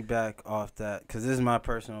piggyback off that because this is my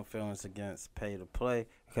personal feelings against pay to play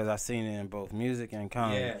because I've seen it in both music and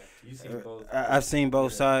comedy. Yeah, you see both. I've seen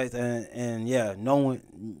both sides, and yeah,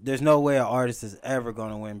 there's no way an artist is ever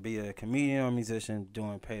gonna win, be it a comedian or musician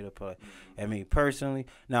doing pay to play. And me personally,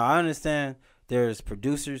 now I understand there's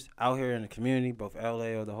producers out here in the community, both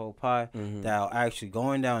LA or the whole pie, that are actually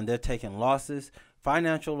going down. They're taking losses,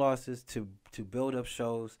 financial losses, to build up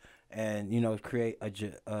shows and, you know, create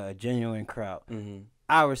a genuine crowd.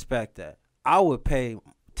 I respect that. I would pay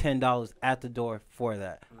 $10 at the door for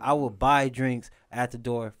that. I would buy drinks at the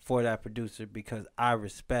door for that producer because I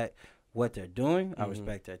respect what they're doing. I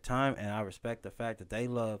respect their time, and I respect the fact that they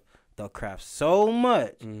love the craft so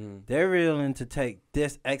much. They're willing to take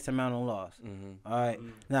this X amount of loss. All right.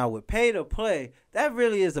 Now with pay to play, that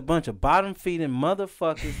really is a bunch of bottom feeding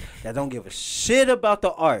motherfuckers that don't give a shit about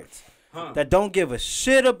the arts. That don't give a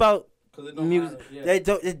shit about music. Yeah.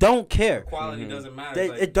 They don't care. Quality doesn't matter.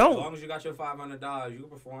 Like, it don't. As long as you got your $500, you can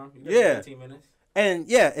perform. You got 15 minutes. And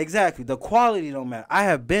yeah, exactly. The quality don't matter. I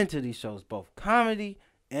have been to these shows, both comedy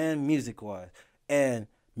and music wise. And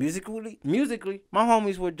musically, my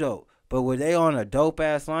homies were dope. But were they on a dope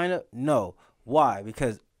ass lineup? No. Why?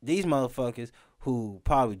 Because these motherfuckers who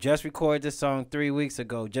probably just recorded this song 3 weeks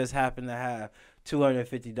ago just happened to have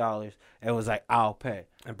 $250 and was like, I'll pay.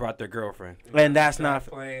 And brought their girlfriend. And that's not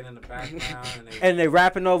playing in the background. And they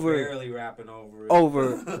rapping over barely rapping over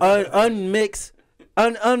it.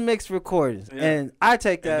 unmixed recordings. Yeah. And I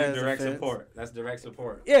take that as direct offense. support. That's direct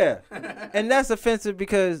support. Yeah. And that's offensive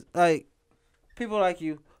because like people like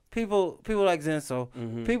you, people like Zenso,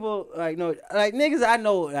 people like niggas I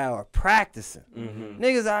know that are practicing.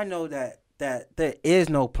 Niggas I know that there is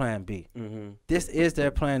no plan B. This is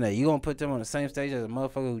their plan A. You gonna put them on the same stage as a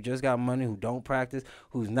motherfucker who just got money, who don't practice,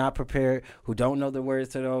 who's not prepared, who don't know the words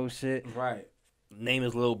to the old shit. Right. Name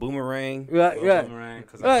is Lil Boomerang. Right. Boomerang,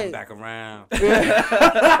 because I come back around.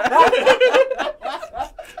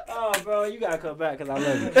 Oh, bro, you gotta come back because I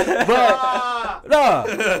love you. But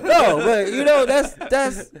no, but you know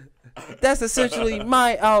that's essentially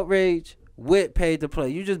my outrage with paid to play.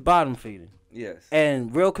 You just bottom feeding. Yes.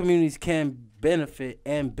 And real communities can benefit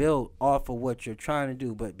and build off of what you're trying to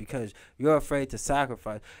do, but because you're afraid to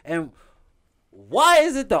sacrifice. And why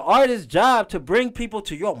is it the artist's job to bring people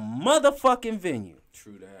to your motherfucking venue?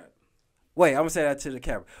 True that. Wait, I'm gonna say that to the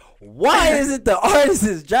camera. Why is it the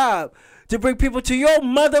artist's job to bring people to your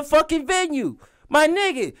motherfucking venue? My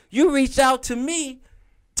nigga, you reached out to me,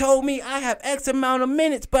 told me I have X amount of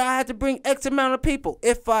minutes, but I had to bring X amount of people.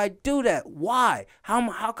 If I do that, why?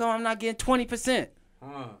 How come I'm not getting 20%?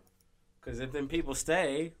 Because if them people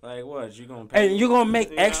stay, like what, you gonna pay? And you gonna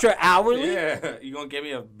make extra hourly? Yeah, you gonna give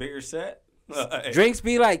me a bigger set? Drinks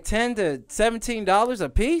be like $10 to $17 a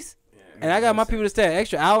piece? And I got my people to stay an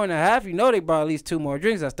extra hour and a half. You know they brought at least 2 more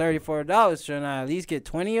drinks. That's $34. Shouldn't I at least get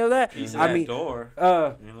 20 of that? A piece of that door. You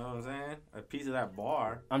know what I'm saying? A piece of that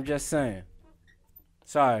bar. I'm just saying.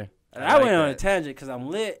 Sorry. I went on a tangent because I'm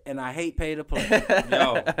lit and I hate pay to play.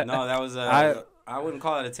 Yo, no, that was I wouldn't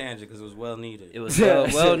call it a tangent because it was well needed. It was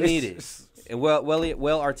well needed. And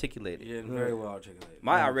well articulated. Yeah, very well articulated.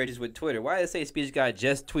 My outrage is with Twitter. Why did it say speech guy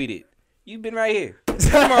just tweeted? You've been right here.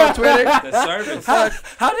 Come on, Twitter. The service. How did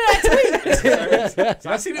I tweet?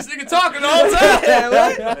 So I see this nigga talking the whole time.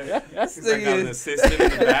 This He's like got an assistant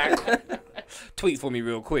in the back. Tweet for me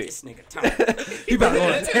real quick. This nigga Tony. He about to go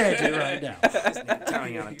on a tangent right now. This nigga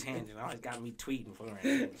Tony on a tangent. Always got me tweeting for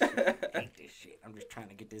him. I hate this shit. I'm just trying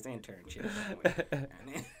to get this internship.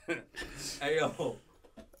 Hey, yo.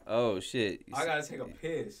 Oh, shit. I gotta take a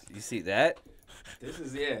piss. You see that? This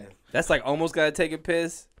is, yeah. That's like almost gotta take a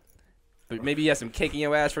piss. But maybe you have some cake in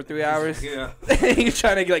your ass for 3 hours. Yeah. You're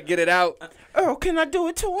trying to like get it out. Oh, can I do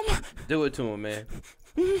it to him? Do it to him, man.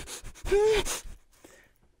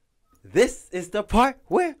 This is the part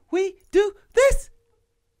where we do this.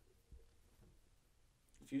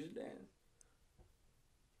 Fusion dance.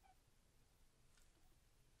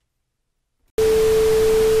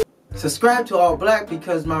 Subscribe to All Black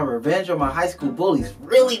because my revenge on my high school bullies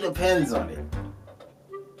really depends on it.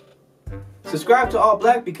 Subscribe to All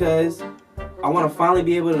Black because I want to finally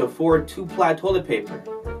be able to afford 2-ply toilet paper.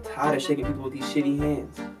 I'm tired of shaking people with these shitty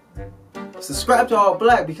hands. Subscribe to All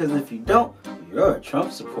Black because if you don't, you're a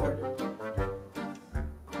Trump supporter.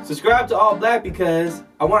 Subscribe to All Black because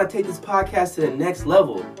I want to take this podcast to the next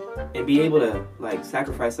level and be able to like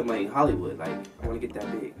sacrifice somebody in Hollywood. Like I want to get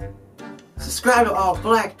that big. Subscribe to All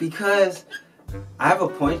Black because I have a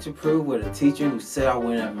point to prove with a teacher who said I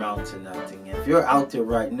wouldn't amount to nothing. If you're out there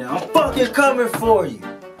right now, I'm fucking coming for you.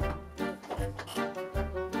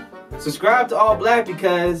 Subscribe to All Black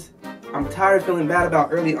because I'm tired of feeling bad about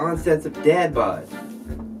early onsets of dad bod.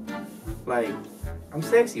 Like, I'm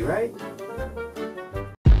sexy, right?